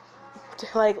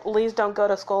 Please don't go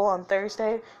to school on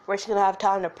Thursday, where she's gonna have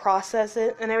time to process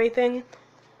it and everything.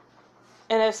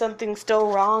 And if something's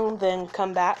still wrong, then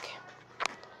come back.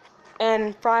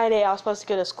 And Friday, I was supposed to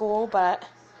go to school, but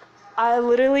I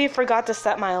literally forgot to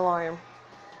set my alarm.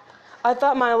 I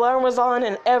thought my alarm was on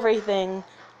and everything,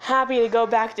 happy to go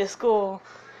back to school.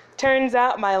 Turns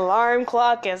out my alarm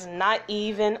clock is not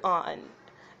even on.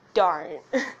 Darn.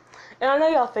 And I know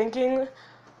y'all thinking,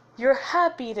 you're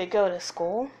happy to go to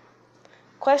school?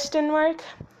 Question mark?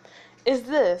 Is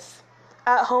this,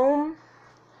 at home,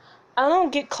 I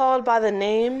don't get called by the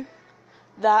name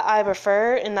that I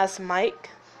prefer, and that's Mike.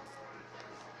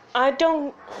 I'm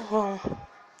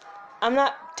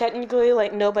not technically,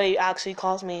 nobody actually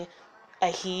calls me a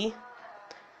he.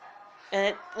 And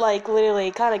it,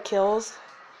 literally kind of kills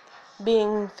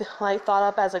being, thought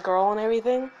up as a girl and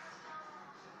everything.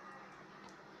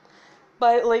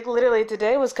 But, literally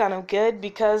today was kind of good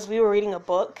because we were reading a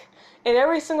book. And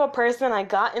every single person I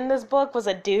got in this book was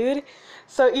a dude.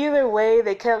 So either way,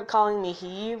 they kept calling me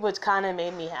he, which kind of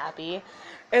made me happy.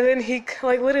 And then he,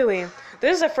 literally,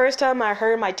 this is the first time I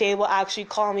heard my table actually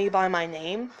call me by my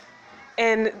name.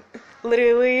 And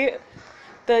literally,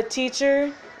 the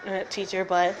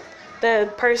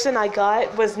the person I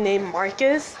got was named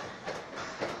Marcus.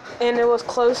 And it was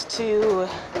close to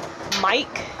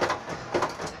Mike.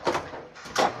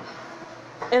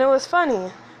 And it was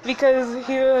funny because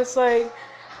he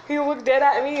looked dead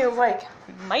at me and was like,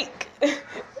 Mike. It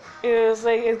was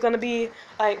it's gonna be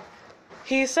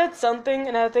he said something,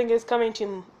 and I think it's coming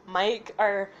to Mike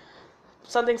or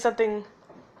something. He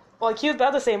was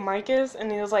about to say Marcus,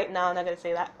 and he was like, no, I'm not gonna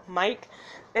say that, Mike.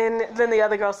 And then the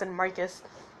other girl said Marcus.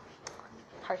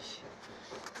 Harsh.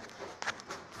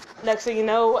 Next thing you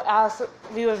know, as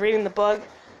we was reading the book,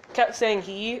 kept saying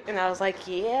he, and I was like,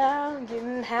 yeah, I'm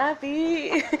getting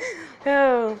happy.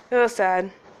 Oh, it was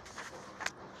sad.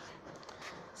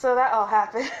 So that all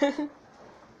happened.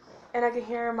 And I could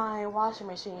hear my washing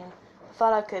machine. I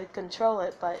thought I could control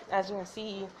it, but as you can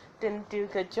see, didn't do a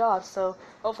good job. So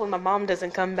hopefully my mom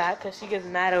doesn't come back, because she gets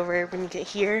mad over it when you can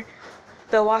hear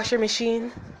the washer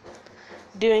machine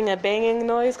doing a banging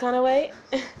noise kind of way.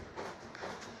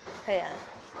 Yeah.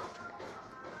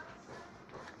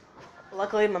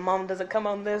 Luckily, my mom doesn't come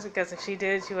on this, because if she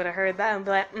did, she would have heard that and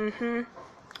be like,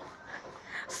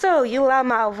 So, you allow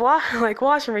my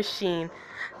washing machine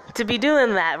to be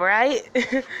doing that, right?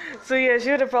 So, yeah,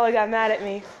 she would have probably got mad at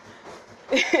me.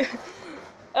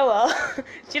 Oh, well.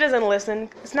 She doesn't listen.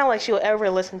 It's not like she'll ever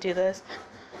listen to this,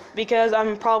 because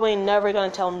I'm probably never going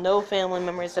to tell no family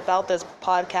members about this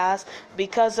podcast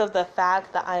because of the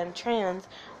fact that I am trans,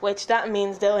 which that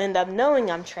means they'll end up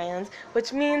knowing I'm trans,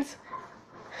 which means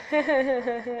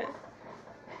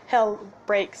hell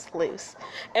breaks loose.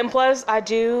 And plus, I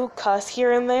do cuss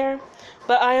here and there,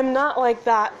 but I am not like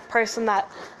that person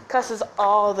that cusses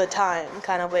all the time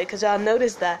kind of way, because y'all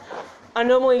notice that I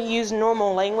normally use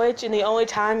normal language, and the only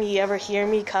time you ever hear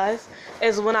me cuss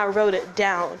is when I wrote it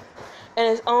down. And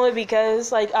it's only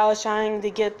because I was trying to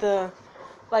get the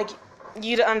like,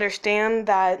 you to understand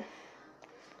that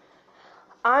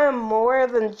I am more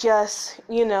than just,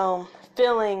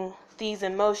 feeling these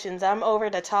emotions. I'm over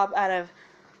the top out of,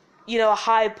 a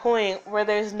high point where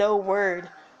there's no word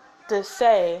to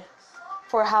say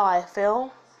for how I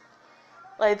feel.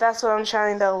 Like, that's what I'm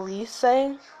trying to at least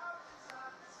say.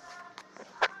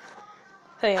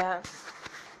 So, yeah.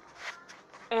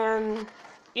 And,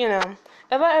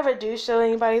 if I ever do show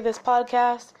anybody this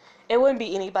podcast, it wouldn't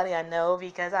be anybody I know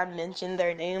because I mentioned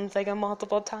their names like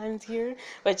multiple times here,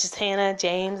 which is Hannah,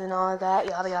 James, and all of that,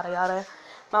 yada, yada, yada.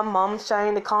 My mom's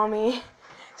trying to call me.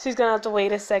 She's gonna have to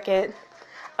wait a second.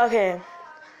 Okay,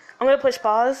 I'm gonna push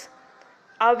pause.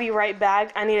 I'll be right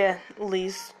back. I need to at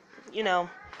least,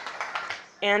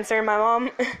 answer my mom.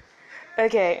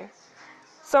 Okay,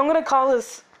 so I'm gonna call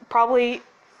this probably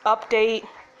update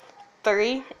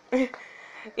 3.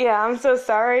 Yeah, I'm so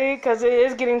sorry because it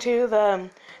is getting to the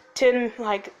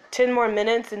 10 more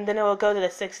minutes and then it will go to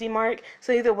the 60 mark.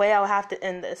 So either way, I'll have to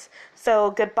end this. So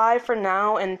goodbye for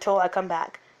now until I come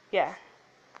back. Yeah.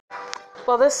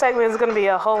 Well, this segment is going to be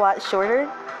a whole lot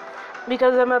shorter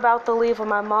because I'm about to leave with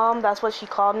my mom. That's what she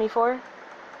called me for,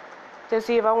 to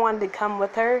see if I wanted to come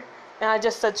with her. And I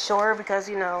just said sure because,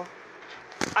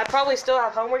 I probably still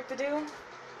have homework to do,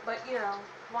 but,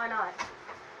 why not?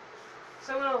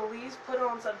 So I'm going to at least put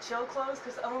on some chill clothes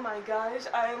because, oh my gosh,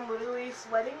 I am literally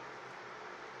sweating.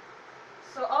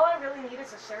 So all I really need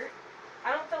is a shirt.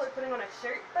 I don't feel like putting on a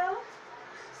shirt though.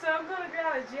 So I'm going to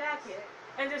grab a jacket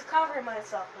and just cover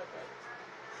myself with it.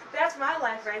 That's my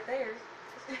life right there.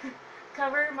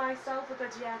 Cover myself with a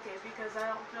jacket because I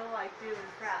don't feel like doing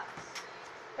crap.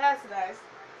 That's nice.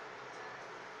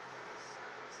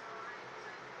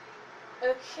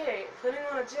 Okay, putting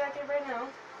on a jacket right now.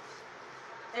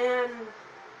 And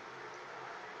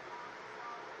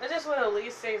I just want to at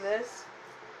least say this.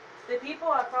 The people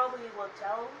I probably will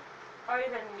tell are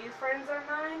either new friends of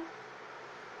mine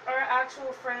or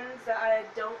actual friends that I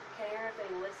don't care if they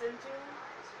listen to.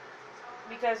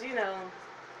 Because,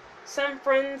 some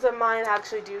friends of mine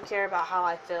actually do care about how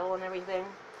I feel and everything.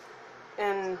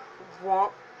 And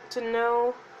want to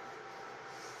know,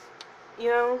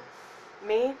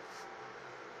 me.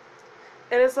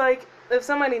 And it's like, if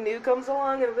somebody new comes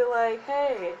along and be like,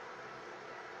 hey,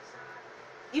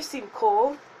 you seem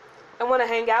cool and want to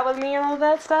hang out with me and all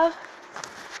that stuff,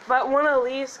 but want to at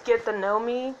least get to know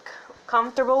me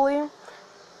comfortably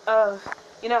of,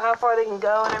 how far they can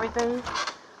go and everything,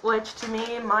 which to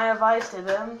me, my advice to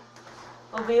them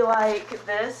will be like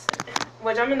this,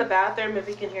 which I'm in the bathroom if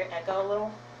you can hear echo a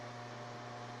little.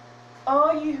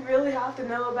 All you really have to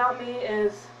know about me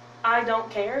is I don't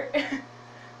care.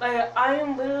 Like, I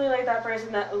am literally like that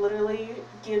person that literally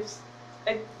gives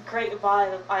a great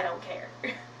vibe of I don't care.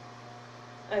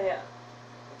 Yeah.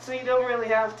 So you don't really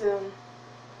have to,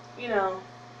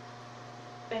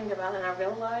 think about it. And I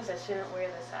realize I shouldn't wear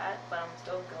this hat, but I'm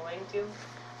still going to.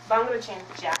 But I'm going to change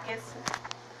jackets.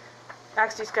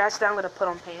 Actually, scratch that. I'm going to put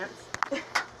on pants. I'm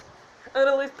going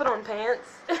to at least put on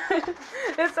pants.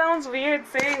 It sounds weird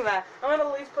saying that. I'm going to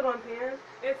at least put on pants.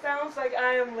 It sounds like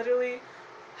I am literally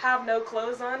have no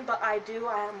clothes on, but I do.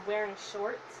 I am wearing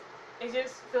shorts. It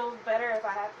just feels better if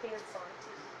I have pants on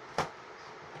too.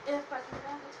 If I can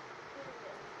have it.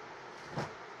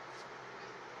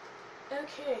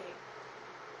 Okay.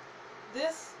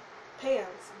 This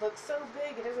pants looks so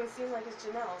big it doesn't seem like it's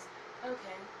Janelle's.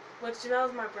 Okay. Which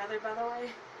Janelle's my brother, by the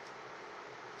way.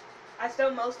 I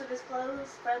stole most of his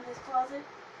clothes from his closet.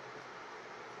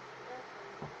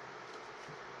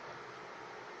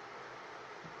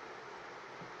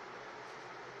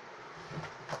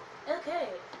 Okay.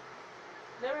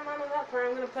 Never mind on that part.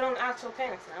 I'm going to put on actual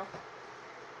pants now.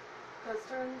 Because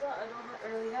turns out I don't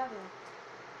really have any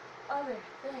other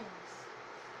things.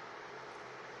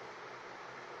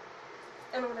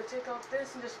 And I'm going to take off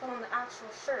this and just put on the actual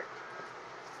shirt.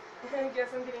 And I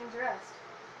guess I'm getting dressed.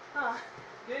 Huh.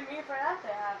 Didn't mean for that to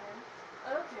happen.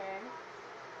 Okay.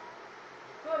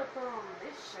 I'm going to put on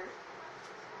this shirt.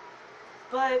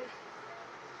 But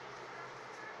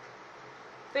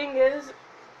thing is,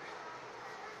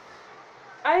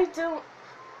 I don't,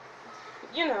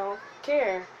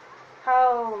 care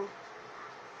how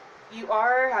you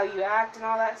are, how you act, and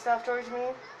all that stuff towards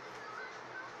me.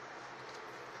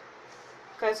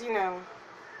 Because, I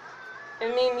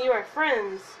mean, you are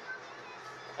friends.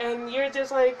 And you're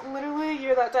just literally,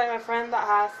 you're that type of friend that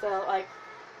has to,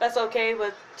 that's okay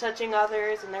with touching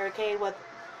others, and they're okay with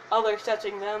others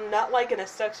touching them. Not in a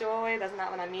sexual way, that's not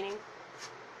what I'm meaning.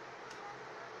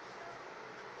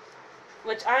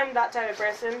 Which I'm that type of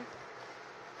person.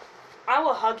 I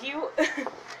will hug you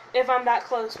if I'm that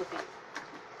close with you.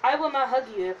 I will not hug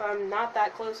you if I'm not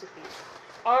that close with you.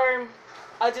 Or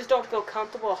I just don't feel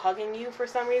comfortable hugging you for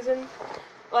some reason.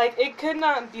 Like, it could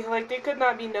not be, like, there could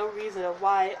not be no reason of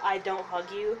why I don't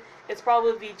hug you. It's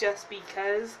probably just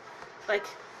because, like,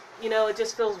 you know, it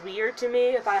just feels weird to me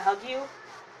if I hug you.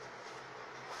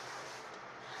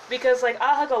 Because, like,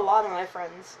 I hug a lot of my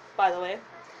friends, by the way.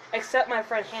 Except my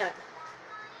friend Hannah.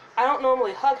 I don't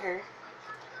normally hug her.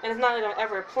 And it's not like I'm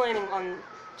ever planning on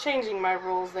changing my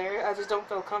rules there. I just don't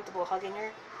feel comfortable hugging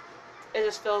her. It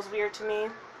just feels weird to me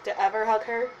to ever hug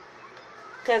her.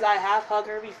 Because I have hugged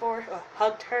her before,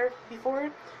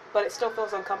 but it still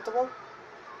feels uncomfortable.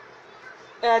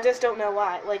 And I just don't know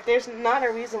why. Like, there's not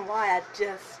a reason why, I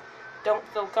just don't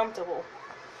feel comfortable.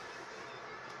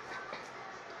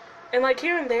 And, like,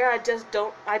 here and there, I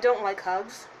don't like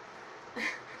hugs.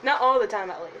 Not all the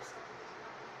time, at least.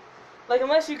 Like,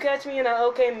 unless you catch me in an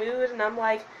okay mood, and I'm,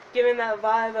 like, giving that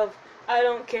vibe of, I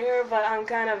don't care, but I'm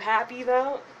kind of happy,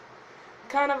 though,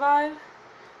 kind of vibe,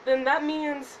 then that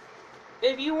means,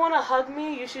 if you want to hug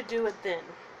me, you should do it then.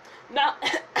 Not,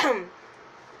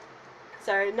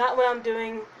 sorry, not when I'm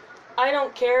doing, I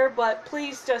don't care, but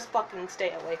please just fucking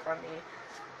stay away from me.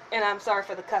 And I'm sorry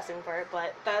for the cussing part,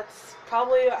 but that's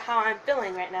probably how I'm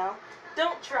feeling right now.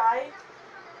 Don't try,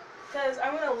 because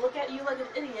I'm going to look at you like an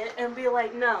idiot and be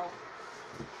like, no,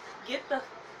 get the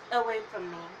away from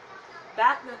me.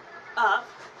 Back up,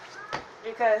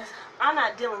 because I'm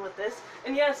not dealing with this.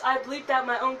 And yes, I bleeped out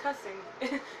my own cussing.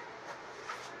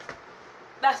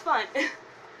 That's fine.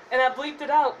 And I bleeped it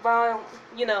out by,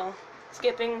 you know,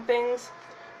 skipping things,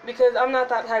 because I'm not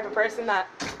that type of person that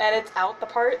edits out the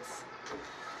parts.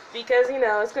 Because, you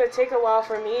know, it's going to take a while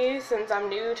for me since I'm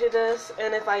new to this,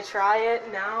 and if I try it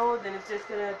now, then it's just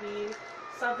going to be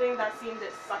something that seems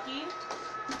sucky.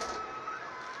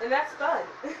 And that's fun.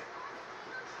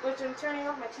 Which I'm turning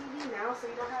off my TV now so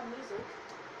you don't have music.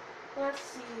 Let's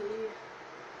see.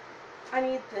 I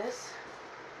need this.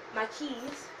 My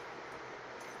keys.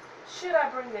 Should I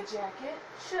bring the jacket?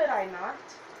 Should I not?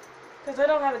 Because I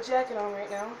don't have a jacket on right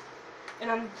now. And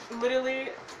I'm literally...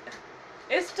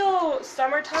 It's still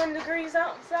summertime degrees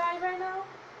outside right now.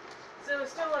 So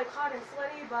it's still like hot and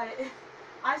sweaty, but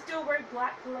I still wear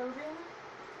black clothing.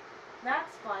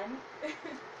 That's fun.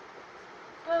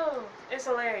 Oh, it's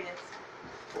hilarious.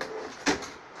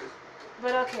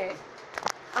 But okay.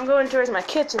 I'm going towards my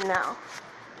kitchen now.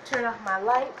 Turn off my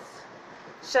lights.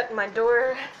 Shut my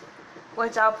door.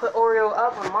 Which I'll put Oreo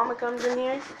up when Mama comes in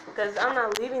here. Because I'm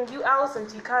not leaving you out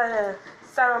since you kind of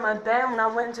sat on my bed when I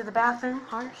went into the bathroom.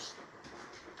 Harsh.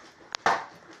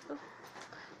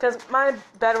 Because my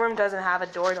bedroom doesn't have a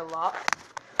door to lock.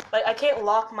 Like, I can't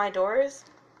lock my doors.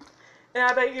 And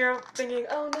I bet you're thinking,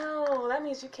 oh no, that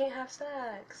means you can't have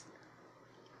sex.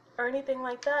 Or anything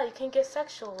like that. You can't get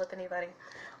sexual with anybody.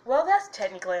 Well, that's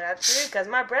technically not true, because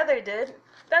my brother did.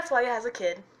 That's why he has a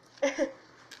kid.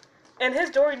 And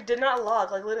his door did not lock.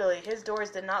 Like, literally, his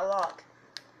doors did not lock.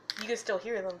 You can still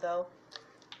hear them, though.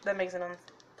 That makes it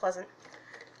unpleasant.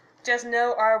 Just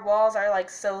know our walls are, like,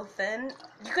 so thin.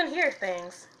 You can hear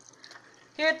things.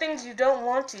 Hear things you don't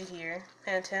want to hear.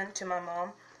 Hint, hint to my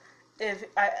mom. If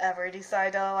I ever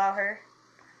decide to allow her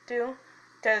to.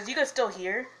 Because you can still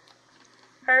hear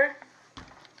her.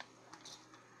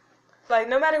 Like,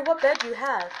 no matter what bed you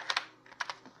have.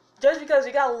 Just because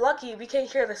we got lucky we can't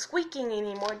hear the squeaking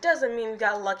anymore doesn't mean we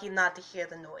got lucky not to hear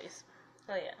the noise.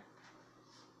 Oh, yeah.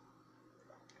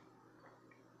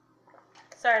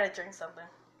 Sorry to drink something.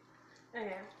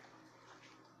 Okay.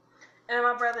 And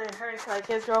my brother and her, like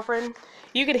his girlfriend,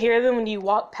 you could hear them when you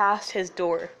walk past his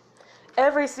door.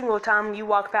 Every single time you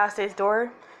walk past his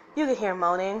door, you can hear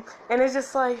moaning. And it's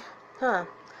just like, huh.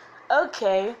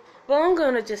 Okay, well, I'm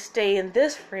gonna just stay in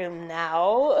this room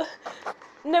now.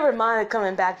 Never mind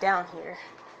coming back down here.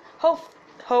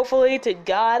 Hopefully, to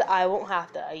God, I won't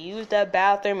have to use that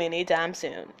bathroom anytime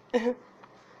soon.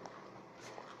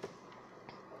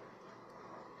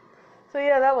 So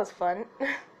yeah, that was fun.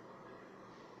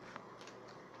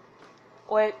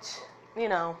 Which, you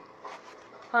know,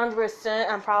 100%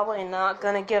 I'm probably not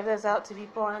gonna give this out to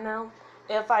people I know.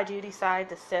 If I do decide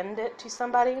to send it to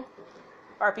somebody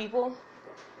or people.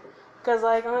 Because,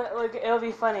 like, it'll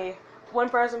be funny. One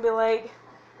person be like,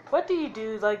 what do you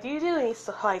do? Like, do you do any,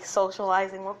 like,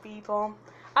 socializing with people?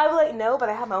 I'd be like, no, but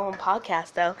I have my own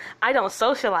podcast, though. I don't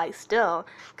socialize still,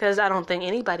 because I don't think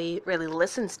anybody really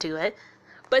listens to it.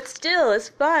 But still, it's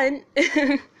fun.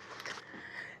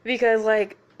 Because,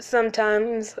 like,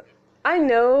 sometimes, I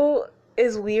know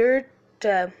it's weird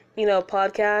to, you know,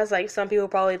 podcast. Like, some people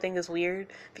probably think it's weird,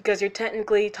 because you're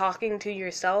technically talking to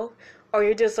yourself, or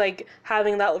you're just, like,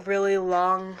 having that really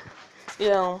long, you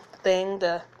know, thing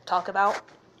to talk about.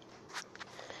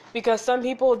 because some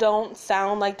people don't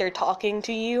sound like they're talking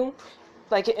to you,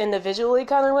 like individually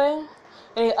kind of way,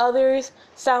 and others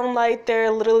sound like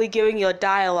they're literally giving you a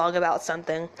dialogue about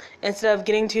something instead of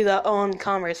getting to the own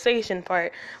conversation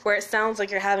part where it sounds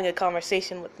like you're having a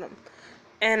conversation with them.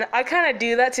 And I kind of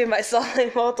do that to myself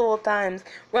like multiple times,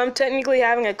 where I'm technically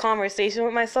having a conversation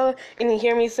with myself, and you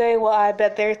hear me say, well, I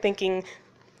bet they're thinking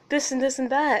this and this and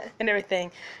that and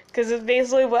everything, because it's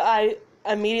basically what I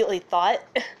immediately thought.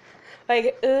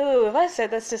 Like, ooh, if I said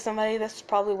this to somebody, that's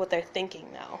probably what they're thinking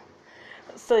now.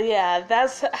 So yeah,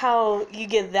 that's how you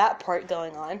get that part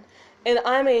going on. And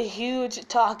I'm a huge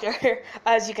talker,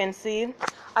 as you can see.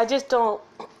 I just don't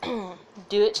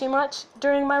do it too much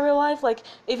during my real life. Like,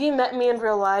 if you met me in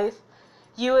real life,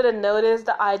 you would have noticed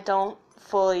that I don't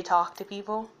fully talk to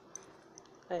people.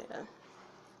 Yeah.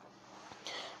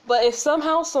 But if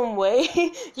somehow, some way,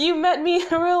 you met me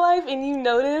in real life and you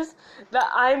notice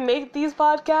that I make these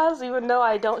podcasts, even though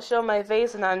I don't show my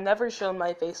face, and I've never shown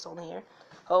my face on here,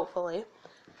 hopefully,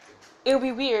 it would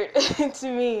be weird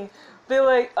to me. Be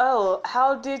like, oh,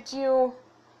 how did you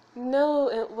know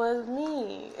it was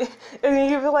me?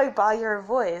 And you'd be like, by your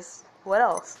voice. What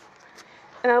else?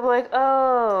 And I'd be like,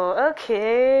 oh,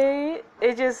 okay.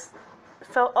 It just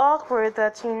felt awkward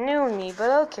that you knew me, but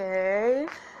okay.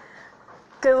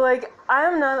 Because, like,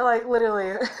 I'm not, like,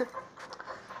 literally...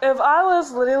 If I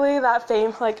was literally that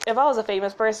famous, like, if I was a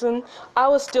famous person, I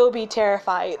would still be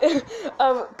terrified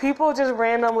of people just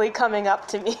randomly coming up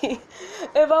to me.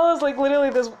 If I was, like, literally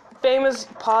this famous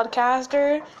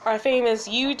podcaster, or a famous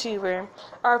YouTuber,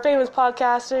 or a famous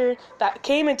podcaster that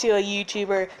came into a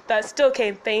YouTuber that still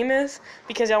came famous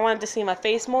because I wanted to see my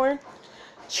face more,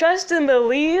 trust and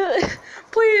believe,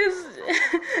 please,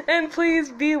 and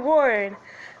please be warned.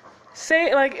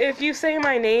 Say, like, if you say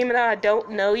my name and I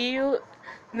don't know you,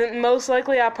 then most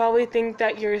likely I probably think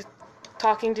that you're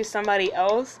talking to somebody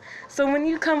else. So when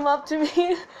you come up to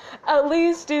me, at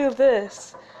least do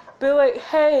this. Be like,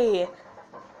 hey,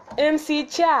 MC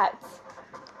Chats.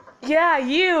 Yeah,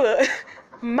 you,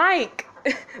 Mike.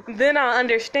 Then I'll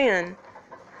understand.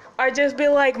 Or just be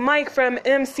like, Mike from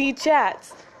MC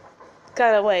Chats.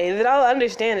 Kind of way. Then I'll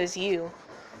understand it's you.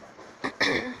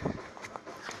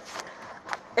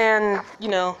 And, you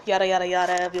know, yada, yada,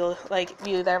 yada, if you'll, like,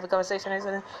 view that conversation,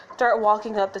 and start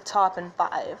walking up the top in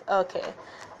 5. Okay.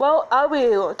 Well, I'll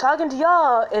be talking to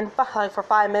y'all in for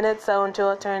 5 minutes, so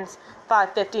until it turns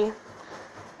 5:50.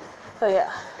 So, yeah.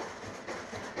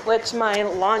 Which my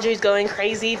laundry's going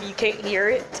crazy if you can't hear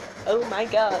it. Oh, my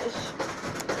gosh.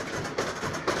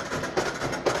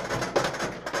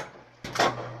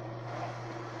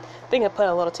 I think I put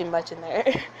a little too much in there.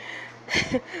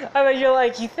 I mean, you're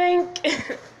like, you think?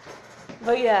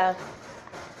 But yeah,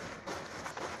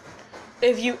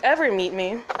 if you ever meet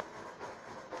me,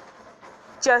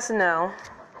 just know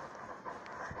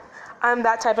I'm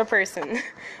that type of person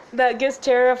that gets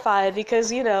terrified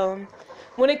because, you know,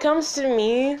 when it comes to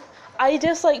me, I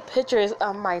just like pictures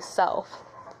of myself.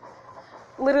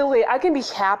 Literally, I can be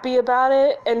happy about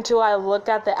it until I look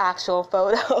at the actual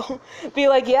photo. Be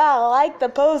like, yeah, I like the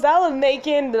pose I was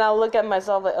making. Then I'll look at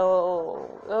myself like, oh,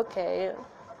 okay.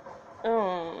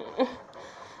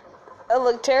 I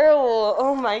look terrible.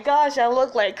 Oh my gosh, I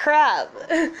look like crap.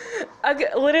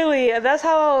 Literally, that's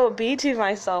how I'll be to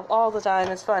myself all the time.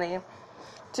 It's funny.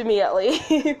 To me, at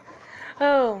least.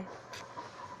 Oh.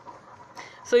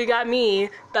 So you got me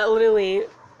that literally,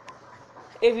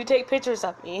 if you take pictures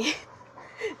of me,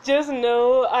 just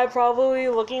know I'm probably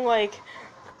looking like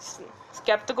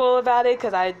skeptical about it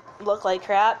because I look like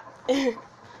crap.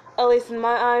 At least in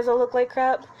my eyes, I look like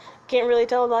crap. Can't really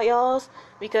tell about y'all's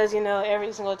because, you know,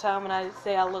 every single time when I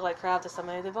say I look like crap to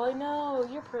somebody, they're like, no,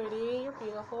 you're pretty, you're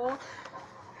beautiful.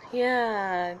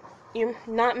 Yeah, you're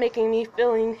not making me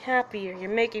feeling happier. You're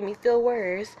making me feel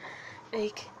worse.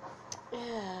 Like,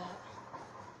 yeah.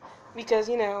 Because,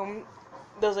 you know,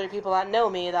 those are the people that know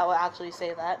me that will actually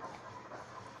say that.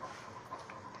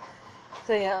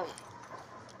 So, yeah.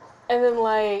 And then,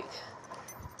 like,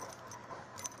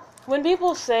 when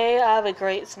people say I have a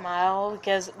great smile,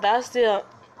 because that's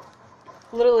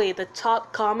literally the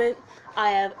top comment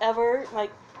I have ever,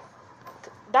 like,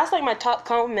 that's like my top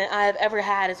compliment I have ever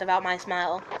had is about my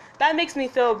smile. That makes me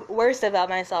feel worse about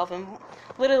myself, and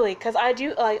literally, because I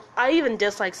even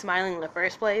dislike smiling in the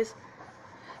first place.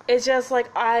 It's just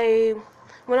like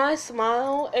when I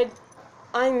smile,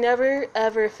 I never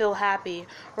ever feel happy.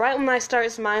 Right when I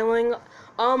start smiling,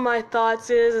 all my thoughts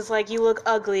is like, you look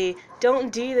ugly,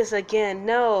 don't do this again,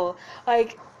 no.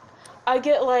 Like, I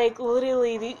get like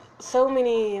literally so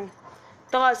many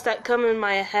thoughts that come in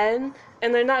my head,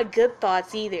 and they're not good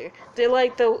thoughts either. They're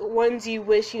like the ones you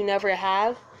wish you never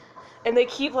have. and they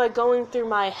keep like going through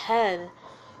my head,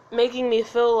 making me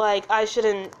feel like I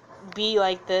shouldn't be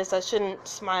like this. I shouldn't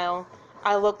smile.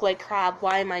 I look like crap.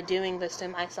 Why am I doing this to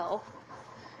myself?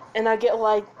 And I get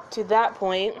like to that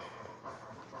point,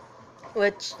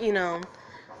 which, you know,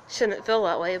 shouldn't feel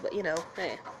that way, but you know,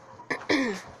 hey.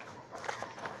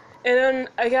 And then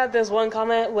I got this one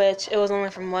comment, which it was only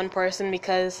from one person,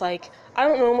 because like I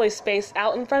don't normally space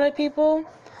out in front of people.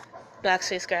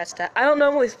 Actually, scratch that. I don't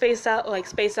normally space out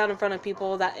in front of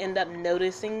people that end up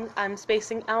noticing I'm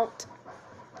spacing out.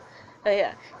 But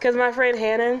yeah, because my friend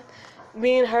Hannah,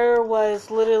 me and her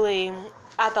was literally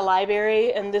at the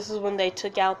library, and this is when they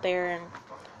took out their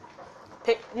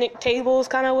picnic tables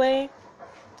kind of way,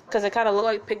 because it kind of looked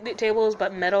like picnic tables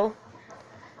but metal.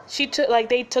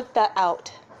 They took that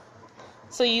out,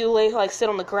 so you sit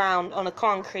on the ground on a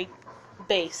concrete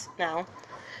base now.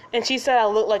 And she said I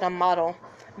looked like a model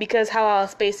because how I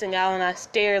was spacing out and I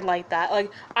stared like that.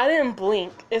 Like, I didn't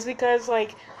blink. It's because I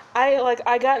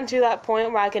got into that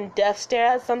point where I can death stare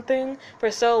at something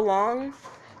for so long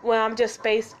when I'm just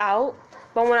spaced out.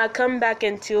 But when I come back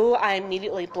into, I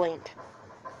immediately blink.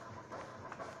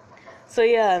 So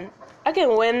yeah, I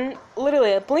can win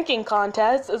literally a blinking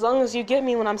contest as long as you get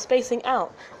me when I'm spacing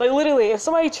out. Like, literally, if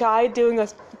somebody tried doing a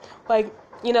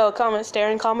comment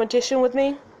staring competition with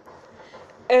me,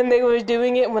 and they were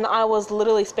doing it when I was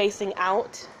literally spacing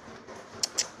out,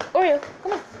 oh yeah,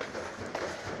 come on,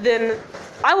 then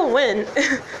I will win.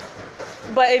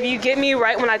 But if you get me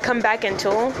right when I come back into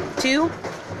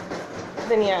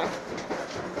then yeah.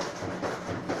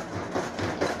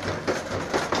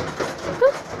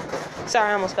 Sorry,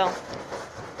 I almost fell.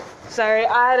 Sorry,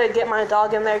 I had to get my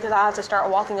dog in there because I have to start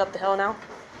walking up the hill now.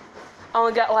 I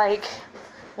only got like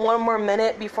 1 more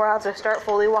minute before I have to start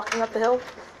fully walking up the hill.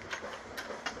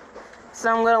 So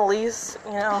I'm gonna leave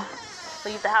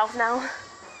the house now.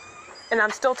 And I'm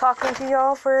still talking to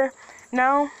y'all for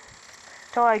now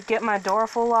till I get my door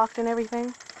full locked and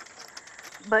everything.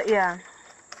 But yeah.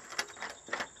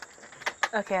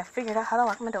 Okay, I figured out how to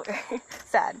lock my door.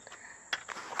 Sad.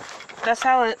 That's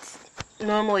how it's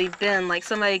normally been, like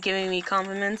somebody giving me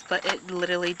compliments, but it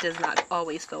literally does not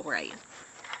always feel right.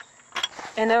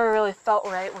 It never really felt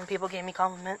right when people gave me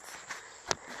compliments.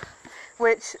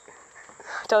 Which,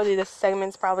 I told you this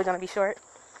segment's probably going to be short.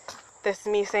 This is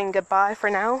me saying goodbye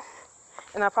for now.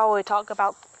 And I'll probably talk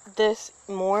about this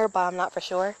more, but I'm not for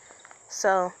sure.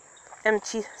 So,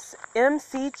 MC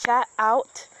chat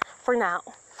out for now.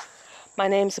 My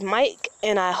name's Mike,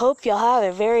 and I hope y'all have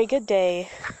a very good day.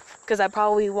 Because I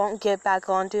probably won't get back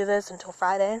onto this until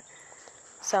Friday.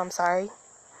 So I'm sorry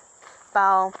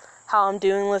about how I'm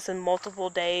doing this in multiple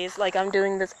days. Like, I'm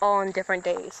doing this all on different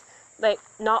days. Like,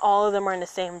 not all of them are in the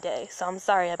same day. So I'm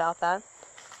sorry about that.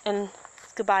 And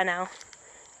goodbye now.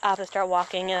 I have to start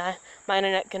walking, and my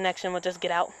internet connection will just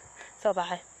get out. So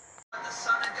bye.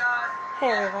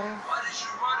 Hey everybody.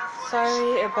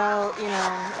 Sorry about,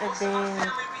 it being,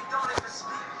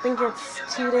 I think it's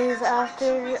 2 days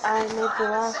after I made the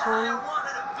last one.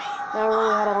 I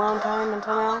really had a long time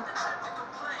until now.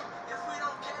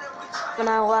 When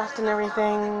I left and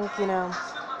everything,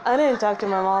 I didn't talk to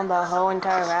my mom the whole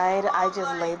entire ride. I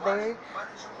just laid there.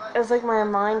 It was like my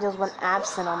mind just went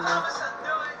absent on me.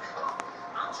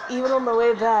 Even on the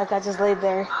way back, I just laid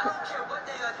there.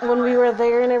 When we were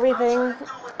there and everything,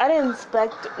 I didn't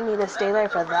expect me to stay there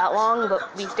for that long,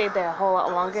 but we stayed there a whole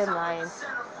lot longer than I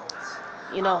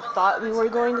thought we were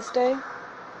going to stay.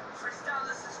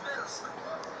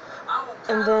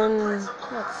 And then,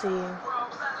 let's see.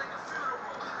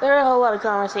 There were a whole lot of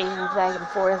conversations back and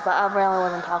forth, but I really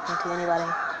wasn't talking to anybody.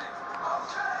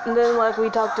 And then, we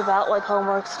talked about,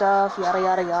 homework stuff, yada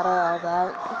yada yada, all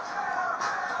that.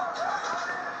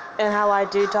 And how I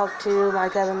do talk to my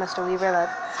cousin, Mr. Weaver,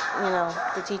 that's,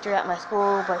 the teacher at my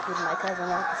school, but he's my cousin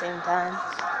at the same time.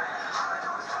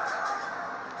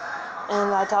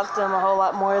 And I talk to him a whole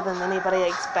lot more than anybody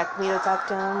expect me to talk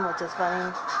to him, which is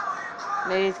funny.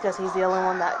 Maybe it's because he's the only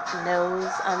one that knows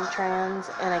I'm trans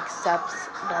and accepts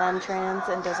that I'm trans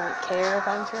and doesn't care if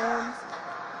I'm trans.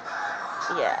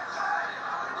 Yeah.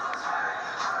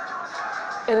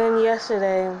 And then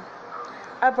yesterday,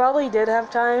 I probably did have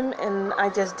time and I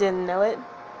just didn't know it.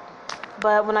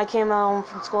 But when I came home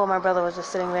from school, my brother was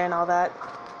just sitting there and all that.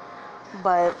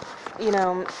 But,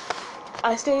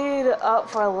 I stayed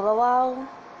up for a little while.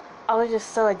 I was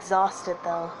just so exhausted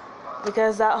though.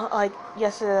 Because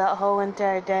yesterday, that whole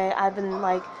entire day, I've been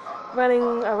running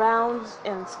around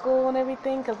in school and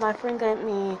everything. Because my friend got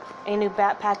me a new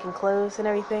backpack and clothes and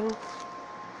everything.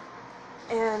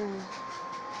 And,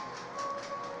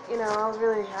 I was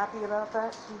really happy about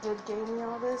that. She did give me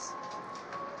all this.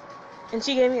 And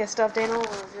she gave me a stuffed animal. It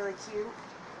was really cute.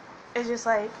 It's just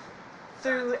like,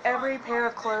 through every pair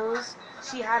of clothes,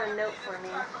 she had a note for me.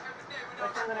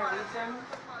 Like, I'm gonna read them.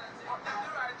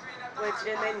 Which,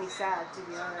 it made me sad, to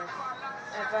be honest.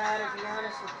 If I had to be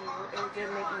honest with you, it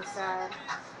did make me sad.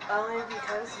 Only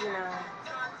because,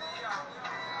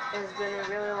 it's been a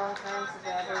really long time since I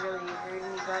ever really heard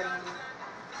anybody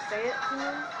say it to me.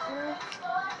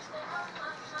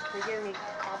 They give me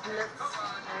compliments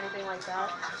or anything like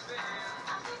that.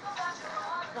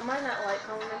 I might not like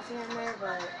compliments here and there,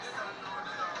 but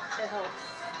it helps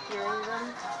hearing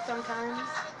them sometimes.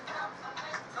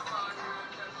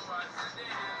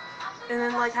 And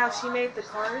then like how she made the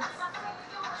cards,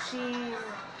 she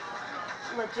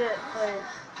legit put,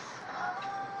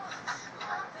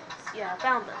 I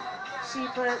found them. She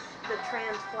put the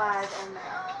trans flag on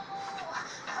there.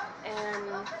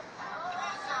 And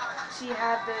she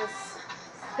had this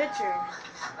picture.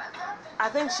 I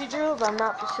think she drew it, but I'm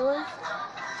not for sure.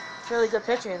 It's a really good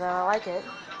picture though, I like it.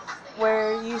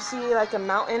 Where you see like a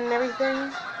mountain and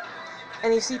everything,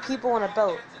 and you see people on a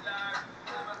boat.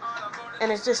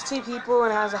 And it's just two people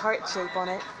and it has a heart shape on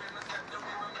it.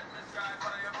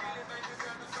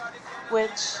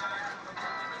 Which,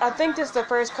 I think this is the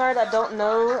first card. I don't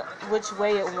know which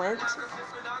way it went.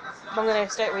 But I'm going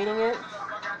to start reading it.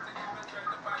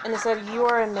 And it said, "You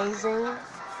are amazing.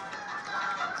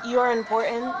 You are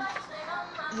important.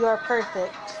 You are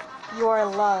perfect. You are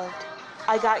loved.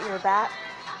 I got your back."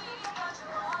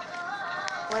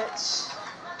 Which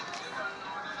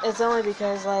is only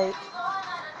because, like,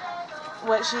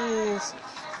 what she's,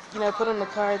 put on the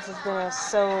cards has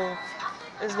been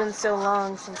it's been so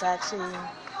long since I actually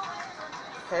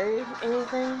heard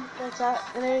anything like that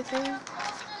and everything.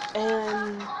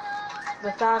 And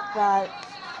the fact that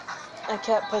I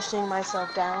kept pushing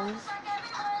myself down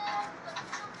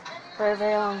for a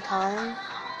very long time,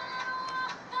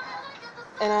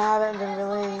 and I haven't been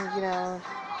really,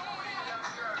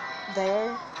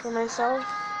 there for myself.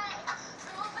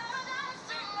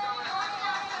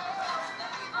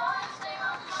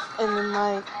 And then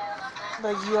like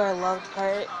 "you are loved"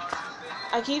 part,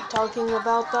 I keep talking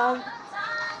about that,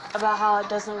 about how it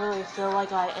doesn't really feel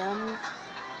like I am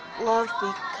loved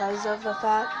because of the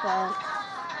fact that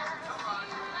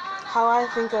how I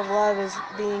think of love is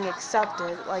being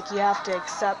accepted. Like, you have to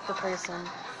accept the person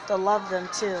to love them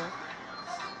too.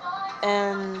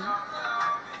 And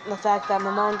the fact that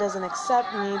my mom doesn't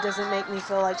accept me doesn't make me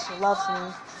feel like she loves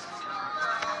me.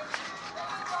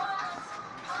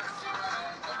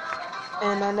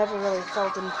 And I never really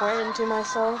felt important to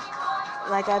myself.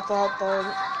 Like, I thought that,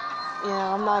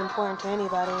 I'm not important to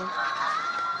anybody.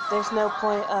 There's no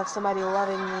point of somebody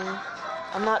loving me.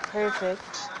 I'm not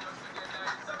perfect.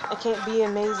 I can't be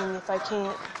amazing if I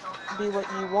can't be what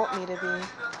you want me to be.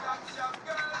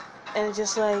 And it's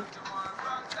just like,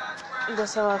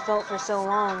 that's how I felt for so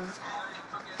long.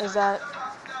 Is that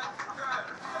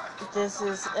this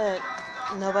is it.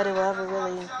 Nobody will ever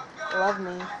really love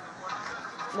me.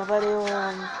 Nobody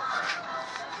will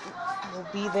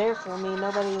be there for me.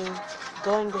 Nobody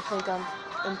going to think I'm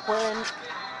important,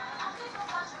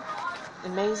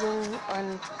 amazing,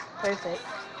 or perfect.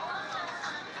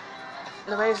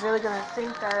 Nobody's really gonna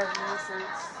think that of me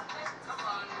since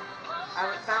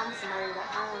I found somebody that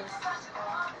has.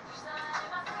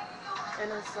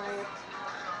 And it's like,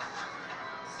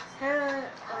 kinda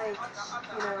like,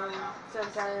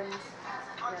 sometimes,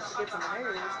 she gets on my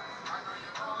nerves.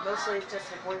 Mostly it's just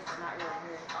her boyfriend, not really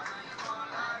her.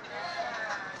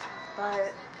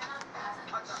 But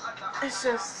it's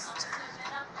just,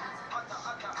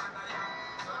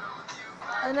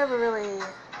 I never really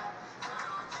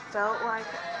felt like,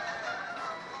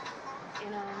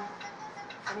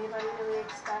 anybody really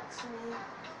expects me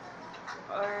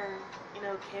or,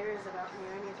 cares about me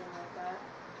or anything like that.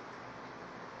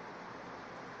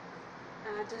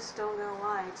 And I just don't know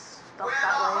why it's felt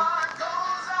that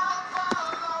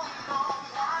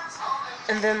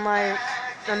way. And then, like,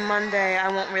 on Monday, I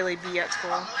won't really be at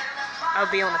school.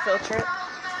 I'll be on a field trip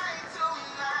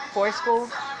for school.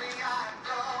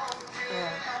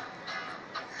 Yeah.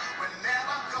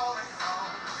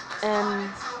 And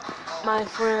my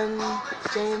friend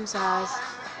James has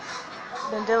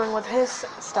been dealing with his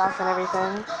stuff and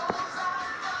everything.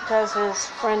 Because his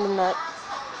friend in the...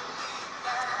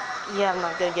 I'm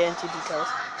not going to get into details.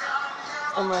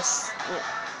 Unless,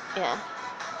 yeah.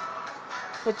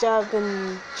 Which I've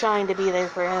been trying to be there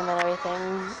for him and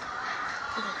everything.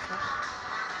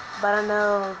 But I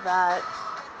know that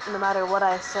no matter what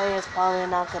I say, it's probably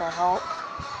not going to help.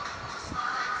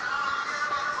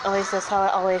 At least that's how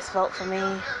it always felt for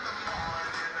me.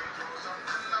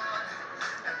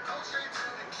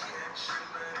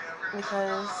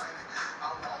 because,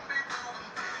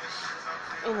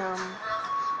 you know,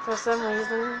 for some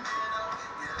reason,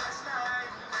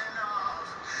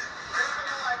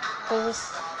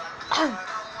 there's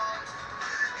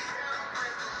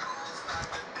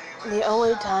the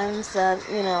only times that,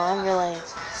 I'm really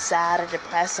sad or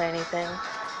depressed or anything,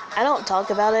 I don't talk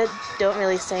about it, don't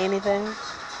really say anything,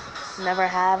 never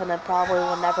have, and I probably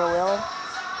will never will.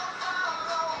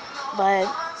 But,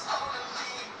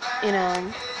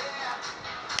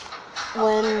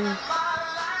 when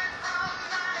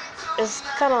it's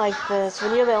kind of like this,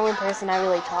 when you're the only person I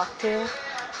really talk to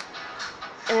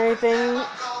and everything,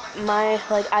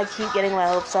 I keep getting my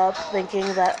hopes up, thinking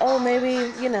that, oh,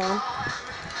 maybe,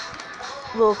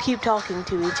 we'll keep talking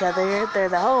to each other through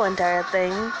the whole entire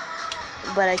thing.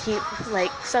 But I keep,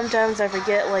 sometimes I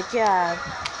forget, yeah,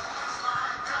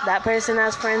 that person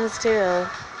has friends too.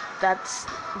 That's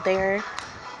there.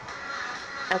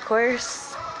 Of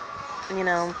course,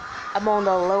 I'm on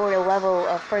the lower level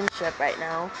of friendship right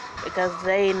now because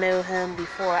they knew him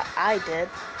before I did.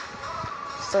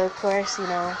 So, of course,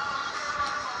 I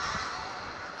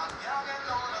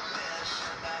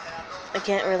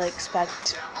can't really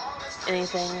expect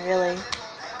anything, really.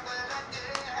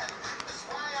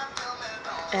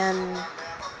 And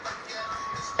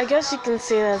I guess you can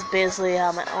see that's basically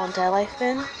how my whole entire life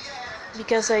been.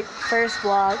 Because, first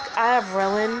block, I have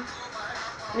Rowan.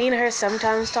 Me and her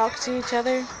sometimes talk to each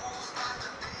other.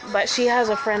 But she has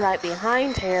a friend right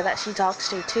behind her that she talks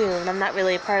to too. And I'm not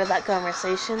really a part of that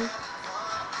conversation.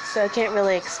 So I can't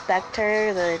really expect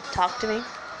her to talk to me.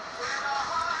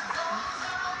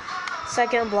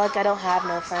 Second block, I don't have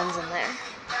no friends in there.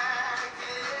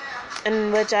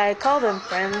 In which I call them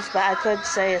friends, but I could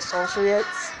say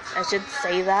associates. I should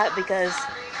say that because,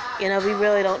 we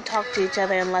really don't talk to each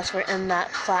other unless we're in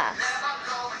that class.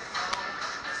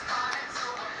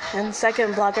 And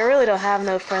second block, I really don't have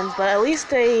no friends, but at least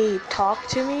they talk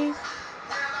to me,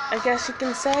 I guess you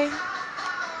can say.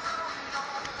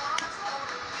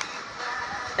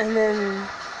 And then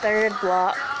third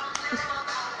block,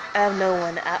 I have no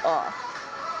one at all.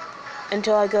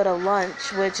 Until I go to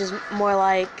lunch, which is more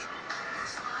like,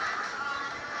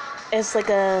 it's like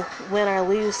a win or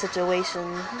lose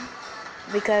situation.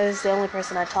 Because the only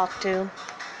person I talk to,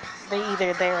 they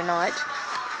either there or not.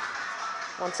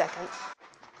 1 second.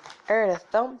 I heard a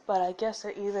thump, but I guess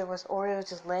it either was Oreo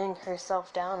just laying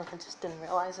herself down and I just didn't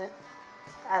realize it.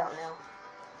 I don't know.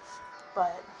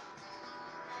 But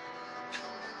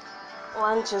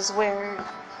lunch is where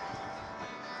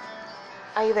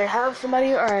I either have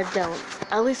somebody or I don't.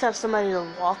 I at least have somebody to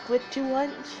walk with to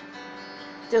lunch.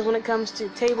 Just when it comes to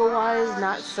table-wise,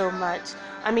 not so much.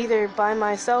 I'm either by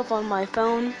myself on my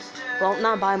phone. Well,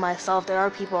 not by myself. There are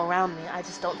people around me. I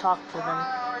just don't talk to them.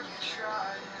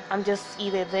 I'm just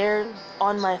either there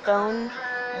on my phone,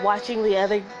 watching the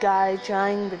other guy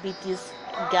trying to beat this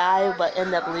guy, but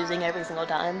end up losing every single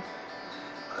time.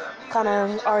 Kind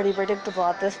of already predictable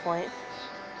at this point.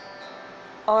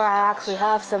 Or I actually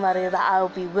have somebody that I'll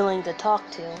be willing to talk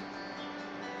to.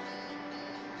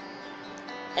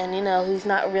 And, he's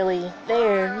not really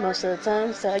there most of the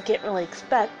time, so I can't really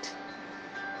expect,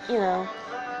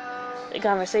 the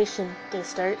conversation to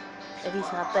start if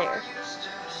he's not there.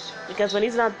 Because when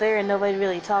he's not there, nobody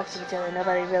really talks to each other.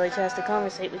 Nobody really tries to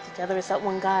conversate with each other except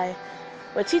one guy.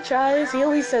 Which he tries, he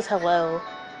always says hello.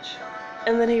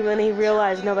 And then when he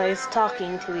realizes nobody's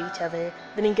talking to each other,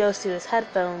 then he goes to his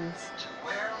headphones.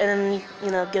 And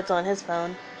then, gets on his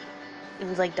phone. And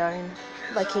he's like, darn,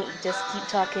 why can't you just keep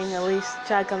talking? At least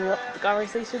try coming up with the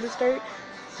conversation to start.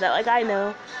 So that, I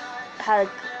know how to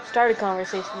start a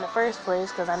conversation in the first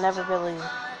place, because I never really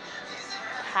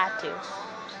had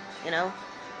to,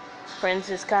 Friends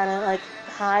is kind of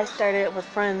how I started it with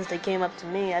friends. They came up to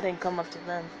me. I didn't come up to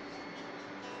them.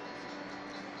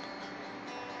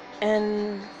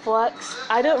 And Flex,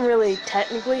 I don't really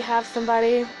technically have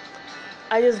somebody.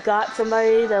 I just got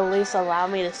somebody to at least allow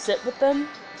me to sit with them.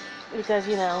 Because,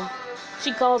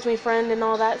 she calls me friend and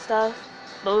all that stuff.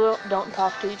 But we don't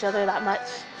talk to each other that much.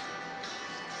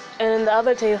 And the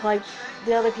other table,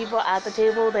 the other people at the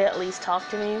table, they at least talk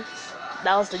to me.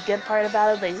 That was the good part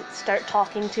about it. They start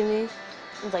talking to me.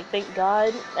 It's thank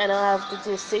God. I don't have to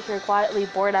just sit here quietly,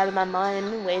 bored out of my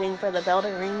mind, waiting for the bell to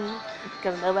ring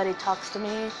because nobody talks to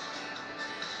me.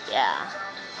 Yeah.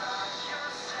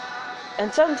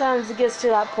 And sometimes it gets to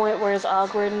that point where it's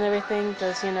awkward and everything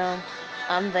because,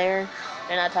 I'm there.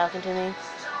 They're not talking to me.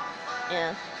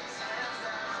 Yeah.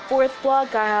 Fourth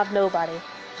block, I have nobody.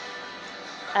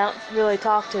 I don't really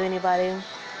talk to anybody.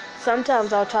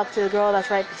 Sometimes I'll talk to the girl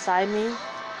that's right beside me,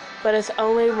 but it's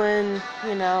only when,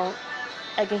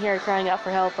 I can hear her crying out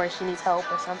for help, or she needs help,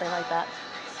 or something like that.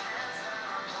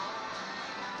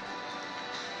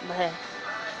 But hey.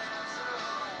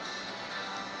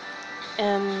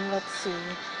 And let's see.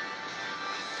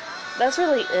 That's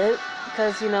really it.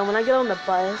 Because, when I get on the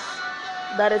bus,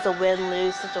 that is a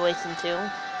win-lose situation too.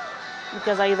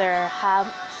 Because I either have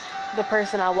the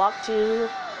person I walk to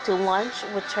lunch,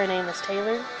 which her name is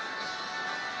Taylor,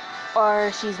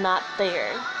 or she's not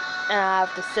there. And I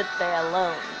have to sit there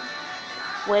alone,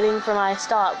 waiting for my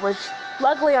stop, which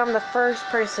luckily I'm the first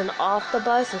person off the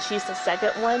bus and she's the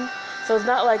second one. So it's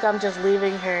not like I'm just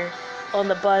leaving her on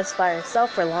the bus by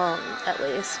herself for long, at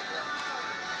least.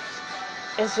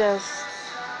 It's just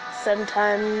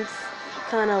sometimes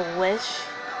kind of wish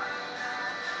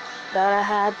that I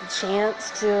had the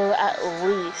chance to at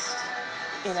least,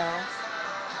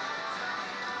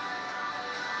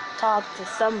 talk to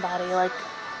somebody. Like,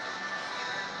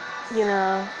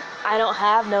 I don't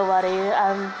have nobody.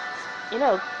 I'm,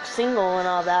 single and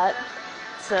all that.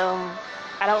 So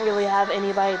I don't really have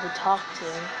anybody to talk to.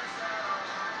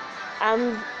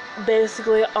 I'm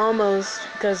basically almost,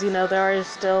 because, there are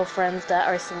still friends that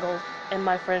are single in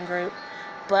my friend group,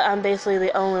 but I'm basically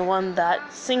the only one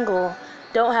that's single,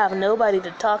 don't have nobody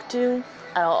to talk to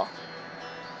at all.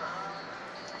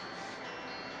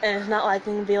 And it's not like I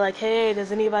can be like, hey,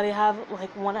 does anybody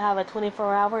want to have a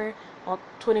 24-hour or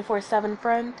 24/7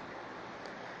 friend?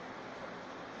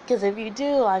 Because if you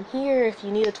do, I'm here. If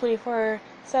you need a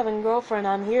 24/7 girlfriend,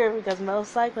 I'm here, because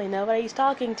most likely nobody's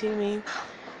talking to me.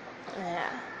 Yeah.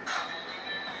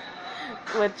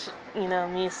 Which,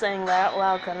 me saying that out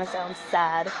loud kind of sounds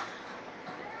sad.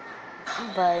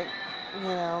 But,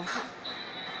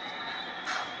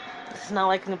 it's not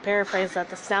like I can paraphrase that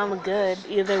to sound good.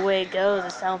 Either way it goes,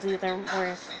 it sounds either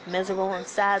more miserable and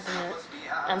sad than it.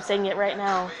 I'm saying it right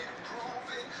now.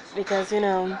 Because, here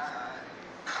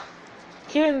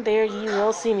and there you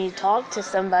will see me talk to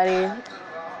somebody,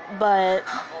 but,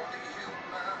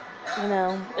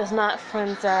 it's not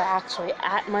friends that are actually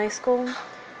at my school.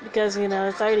 Because,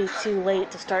 it's already too late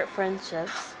to start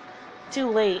friendships. Too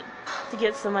late to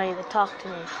get somebody to talk to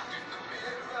me.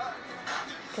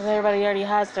 Because everybody already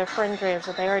has their friend groups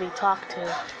that they already talk to.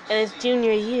 And it's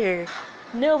junior year.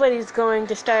 Nobody's going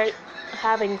to start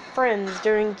having friends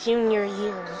during junior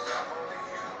year.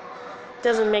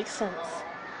 Doesn't make sense.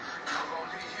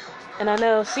 And I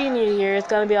know senior year is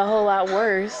going to be a whole lot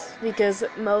worse. Because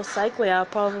most likely I'll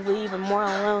probably be even more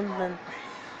alone than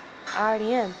I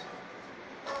already am.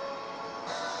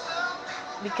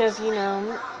 Because,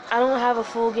 I don't have a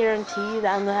full guarantee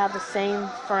that I'm going to have the same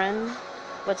friend,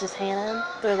 which is Hannah,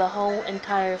 through the whole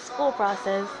entire school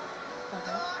process.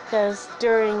 Because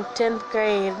during 10th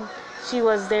grade, she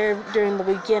was there during the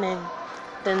beginning.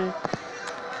 Then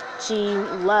she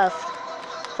left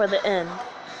for the end.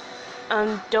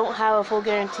 Don't have a full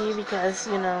guarantee because,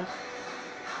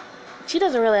 she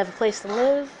doesn't really have a place to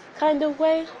live, kind of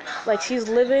way. Like, she's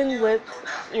living with,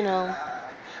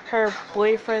 her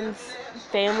boyfriend's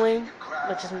family,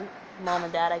 which is mom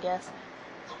and dad, I guess.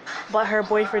 But her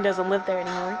boyfriend doesn't live there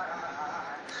anymore.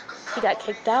 He got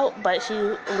kicked out, but she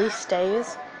at least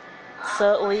stays.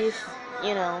 So at least,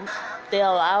 they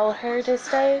allow her to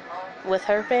stay with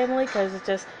her family, because it's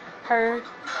just her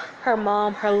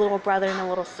mom, her little brother, and her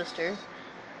little sister.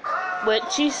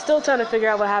 But she's still trying to figure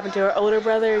out what happened to her older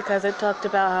brother, because it talked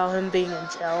about how him being in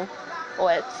jail.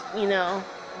 Which,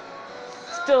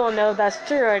 still don't know if that's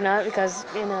true or not, because,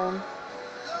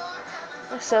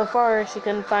 so far she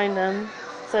couldn't find him.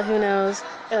 So who knows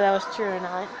if that was true or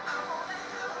not.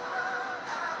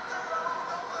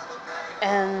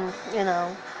 And,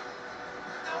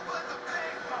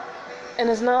 and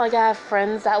it's not like I have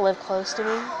friends that live close to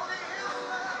me.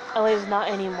 At least not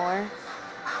anymore.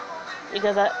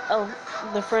 Because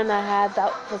the friend I had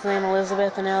that was named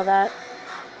Elizabeth and all that,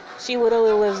 she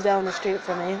literally lives down the street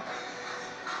from me.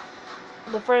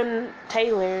 The friend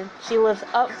Taylor, she lives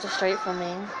up the street from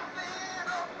me.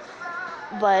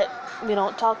 But we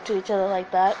don't talk to each other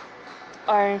like that.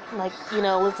 Or, like,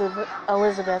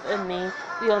 Elizabeth and me,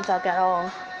 we don't talk at all.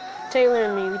 Taylor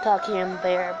and me, we talk here and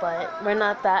there, but we're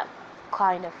not that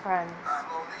kind of friends.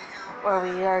 Or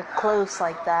we are close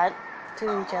like that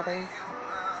to each other.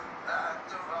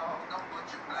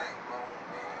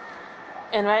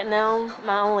 And right now,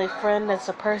 my only friend is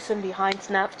the person behind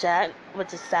Snapchat,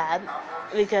 which is sad.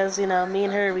 Because, me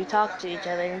and her, we talk to each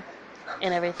other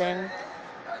and everything.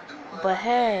 But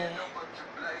hey.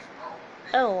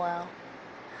 Oh, wow.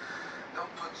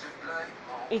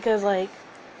 Because,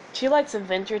 she likes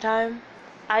Adventure Time.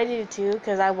 I do too,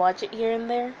 because I watch it here and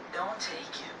there.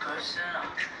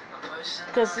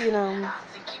 Because,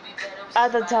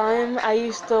 At the time, I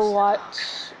used to watch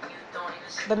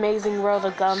The Amazing World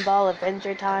of Gumball,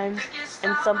 Adventure Time,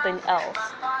 and something else.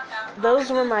 Those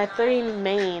were my three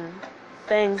main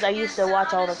things I used to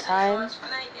watch all the time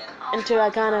until I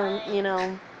kind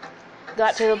of,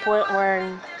 got to the point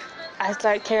where I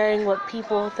start caring what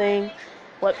people think,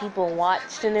 what people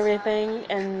watched and everything,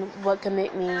 and what can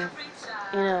make me,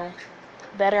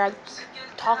 better at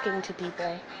talking to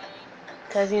people.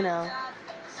 Because,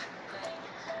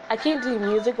 I can't do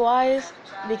music-wise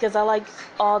because I like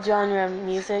all genre of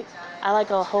music. I like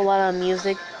a whole lot of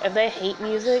music. If they hate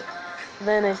music,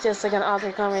 then it's just like an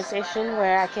awkward conversation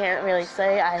where I can't really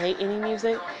say I hate any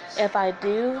music. If I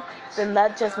do, then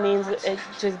that just means it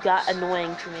just got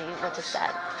annoying to me, which is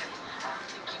sad.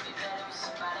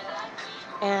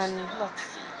 And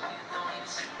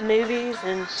movies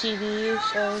and TV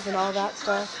shows and all that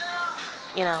stuff,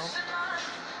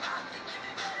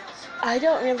 I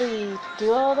don't really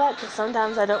do all that because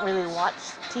sometimes I don't really watch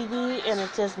TV and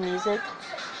it's just music.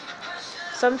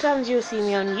 Sometimes you'll see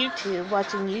me on YouTube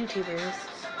watching YouTubers.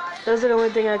 Those are the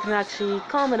only thing I can actually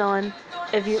comment on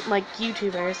if you like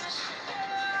YouTubers.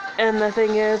 And the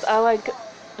thing is, I like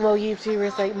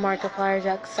YouTubers like Markiplier,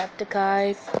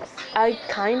 Jacksepticeye. I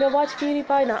kind of watch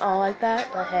PewDiePie, not all like that,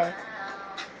 but hey.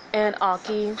 And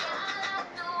Aki.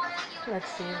 Let's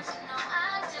see.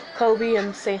 Kobe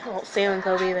and Sam and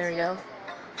Kobe, there we go.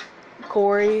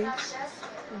 Corey,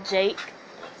 Jake,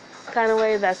 kind of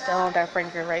way, that's the Eleanor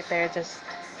Franker right there, just,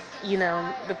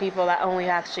 the people that only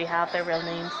actually have their real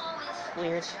names.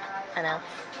 Weird, I know.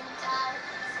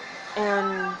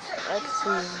 And, let's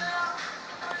see.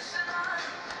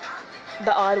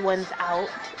 The Odd Ones Out.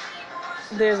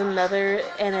 There's another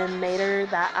animator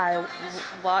that I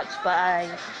watch, but I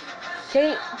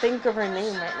can't think of her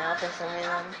name right now for some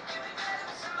reason.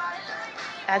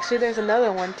 Actually, there's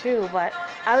another one too, but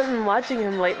I haven't been watching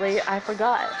him lately. I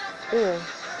forgot. Ooh.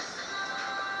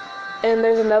 And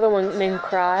there's another one named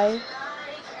Cry.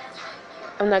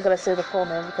 I'm not gonna say the full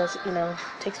name because, it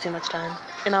takes too much time.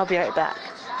 And I'll be right back.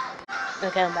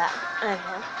 Okay, I'm back. Okay.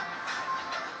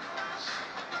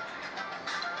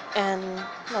 And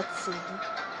let's see.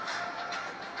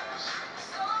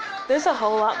 There's a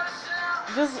whole lot.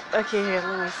 Okay, here,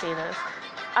 let me see this.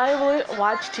 I wouldn't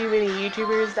watch too many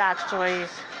YouTubers that actually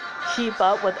keep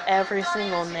up with every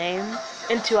single name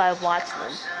until I watch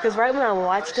them. Because right when I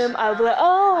watch them, I'll be like,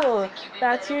 oh,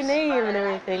 that's your name and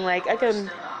everything. Like, I can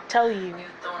tell you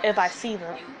if I see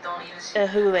them and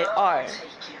who they are.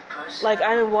 Like,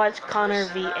 I watch Connor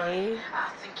VA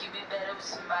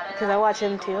because I watch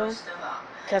him too.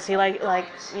 Because he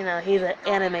he's an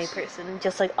anime person,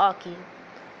 just like Aki.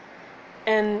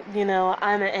 And,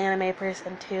 I'm an anime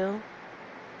person too.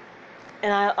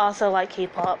 And I also like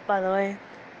K-pop, by the way.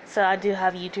 So I do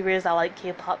have YouTubers that like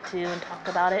K-pop too and talk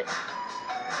about it.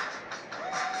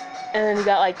 And then you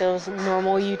got like those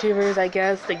normal YouTubers, I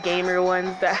guess, the gamer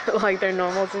ones that like they're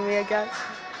normal to me, I guess.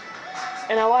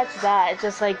 And I watch that,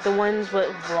 just like the ones with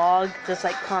vlog, just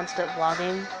like constant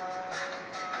vlogging.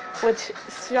 Which,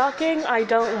 shocking, I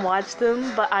don't watch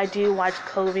them, but I do watch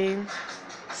Kobe,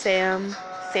 Sam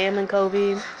and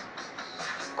Kobe,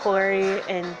 Corey,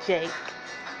 and Jake.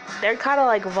 They're kind of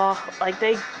like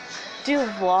they do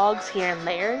vlogs here and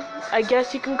there, I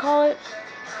guess you can call it,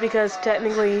 because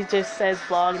technically it just says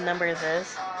vlog number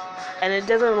this, and it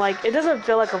doesn't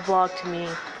feel like a vlog to me,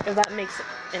 if that makes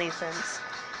any sense,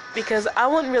 because I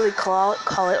wouldn't really call it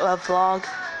a vlog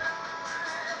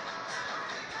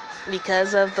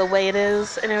because of the way it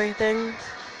is and everything,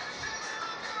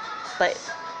 but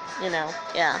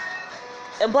yeah.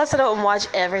 And plus I don't watch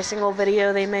every single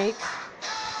video they make.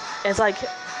 It's like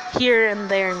here and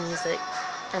there music.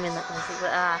 I mean, not music,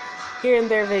 but here and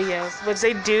there videos, which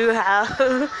they do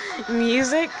have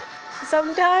music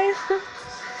sometimes.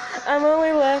 I'm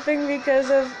only laughing because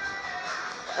of,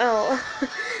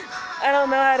 I don't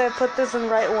know how to put this in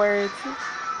right words.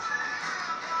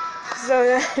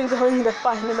 So I'm going to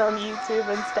find it on YouTube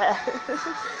instead.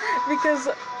 Because,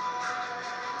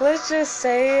 let's just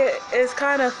say, it's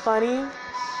kind of funny,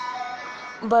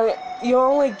 but you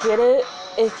only get it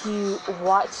if you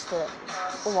watch them.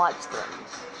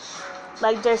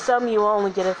 Like, there's some you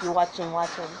only get if you watch them.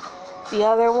 The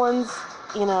other ones,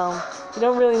 you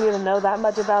don't really need to know that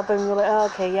much about them. You're like, oh,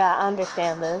 okay, yeah, I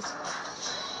understand this.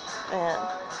 And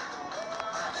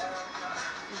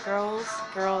girls,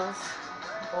 boys.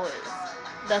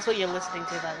 That's what you're listening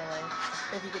to, by the way,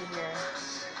 if you can hear it.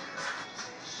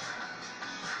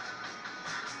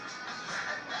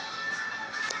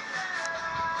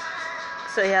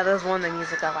 So yeah, that's one of the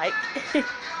music I like.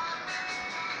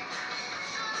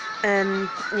 And,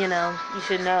 you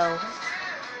should know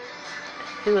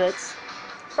who it's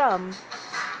from?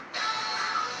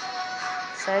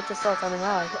 Sorry, I just saw something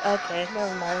odd. Okay,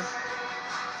 never mind.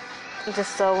 I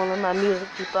just saw one of my music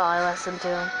people I listen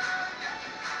to.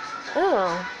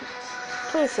 Oh,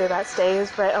 please say that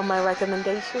stays right on my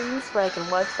recommendations where I can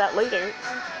watch that later.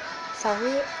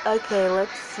 Sorry? Okay,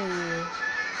 let's see.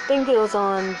 I think it was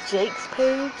on Jake's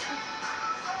page,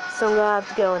 so I'm gonna have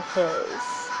to go on his.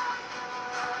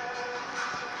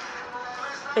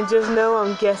 And just know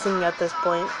I'm guessing at this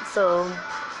point, so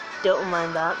don't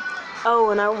mind that. Oh,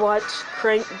 and I watch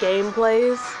Crank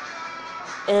Gameplays,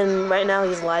 and right now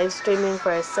he's live streaming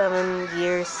for a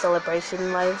 7-year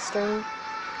celebration live stream.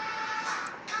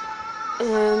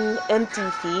 And Empty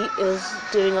Feet is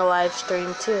doing a live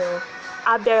stream too.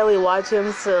 I barely watch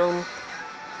him, so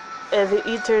if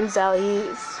it turns out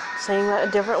he's saying that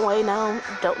a different way now,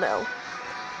 don't know.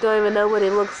 Don't even know what he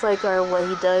looks like or what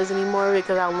he does anymore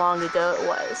because how long ago it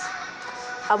was.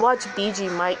 I watch BG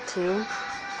Mike too,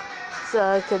 so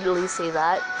I could at least see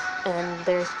that. And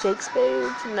there's Jake's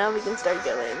page. Now we can start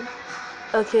going.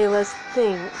 Okay, let's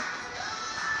think.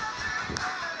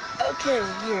 Okay,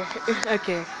 here.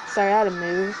 Okay, sorry, I had to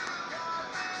move.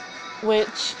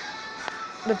 Which,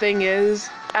 the thing is,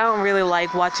 I don't really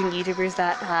like watching YouTubers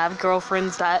that have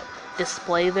girlfriends that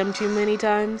display them too many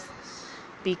times.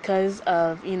 Because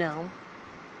of,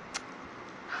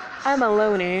 I'm a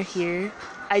loner here.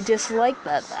 I dislike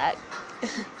that fact.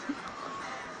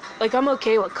 Like, I'm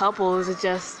okay with couples, it's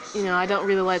just, I don't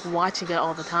really like watching it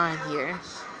all the time here.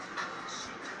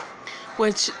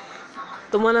 Which,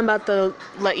 the one I'm about to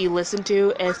let you listen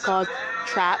to is called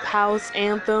Trap House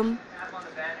Anthem.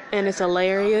 And it's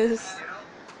hilarious.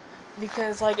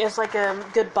 Because, it's like a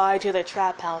goodbye to the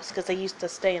trap house, because they used to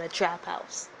stay in a trap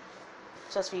house.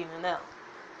 Just for you to know.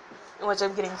 Which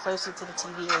I'm getting closer to the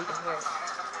TV where you can hear it.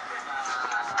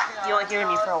 You won't hear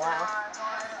me for a while.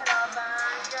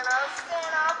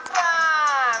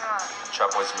 Trap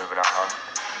Boys moving out, huh?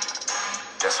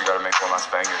 Guess we gotta make one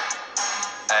last banger.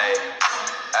 Ay,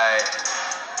 ay,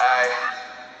 ay.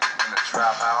 In the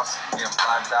trap house, getting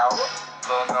blacked out.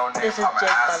 Little no name, This is I'm an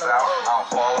Jake, by ass the way. out. I don't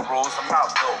follow rules, I'm not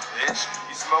a little bitch.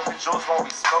 You smoking jewels while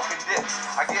we smoking dicks.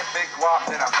 I get big guap,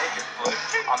 then I make it flip.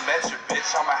 I met your bitch,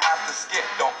 I'ma have to skip.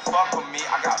 Don't fuck with me,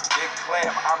 I got big clam.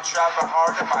 I'm trapping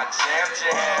hard in my jam.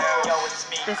 Yo, it's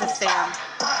me. This is Sam.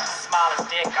 Smallest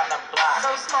dick on the block. So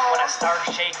small. When I start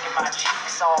shaking my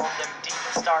cheeks, all them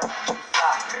demons start to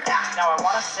fly. Now I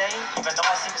wanna say, even though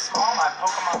I seem small, my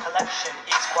Pokemon collection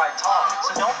is quite tall.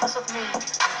 So don't mess with me if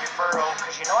you think you're fertile,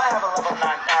 cause you know I have a level 9,000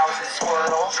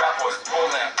 Squirtle. Trap Boys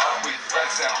pulling up, we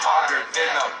flexing harder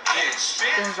than a bitch.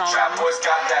 This is all Trap right. Boys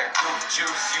got that goof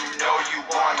juice, you know you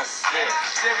wanna sip.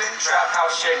 Trap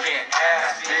house shaking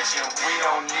ass, bitch, and we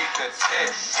don't need the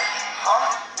tip.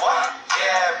 Huh? What?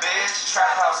 Yeah, bitch,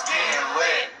 trap house getting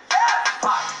lit.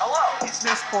 Hi, hello, it's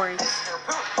This Corey. Mr.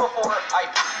 Poop before I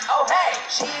poop. Oh hey,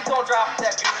 she's gonna drop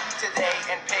that goop today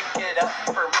and pick it up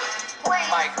for me. Please.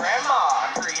 My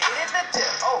grandma created the dip.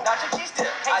 Oh, nacho cheese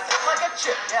dip. I dip like a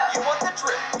chip. Yeah. You want the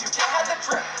drip? You can't have the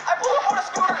drip. I pull up on a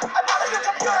scooter. I bought a new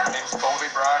computer. My name's Colby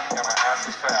Brock, and my ass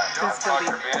is fat. This Fuck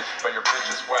Colby. your bitch, but your bitch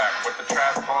is whack. With the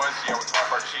Trap Boys, yeah, we pop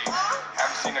our cheeks.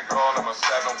 Haven't seen a girl in almost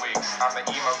 7 weeks. I'm the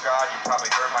emo god, you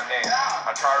probably heard my name.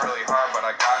 I try really hard, but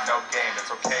I got no game. It's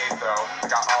okay though, I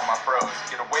got all my pros.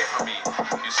 Get away from me,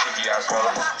 you sneaky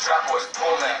assholes. Trap Boys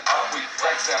pulling up, we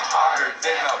flexing harder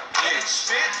than a bitch.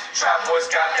 Trap Boys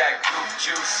got that goof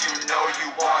juice, you know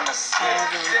you wanna sip.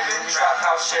 Trap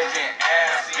house shaking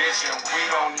ass, bitch, and we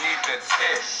don't need the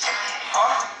tip.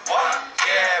 Huh? What?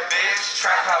 Yeah, bitch,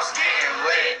 trap house getting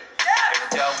lit.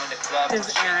 Dough in the club, This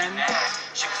is Aaron.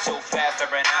 Shaking so fast I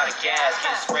ran out of gas.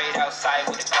 Get sprayed outside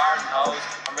with a garden hose.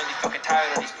 I'm really fucking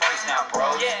tired of these points now,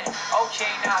 bro. Yeah, okay,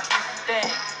 now here's the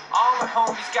thing. All my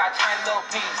homies got tiny little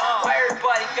peens. Why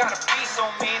everybody gotta be so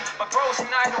mean? My bros and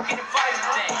I don't get invited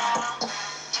to things.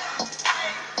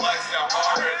 Flexing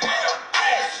harder than a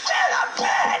bitch. Shut up,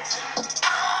 bitch!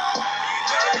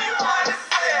 You know you wanna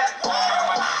sip.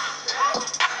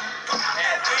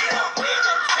 And we don't need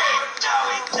to take. No,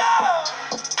 we don't!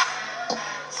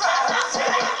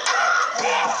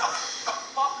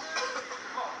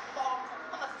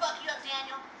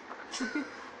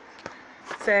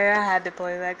 Sorry, I had to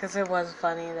play that because it was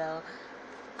funny though.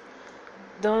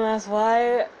 Don't ask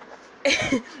why.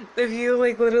 If you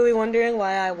literally wondering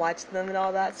why I watch them and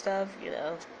all that stuff,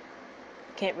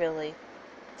 can't really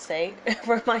say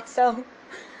for myself.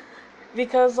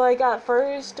 Because at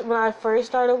first, when I first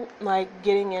started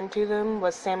getting into them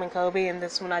was Sam and Kobe, and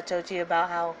this one I told you about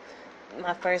how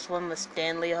my first one was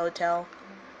Stanley Hotel.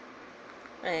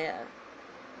 Yeah.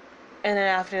 And then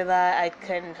after that, I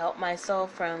couldn't help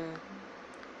myself from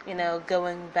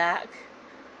going back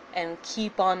and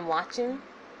keep on watching.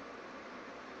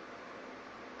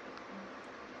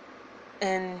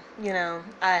 And,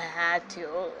 I had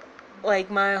to.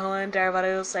 Like, my whole entire body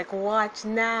was like, watch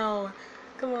now.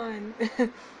 Come on.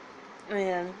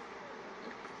 Man.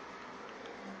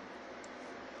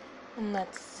 And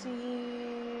let's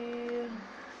see.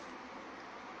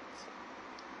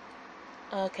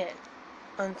 Okay.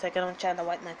 1 second, I'm trying to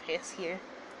wipe my face here.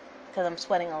 Because I'm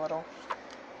sweating a little.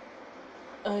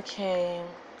 Okay.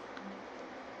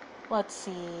 Let's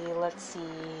see. I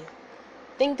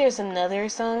think there's another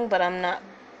song, but I'm not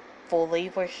fully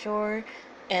for sure.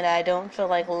 And I don't feel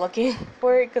like looking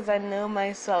for it because I know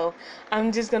myself.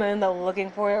 I'm just going to end up looking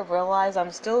for it, realize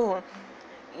I'm still,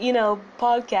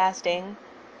 podcasting.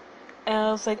 And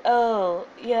I was like, oh,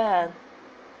 yeah.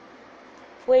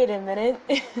 Wait a minute.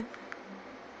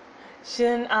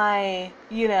 Shouldn't I,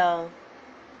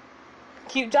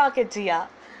 keep talking to ya?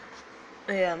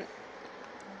 Yeah.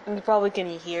 You probably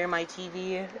can hear my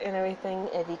TV and everything.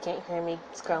 If you can't hear me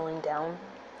scrolling down,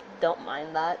 don't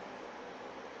mind that.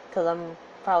 Because I'm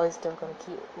probably still going to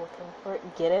keep looking for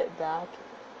it. Get It Back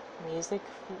music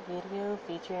video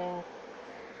featuring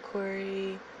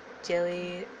Corey,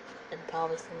 Joey, and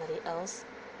probably somebody else.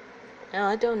 No,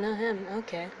 I don't know him.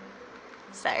 Okay.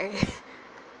 Sorry.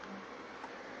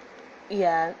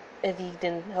 Yeah, if you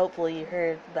didn't, hopefully you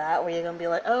heard that, where you're going to be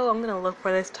like, oh, I'm going to look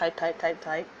for this type,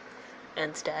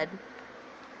 instead.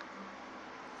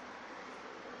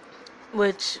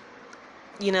 Which,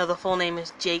 the full name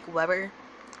is Jake Weber.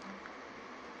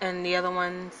 And the other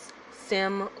one's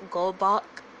Sam Goldbach,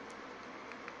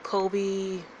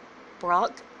 Kobe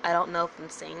Brock. I don't know if I'm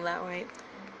saying that right.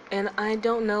 And I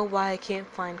don't know why I can't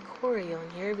find Corey on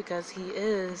here, because he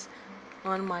is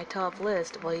on my top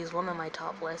list. Well, he's one of my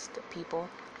top list people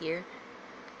here.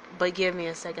 But give me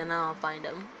a second, and I'll find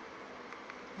him.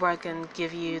 Where I can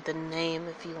give you the name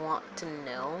if you want to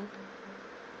know.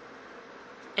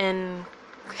 And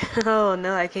oh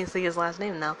no, I can't see his last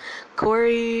name now.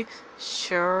 Corey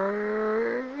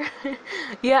Sure.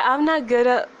 Yeah, I'm not good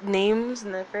at names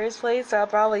in the first place, so I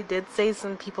probably did say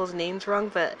some people's names wrong,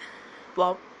 but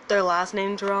their last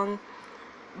name's wrong.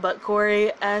 But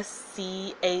Corey,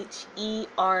 Scherer.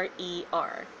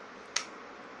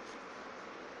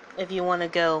 If you want to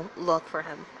go look for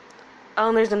him. Oh,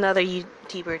 and there's another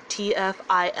YouTuber,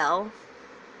 TFIL.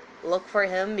 Look for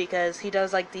him because he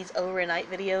does like these overnight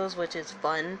videos, which is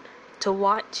fun to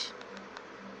watch.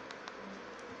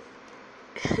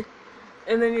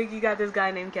 And then you got this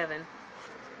guy named Kevin.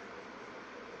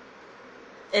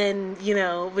 And,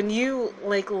 when you,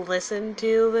 listen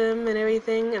to them and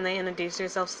everything, and they introduce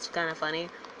themselves, it's kind of funny.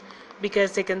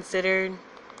 Because they considered,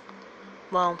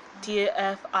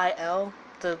 TFIL,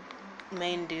 the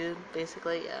main dude,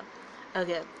 basically, yeah.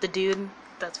 Okay, the dude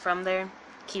that's from there,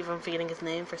 keep from forgetting his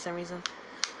name for some reason.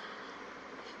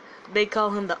 They call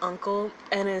him the uncle,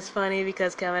 and it's funny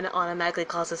because Kevin automatically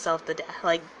calls himself the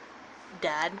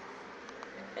dad,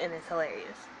 and it's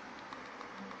hilarious.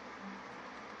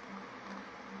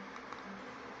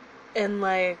 And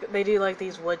they do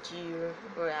these would you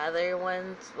rather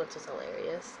ones, which is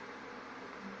hilarious.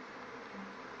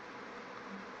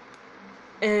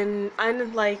 And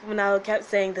I'm when I kept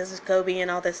saying this is Kobe and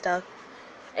all this stuff,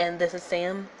 and this is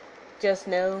Sam, just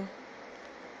know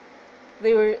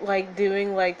they were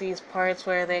doing these parts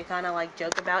where they kind of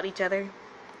joke about each other.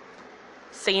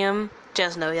 Sam,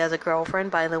 just know he has a girlfriend,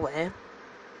 by the way.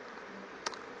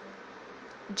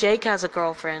 Jake has a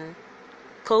girlfriend.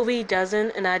 Kobe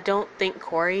doesn't, and I don't think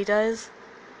Corey does.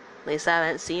 At least I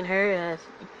haven't seen her, and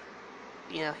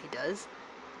he does.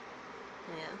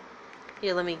 Yeah.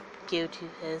 Here, let me go to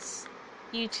his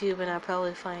YouTube, and I'll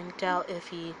probably find out if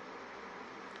he,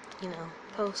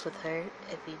 posts with her.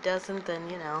 If he doesn't, then,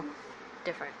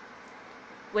 different.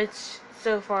 Which,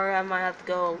 so far, I might have to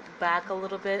go back a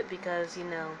little bit, because,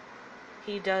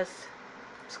 he does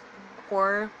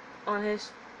horror on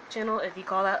his channel, if you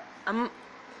call that.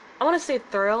 I want to say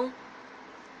thrill.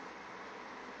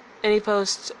 And he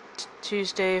posts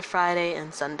Tuesday, Friday,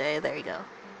 and Sunday. There you go.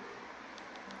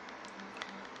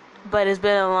 But it's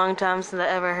been a long time since I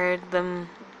ever heard them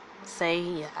say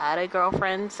he had a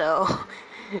girlfriend, so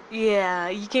yeah,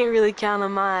 you can't really count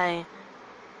on my,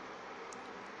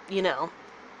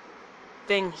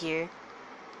 thing here.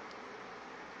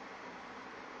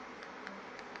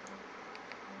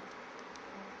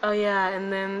 Oh yeah,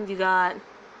 and then you got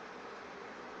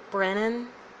Brennan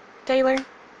Taylor.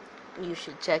 You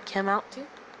should check him out too,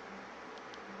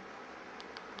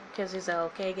 because he's an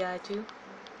okay guy too.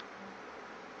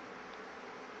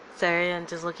 Sorry, I'm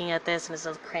just looking at this and it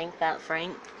says Crank That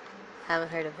Frank. Haven't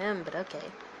heard of him, but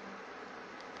okay.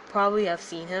 probably have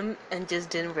seen him and just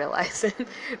didn't realize it.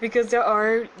 Because there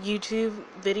are YouTube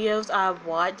videos I've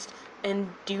watched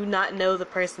and do not know the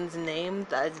person's name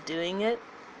that's doing it.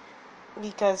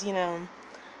 Because, you know,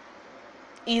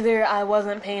 either I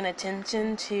wasn't paying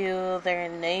attention to their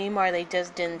name or they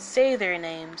just didn't say their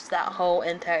names that whole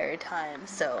entire time.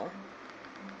 So,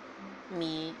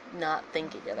 me not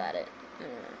thinking about it.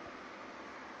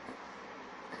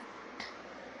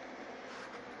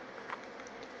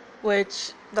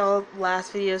 Which, the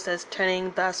last video says turning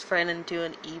best friend into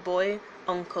an e-boy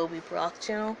on Kobe Brock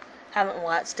channel. Haven't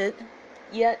watched it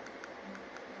yet.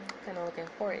 Kinda looking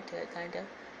forward to it, kinda.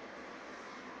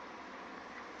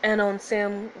 And on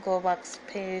Sam Goldbach's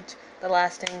page, the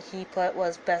last thing he put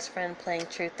was best friend playing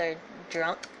truth or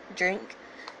drink.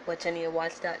 Which I need to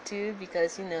watch that too,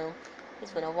 because, you know,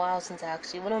 it's been a while since I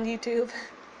actually went on YouTube.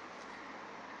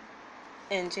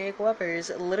 And Jake Weber's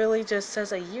literally just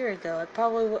says a year ago,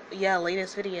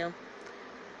 latest video.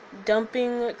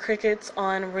 Dumping crickets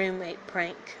on roommate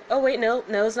prank. Oh wait, no,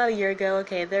 it's not a year ago.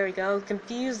 Okay, there we go. I was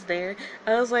confused there.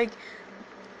 I was like,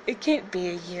 it can't be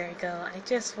a year ago. I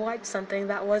just watched something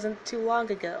that wasn't too long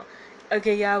ago.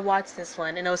 Okay, yeah, I watched this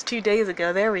one, and it was 2 days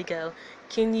ago. There we go.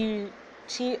 Can you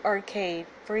cheat arcade?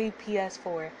 Free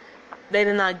PS4. They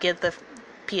did not get the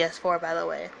PS4, by the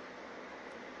way.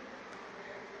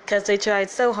 Because they tried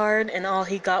so hard and all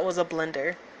he got was a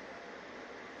blender.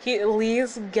 He at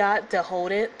least got to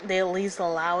hold it. They at least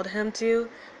allowed him to.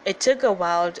 It took a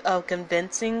while of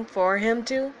convincing for him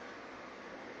to.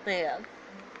 Yeah.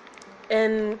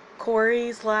 And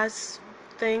Corey's last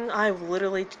thing, I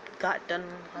literally got done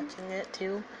watching it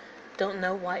too. Don't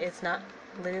know why it's not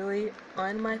literally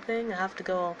on my thing. I have to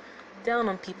go down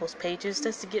on people's pages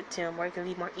just to get to them where it can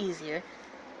be more easier.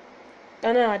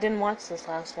 Oh no, I didn't watch this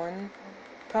last one.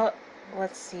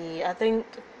 Let's see, I think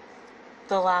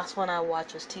the last one I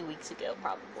watched was 2 weeks ago,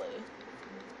 probably.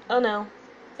 Oh no,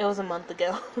 it was a month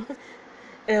ago.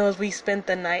 It was We Spent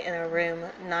the Night in a Room,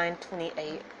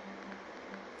 9/28.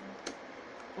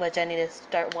 Which I need to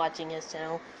start watching his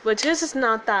channel. Which his is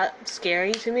not that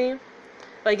scary to me.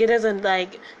 Like, it doesn't,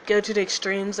 like, go to the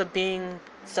extremes of being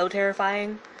so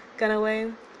terrifying kind of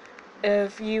way.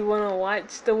 If you want to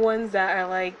watch the ones that are,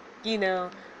 like, you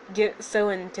know, get so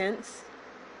intense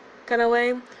kind of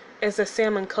way, it's a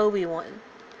Sam and Kobe one.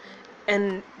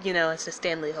 And, you know, it's the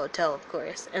Stanley Hotel, of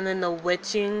course. And then the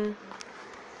Witching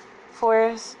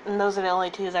Forest. And those are the only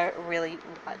two that I really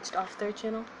watched off their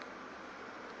channel.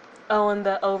 Oh, and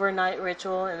the Overnight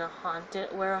Ritual in a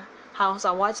Haunted Warehouse.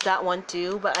 I watched that one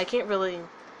too, but I can't really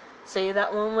say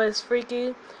that one was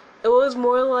freaky. It was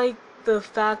more like the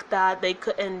fact that they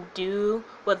couldn't do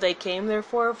what they came there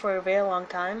for a very long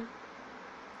time.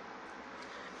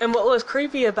 And what was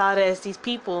creepy about it is these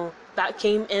people that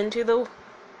came into the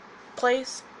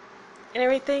place and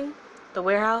everything, the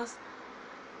warehouse.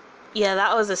 Yeah,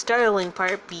 that was a startling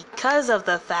part because of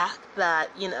the fact that,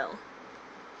 you know,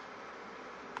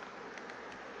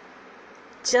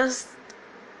 just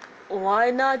why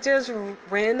not just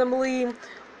randomly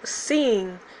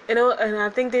sing? You know, and I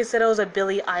think they said it was a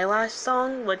Billie Eilish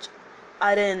song, which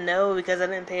I didn't know because I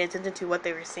didn't pay attention to what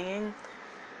they were singing.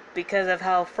 Because of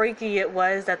how freaky it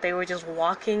was that they were just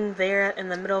walking there in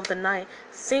the middle of the night,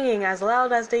 singing as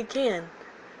loud as they can.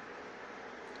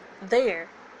 There.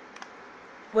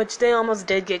 Which they almost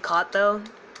did get caught, though.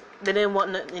 They didn't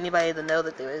want anybody to know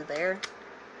that they were there.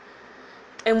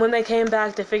 And when they came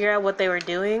back to figure out what they were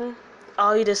doing,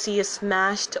 all you just see is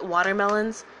smashed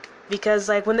watermelons. Because,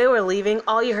 like, when they were leaving,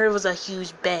 all you heard was a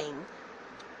huge bang.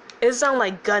 It sounded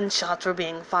like gunshots were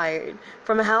being fired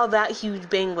from how that huge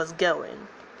bang was going.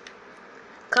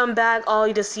 Come back, all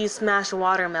you just see is smashed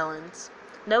watermelons.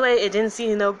 No way, it didn't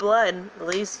see no blood. At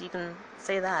least you can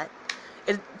say that.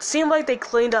 It seemed like they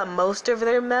cleaned up most of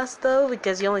their mess, though,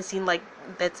 because you only seen, like,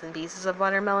 bits and pieces of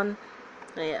watermelon.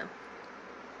 Yeah.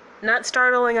 Not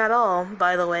startling at all,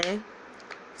 by the way.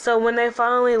 So when they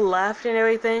finally left and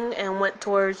everything and went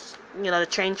towards, you know, the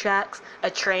train tracks, a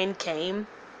train came.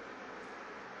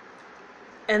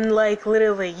 And, like,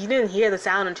 literally, you didn't hear the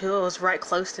sound until it was right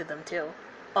close to them, too.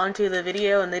 Onto the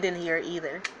video, and they didn't hear it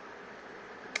either.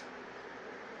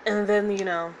 And then, you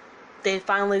know, they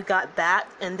finally got back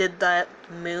and did that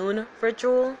moon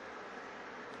ritual.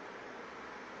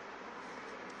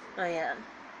 Oh, yeah.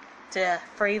 To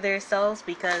free themselves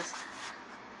because,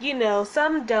 you know,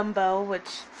 some Dumbo,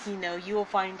 which, you know, you will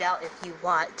find out if you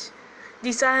watch,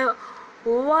 decided,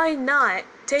 why not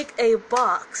take a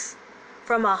box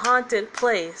from a haunted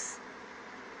place?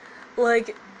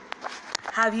 Like,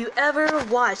 have you ever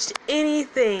watched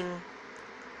anything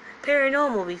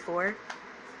paranormal before?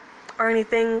 Or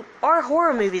anything, or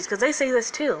horror movies, because they say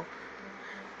this too.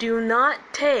 do not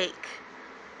take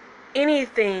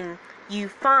anything you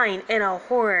find in a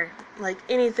horror, like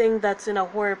anything that's in a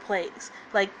horror place,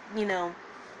 like,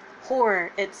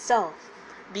 horror itself,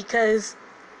 because,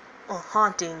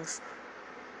 hauntings,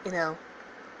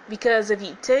 because if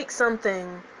you take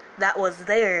something that was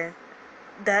there,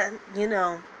 that,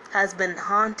 has been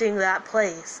haunting that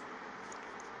place,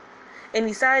 and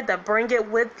decide to bring it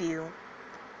with you,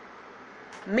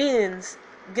 means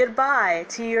goodbye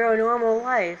to your normal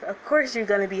life. Of course you're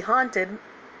going to be haunted.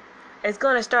 It's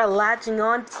going to start latching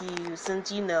on to you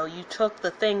since, you took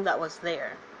the thing that was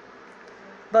there.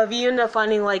 But if you end up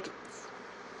finding, I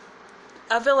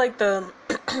feel like the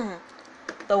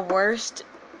the worst,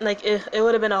 it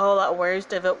would have been a whole lot worse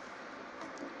if it,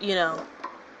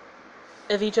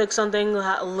 if you took something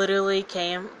that literally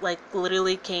came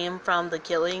from the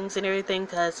killings and everything,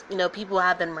 because, people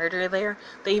have been murdered there.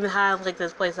 They even have,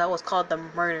 this place that was called the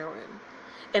murder room.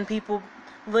 And people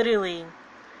literally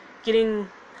getting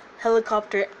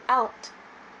helicoptered out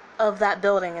of that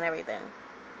building and everything.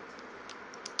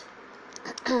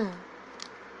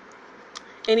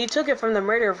 And he took it from the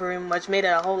murder room, which made it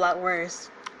a whole lot worse.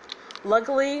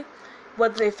 Luckily,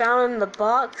 what they found in the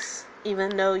box,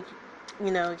 even though,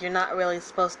 you're not really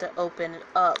supposed to open it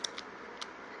up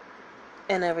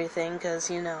and everything, because,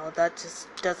 that just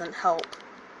doesn't help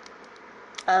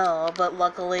at all. But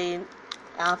luckily,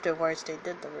 afterwards, they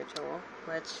did the ritual,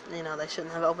 which, they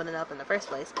shouldn't have opened it up in the first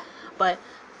place. But,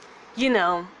 they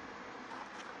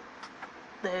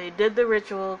did the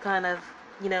ritual, kind of,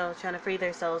 trying to free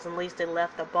themselves, and at least they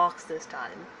left the box this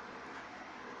time.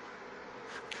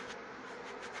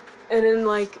 And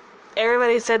then,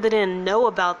 everybody said they didn't know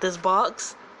about this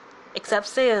box, except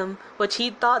Sam, which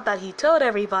he thought that he told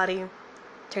everybody.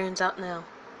 Turns out no.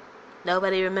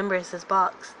 Nobody remembers this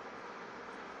box.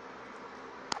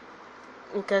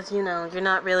 Because, you're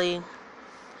not really...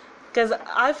 Because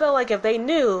I felt like if they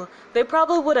knew, they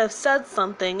probably would have said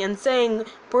something and saying,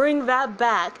 bring that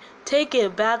back. Take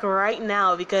it back right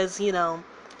now, because, you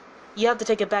have to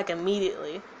take it back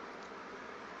immediately.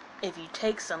 If you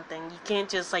take something, you can't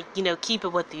just, keep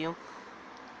it with you.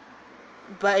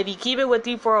 But if you keep it with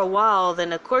you for a while,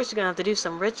 then of course you're going to have to do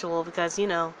some ritual, because,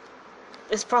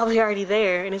 it's probably already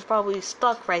there, and it's probably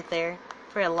stuck right there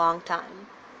for a long time.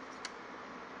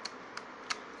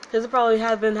 Because you probably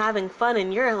have been having fun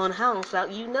in your own house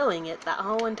without you knowing it that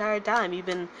whole entire time. You've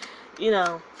been,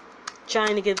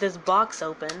 trying to get this box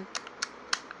open.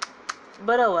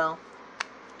 But oh well.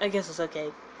 I guess it's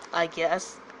okay. I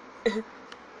guess.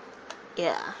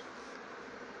 Yeah.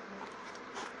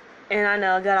 And I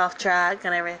know I got off track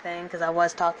and everything because I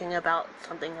was talking about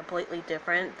something completely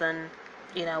different than,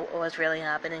 what was really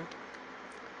happening.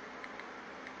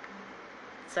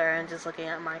 Sorry, I'm just looking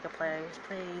at Markiplier's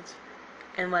page.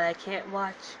 And what I can't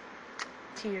watch,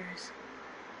 tears.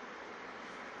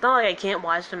 Not like I can't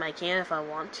watch them, I can if I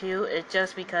want to. It's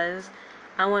just because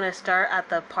I want to start at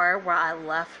the part where I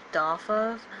left off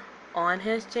of on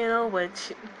his channel,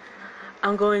 which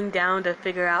I'm going down to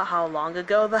figure out how long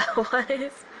ago that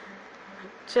was.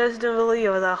 Just really,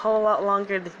 it was a whole lot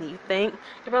longer than you think.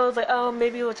 You're probably like, oh,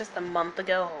 maybe it was just a month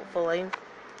ago, hopefully.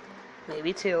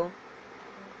 Maybe 2.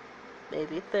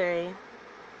 Maybe 3.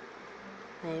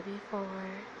 Maybe 4.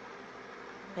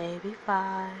 Maybe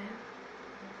 5.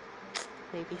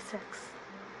 Maybe 6.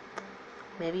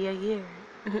 Maybe a year.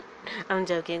 I'm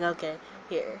joking, okay.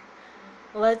 Here.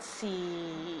 Let's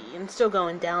see. I'm still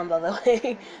going down, by the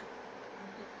way.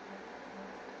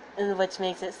 And which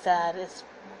makes it sad is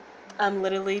I'm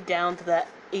literally down to that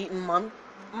 8-month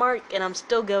mark, and I'm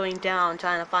still going down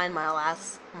trying to find my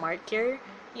last mark here.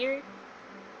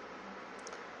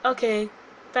 Okay,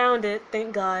 found it,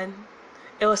 thank God.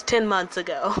 It was 10 months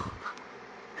ago.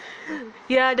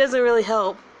 Yeah, it doesn't really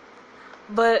help.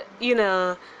 But,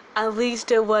 at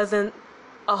least it wasn't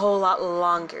a whole lot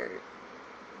longer.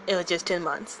 It was just 10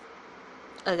 months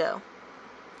ago.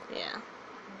 Yeah.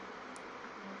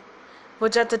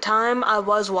 Which at the time, I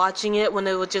was watching it when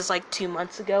it was just 2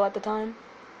 months ago at the time.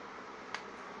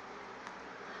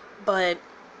 But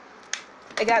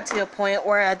it got to a point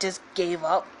where I just gave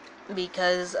up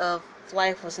because of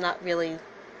life was not really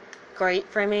great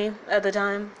for me at the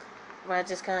time. Where I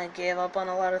just kind of gave up on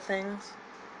a lot of things.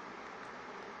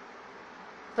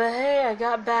 But hey, I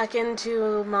got back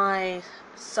into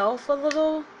myself a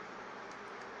little.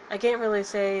 I can't really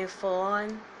say full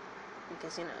on.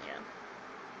 Because, yeah.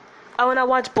 Oh, and I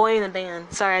watched Boy in the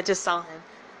Band. Sorry, I just saw him.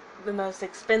 The most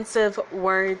expensive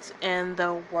words in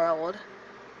the world.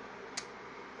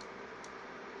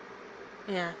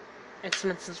 Yeah.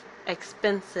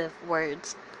 Expensive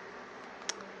words.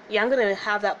 Yeah, I'm gonna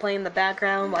have that play in the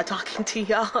background while talking to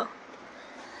y'all.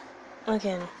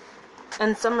 Okay.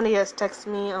 And somebody has texted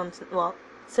me on, well,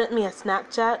 sent me a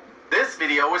Snapchat. This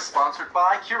video is sponsored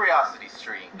by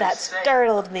CuriosityStream. That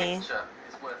startled me,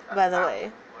 by the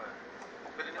way.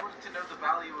 But in order to know the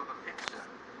value of a picture,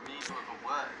 meaning of a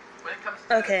word, when it comes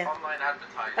to Okay. online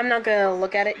advertising, I'm not gonna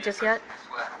look at it just yet,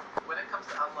 when it comes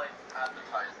to online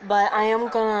advertising, but I am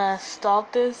gonna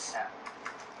stop this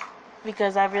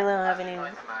because I really don't have any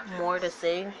more to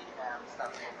say.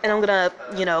 And I'm gonna,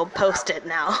 post it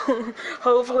now.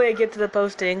 Hopefully I get to the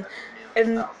posting.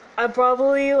 And I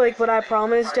probably, like what I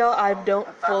promised y'all, I don't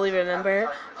fully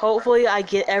remember. Hopefully I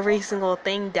get every single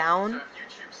thing down. if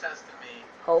YouTube says to me,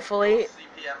 Hopefully.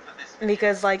 CPM for this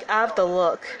Because, like, I have to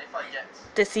look if I get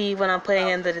to see when I'm putting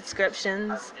in the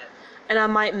descriptions. And I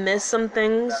might miss some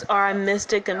things, or I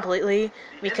missed it completely.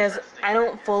 Because I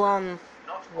don't full on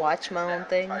watch my own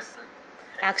things.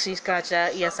 Actually, scratch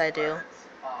that. Yes, I do.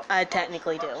 I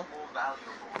technically do.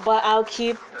 But I'll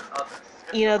keep,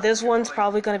 this one's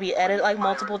probably going to be edited like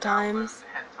multiple times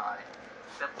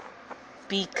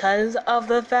because of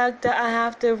the fact that I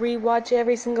have to rewatch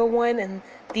every single one, and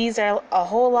these are a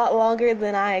whole lot longer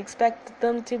than I expected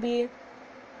them to be.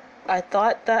 I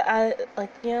thought that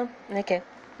okay.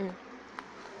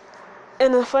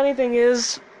 And the funny thing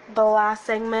is, the last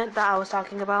segment that I was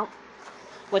talking about,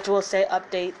 which will say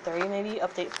update 3 maybe,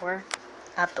 update 4,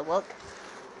 I have to look.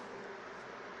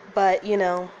 But,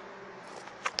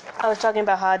 I was talking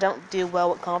about how I don't do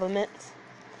well with compliments.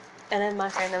 And then my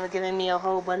friend was giving me a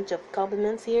whole bunch of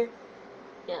compliments here.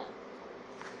 Yeah.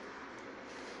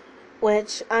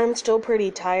 Which, I'm still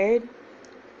pretty tired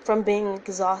from being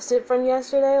exhausted from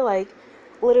yesterday. Like,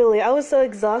 literally, I was so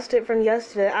exhausted from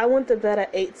yesterday. I went to bed at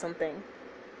 8 something.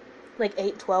 Like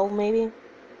 8:12 maybe.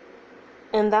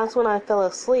 And that's when I fell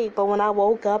asleep. But when I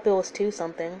woke up, it was 2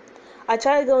 something. I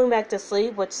tried going back to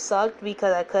sleep, which sucked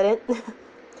because I couldn't.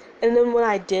 And then when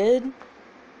I did,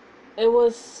 it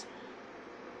was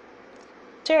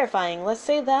terrifying. Let's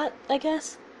say that, I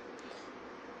guess.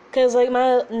 Because,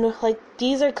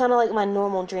 these are kind of like my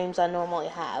normal dreams I normally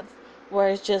have. Where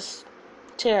it's just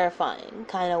terrifying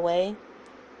kind of way.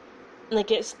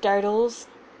 Like, it startles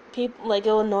people. Like,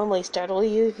 it will normally startle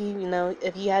you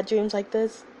if you had dreams like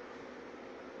this.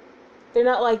 They're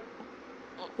not like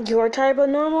your type of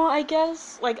normal, I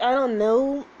guess. Like, I don't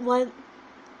know what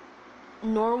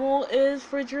normal is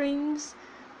for dreams.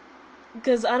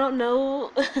 Because I don't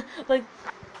know. Like,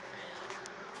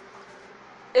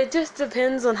 it just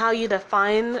depends on how you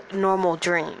define normal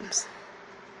dreams.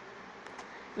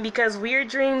 Because weird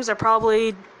dreams are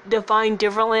probably defined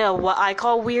differently of what I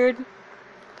call weird.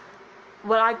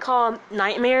 What I call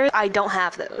nightmares, I don't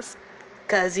have those.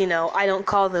 Because, I don't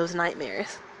call those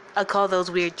nightmares. I call those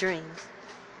weird dreams.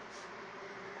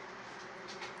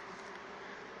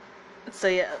 So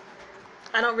yeah,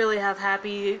 I don't really have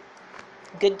happy,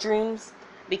 good dreams.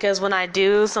 Because when I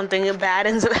do, something bad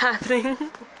ends up happening.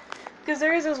 Because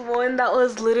there was this one that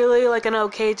was literally like an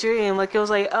okay dream. Like, it was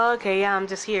like, oh, okay, yeah, I'm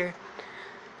just here.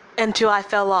 Until I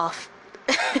fell off.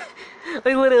 I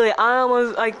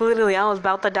was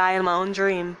about to die in my own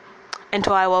dream.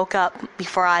 Until I woke up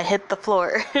before I hit the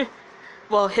floor.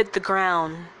 Well, hit the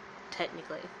ground,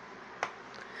 technically.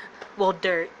 Well,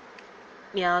 dirt.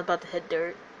 Yeah, I was about to hit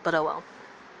dirt, but oh well.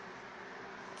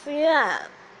 So yeah,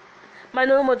 my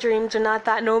normal dreams are not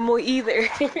that normal either.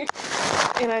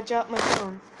 And I dropped my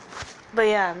phone. But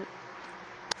yeah,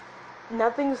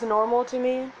 nothing's normal to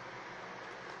me.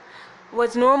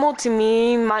 What's normal to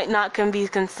me might not be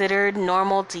considered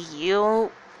normal to you.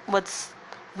 What's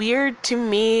weird to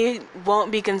me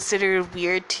won't be considered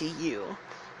weird to you.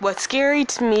 What's scary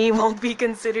to me won't be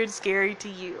considered scary to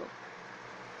you.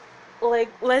 Like,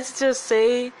 let's just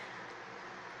say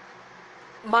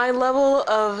my level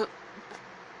of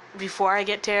before I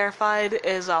get terrified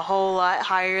is a whole lot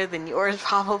higher than yours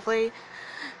probably.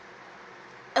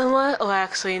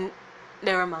 Actually,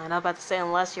 never mind. I'm about to say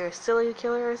unless you're a serial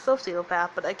killer or a sociopath,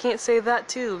 but I can't say that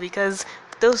too because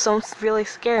those don't really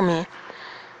scare me.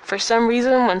 For some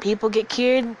reason, when people get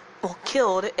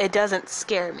killed, it doesn't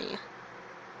scare me.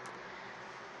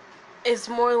 It's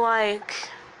more like,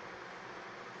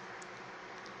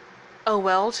 oh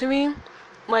well to me.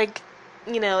 Like,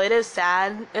 it is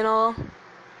sad and all.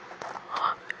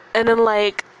 And then,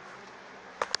 like,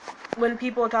 when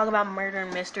people talk about murder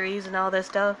mysteries and all this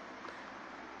stuff,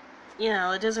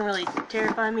 it doesn't really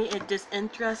terrify me. It just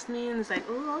interests me, and it's like,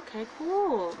 oh, okay,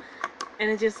 cool. And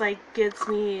it just, like, gets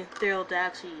me thrilled to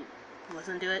actually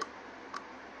listen to it.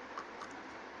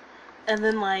 And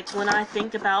then, like, when I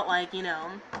think about, like,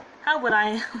 how would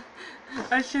I...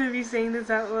 I shouldn't be saying this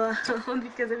out loud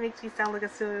because it makes me sound like a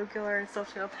serial killer and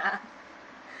sociopath.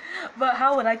 But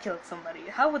how would I kill somebody?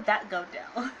 How would that go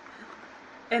down?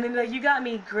 And then like, you got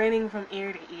me grinning from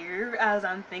ear to ear as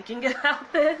I'm thinking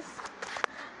about this.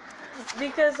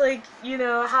 Because like, you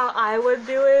know, how I would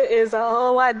do it is a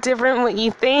whole lot different what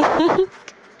you think.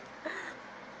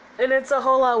 And it's a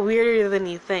whole lot weirder than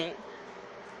you think.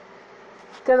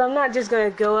 Because I'm not just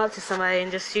going to go up to somebody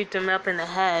and just shoot them up in the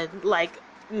head. Like,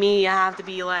 me, I have to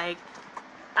be like,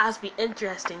 it has to be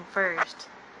interesting first.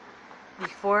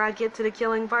 Before I get to the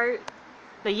killing part.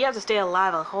 But you have to stay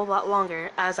alive a whole lot longer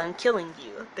as I'm killing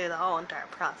you through the whole entire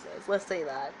process. Let's say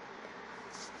that.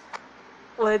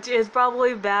 Which is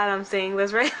probably bad I'm saying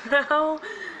this right now.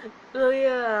 So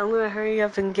yeah, I'm gonna hurry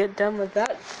up and get done with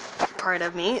that part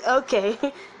of me. Okay.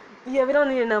 Yeah, we don't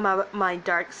need to know my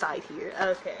dark side here.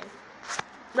 Okay.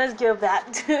 Let's give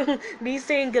that to me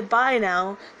saying goodbye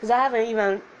now. Because I haven't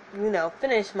even, you know,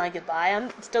 finished my goodbye. I'm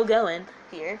still going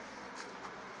here.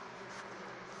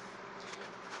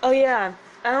 Oh yeah.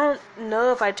 I don't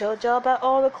know if I told y'all about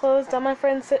all the clothes that my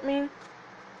friend sent me.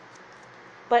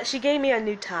 But she gave me a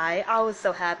new tie. I was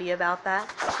so happy about that.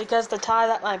 Because the tie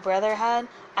that my brother had,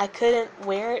 I couldn't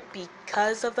wear it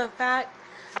because of the fact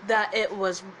that it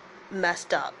was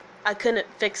messed up. I couldn't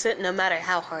fix it no matter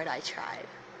how hard I tried.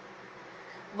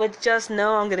 But just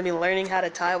know I'm going to be learning how to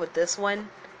tie with this one.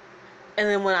 And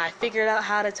then when I figured out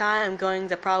how to tie, I'm going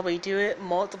to probably do it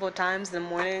multiple times in the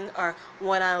morning or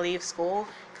when I leave school.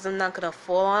 Because I'm not going to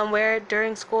full on wear it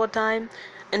during school time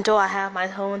until I have my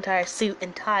whole entire suit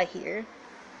and tie here.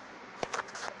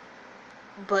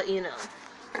 But, you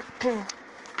know.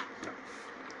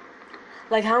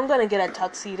 Like, how I'm going to get a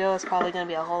tuxedo is probably going to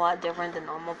be a whole lot different than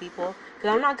normal people.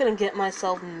 Because I'm not going to get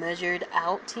myself measured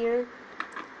out here.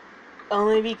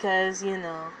 Only because, you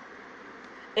know,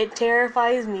 it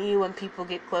terrifies me when people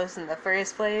get close in the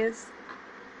first place.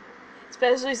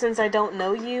 Especially since I don't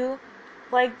know you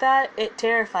like that, it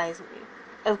terrifies me.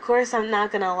 Of course, I'm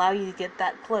not going to allow you to get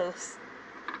that close.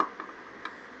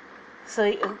 So,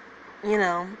 you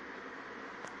know,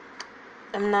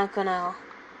 I'm not going to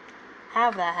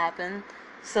have that happen.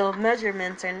 So,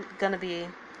 measurements are going to be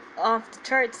off the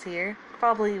charts here.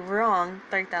 Probably wrong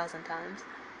 3,000 times.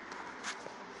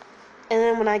 And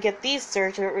then when I get these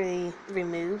surgery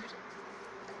removed,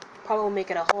 probably make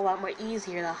it a whole lot more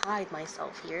easier to hide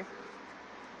myself here.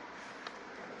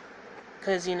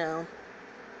 Because, you know,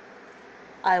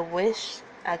 I wish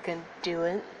I could do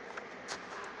it.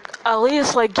 At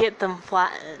least, like, get them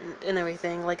flattened and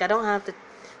everything. Like, I don't have to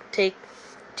take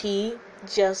tea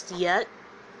just yet.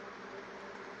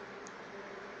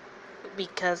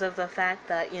 Because of the fact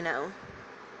that, you know,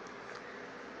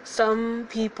 some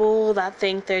people that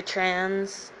think they're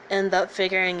trans end up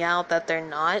figuring out that they're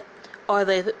not, or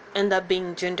they end up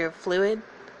being gender fluid,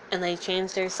 and they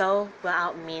change themselves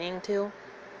without meaning to,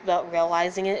 without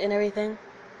realizing it and everything.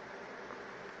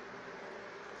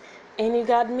 And you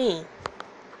got me,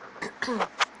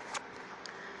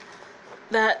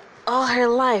 that all her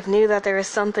life knew that there was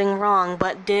something wrong,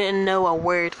 but didn't know a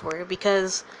word for it,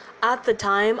 because at the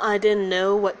time, I didn't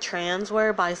know what trans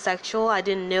were, bisexual, I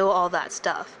didn't know all that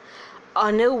stuff.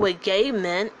 I knew what gay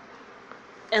meant,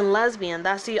 and lesbian.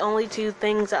 That's the only two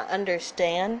things I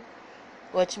understand,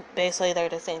 which basically they're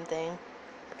the same thing,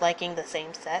 liking the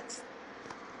same sex.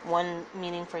 One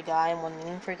meaning for guy and one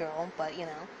meaning for girl, but, you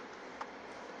know.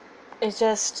 It's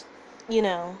just, you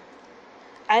know,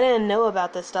 I didn't know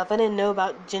about this stuff. I didn't know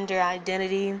about gender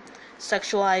identity,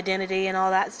 sexual identity, and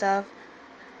all that stuff.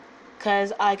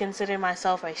 Because I consider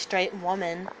myself a straight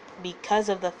woman because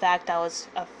of the fact I was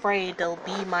afraid to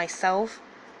be myself.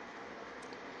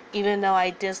 Even though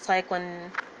I dislike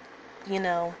when, you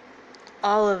know,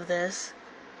 all of this.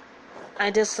 I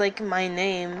dislike my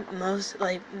name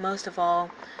most of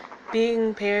all.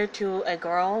 Being paired to a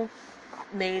girl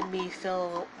made me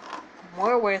feel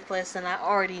more worthless than I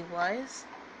already was.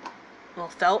 Well,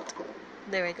 felt.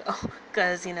 There we go.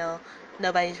 Because, you know,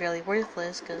 nobody's really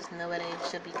worthless, because nobody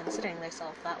should be considering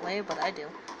themselves that way, but I do.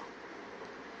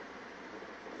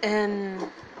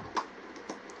 And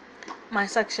my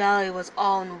sexuality was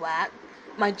all in whack.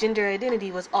 My gender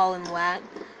identity was all in whack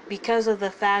because of the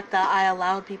fact that I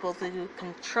allowed people to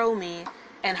control me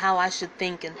and how I should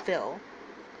think and feel.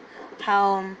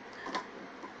 How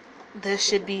this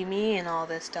should be me and all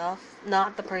this stuff,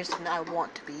 not the person I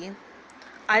want to be.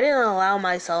 I didn't allow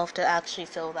myself to actually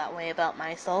feel that way about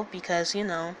myself because, you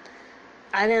know,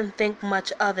 I didn't think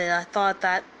much of it. I thought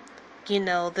that, you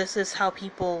know, this is how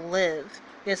people live.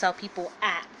 This is how people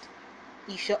act.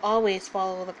 You should always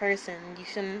follow the person. You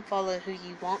shouldn't follow who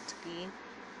you want to be.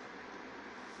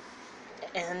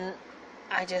 And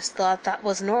I just thought that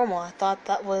was normal. I thought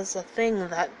that was a thing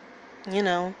that, you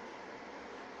know,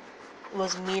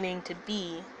 was meaning to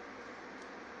be.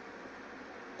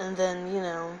 And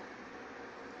then,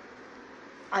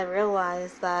 I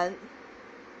realized that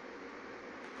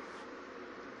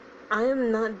I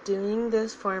am not doing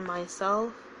this for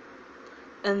myself,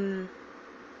 and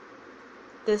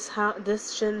this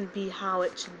shouldn't be how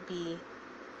it should be.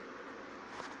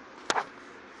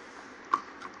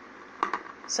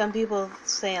 Some people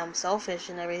say I'm selfish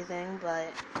and everything,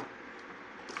 but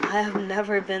I have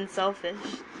never been selfish.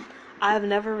 I have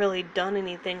never really done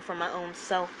anything for my own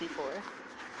self before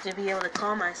to be able to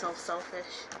call myself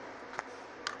selfish.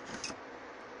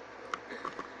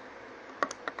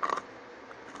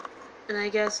 And I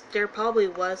guess there probably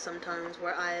was some times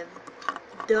where I've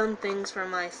done things for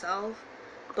myself,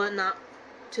 but not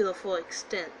to the full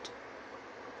extent.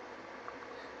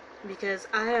 Because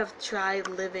I have tried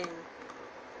living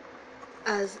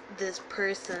as this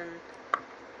person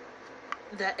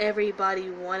that everybody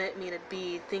wanted me to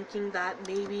be, thinking that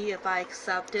maybe if I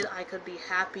accepted, I could be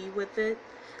happy with it.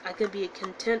 I could be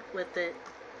content with it.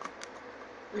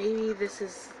 Maybe this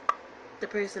is the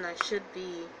person I should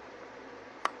be.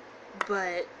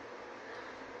 But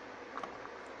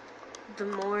the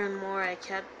more and more I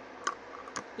kept,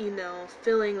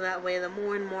 feeling that way, the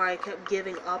more and more I kept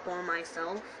giving up on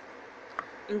myself.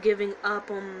 And giving up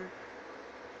on,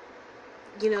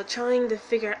 trying to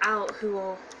figure out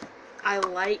who I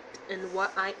liked and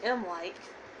what I am like.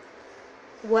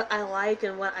 What I like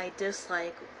and what I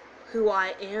dislike. Who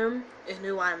I am and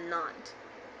who I'm not.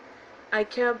 I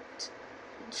kept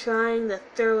trying to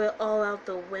throw it all out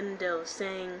the window,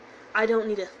 saying, I don't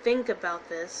need to think about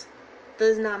this.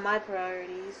 This is not my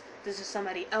priorities. This is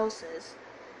somebody else's.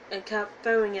 And kept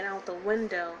throwing it out the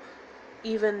window,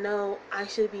 even though I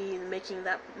should be making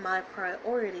that my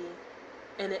priority.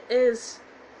 And it is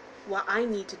what I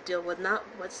need to deal with, not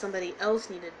what somebody else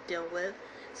needed to deal with.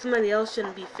 Somebody else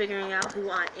shouldn't be figuring out who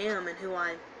I am and who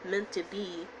I'm meant to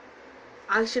be.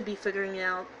 I should be figuring it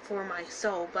out for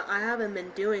myself, but I haven't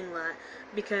been doing that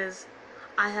because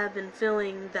I have been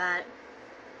feeling that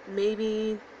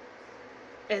maybe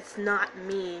it's not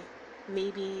me,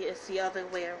 maybe it's the other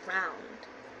way around.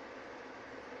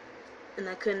 And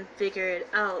I couldn't figure it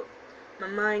out. My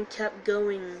mind kept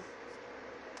going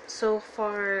so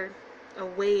far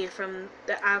away from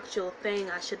the actual thing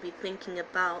I should be thinking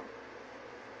about.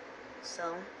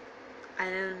 So, I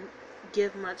didn't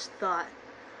give much thought.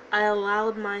 I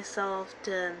allowed myself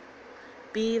to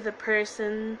be the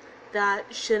person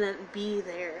that shouldn't be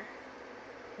there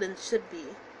than should be.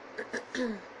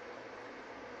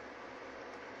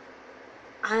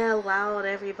 I allowed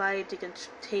everybody to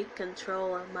take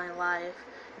control of my life,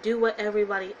 do what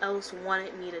everybody else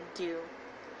wanted me to do.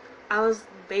 I was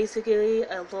basically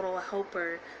a little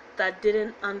helper that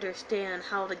didn't understand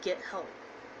how to get help.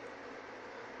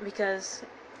 Because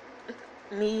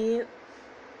me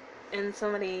and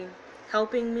somebody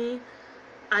helping me,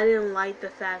 I didn't like the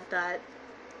fact that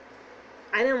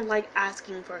I didn't like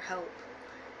asking for help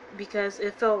because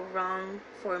it felt wrong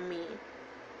for me.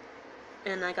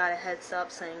 And I got a heads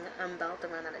up saying I'm about to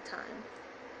run out of time.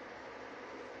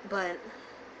 But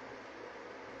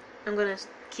I'm gonna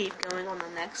keep going on the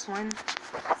next one.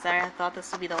 Sorry, I thought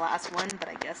this would be the last one, but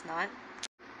I guess not.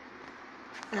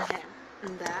 Okay,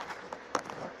 I'm back.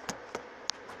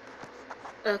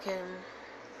 Okay,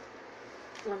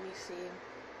 let me see.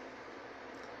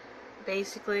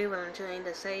 Basically, what I'm trying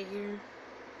to say here,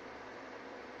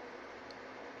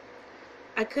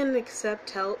 I couldn't accept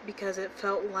help because it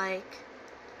felt like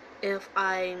if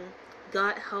I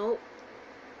got help,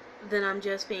 then I'm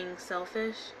just being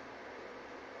selfish.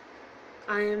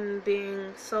 I am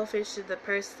being selfish to the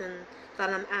person that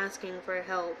I'm asking for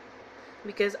help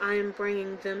because I am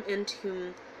bringing them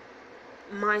into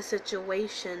my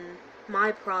situation,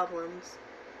 my problems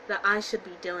that I should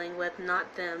be dealing with,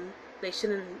 not them. They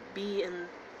shouldn't be in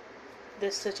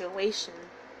this situation.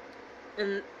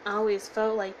 And I always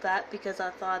felt like that because I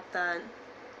thought that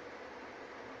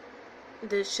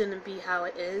this shouldn't be how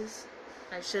it is.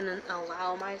 I shouldn't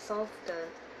allow myself to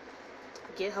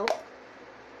get help.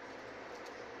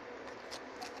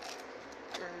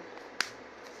 And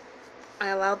I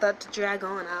allowed that to drag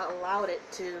on. I allowed it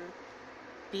to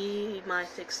be my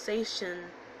fixation.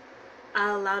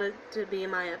 I allowed it to be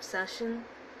my obsession.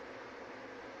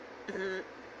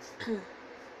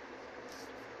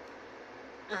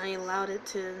 I allowed it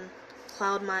to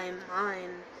cloud my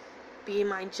mind, be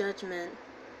my judgment,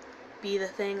 be the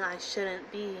thing I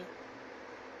shouldn't be.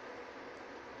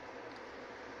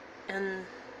 And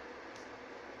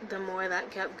the more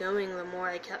that kept going, the more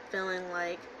I kept feeling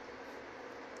like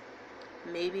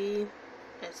maybe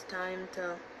it's time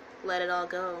to let it all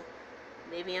go.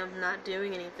 Maybe I'm not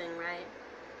doing anything right.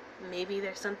 Maybe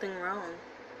there's something wrong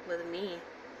with me.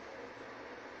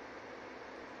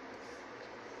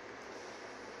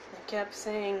 I kept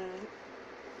saying,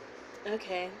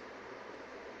 okay,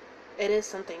 it is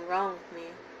something wrong with me.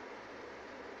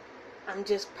 I'm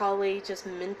probably just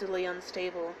mentally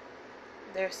unstable.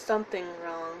 There's something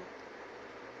wrong.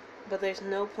 But there's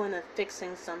no point of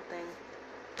fixing something.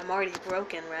 I'm already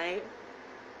broken, right?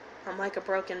 I'm like a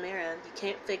broken mirror. You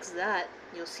can't fix that.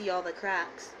 You'll see all the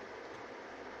cracks.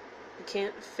 You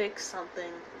can't fix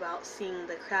something without seeing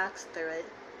the cracks through it.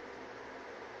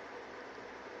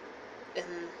 And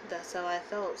that's how I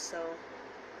felt, so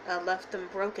I left them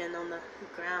broken on the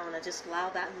ground. I just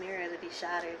allowed that mirror to be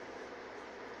shattered.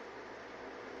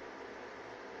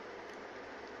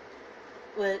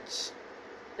 Which,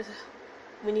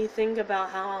 when you think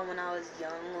about how when I was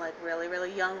young, like really,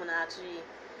 really young, when I actually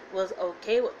was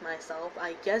okay with myself,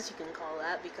 I guess you can call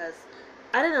that, because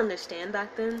I didn't understand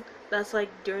back then. That's like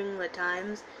during the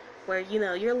times where, you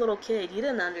know, you're a little kid, you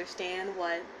didn't understand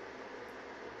what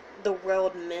the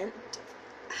world meant,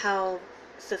 how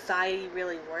society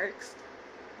really works,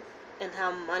 and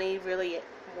how money really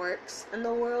works in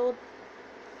the world.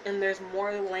 And there's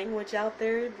more language out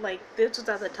there. Like, this was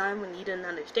at the time when you didn't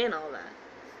understand all that.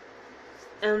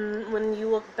 And when you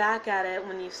look back at it,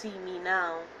 when you see me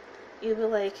now, you'll be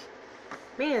like,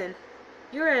 man,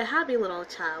 you were a happy little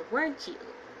child, weren't you?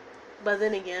 But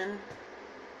then again,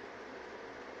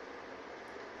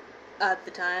 at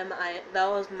the time, that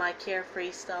was my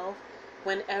carefree self,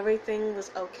 when everything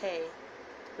was okay.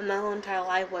 And my whole entire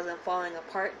life wasn't falling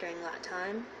apart during that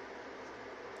time.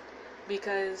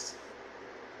 Because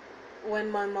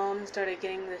when my mom started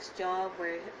getting this job,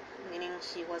 meaning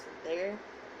she wasn't there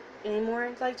anymore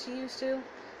like she used to,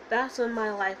 that's when my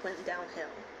life went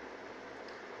downhill.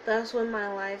 That's when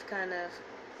my life kind of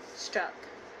struck.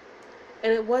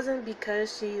 And it wasn't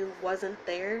because she wasn't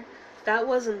there. That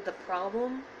wasn't the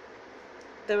problem.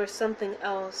 There was something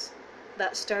else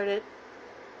that started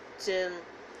to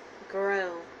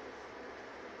grow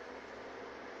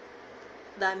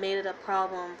that made it a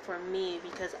problem for me,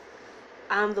 because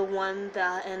I'm the one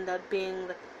that ended up being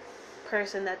the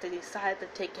person that they decided to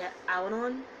take it out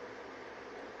on,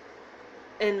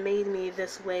 and made me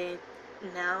this way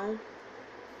now,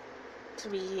 to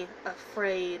be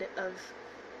afraid of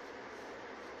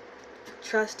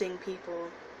trusting people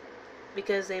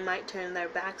because they might turn their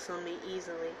backs on me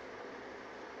easily.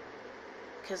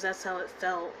 Because that's how it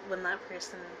felt when that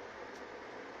person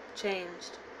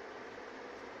changed.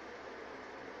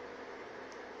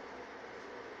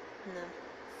 No,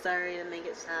 sorry to make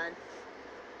it sad.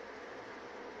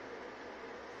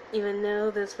 Even though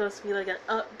there's supposed to be like an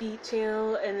upbeat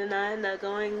channel, and then I end up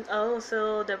going, oh,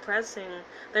 so depressing.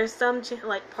 There's some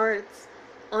like parts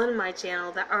on my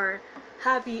channel that are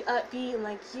happy, upbeat, and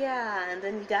like, yeah, and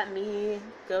then you got me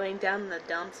going down the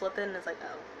dumps with it, and it's like,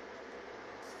 oh.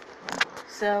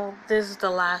 So, this is the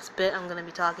last bit I'm going to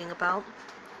be talking about.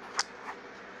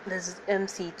 This is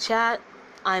MC Chat.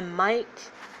 I'm Mike.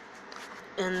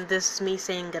 And this is me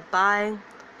saying goodbye.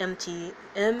 MC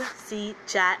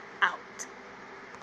Chat out.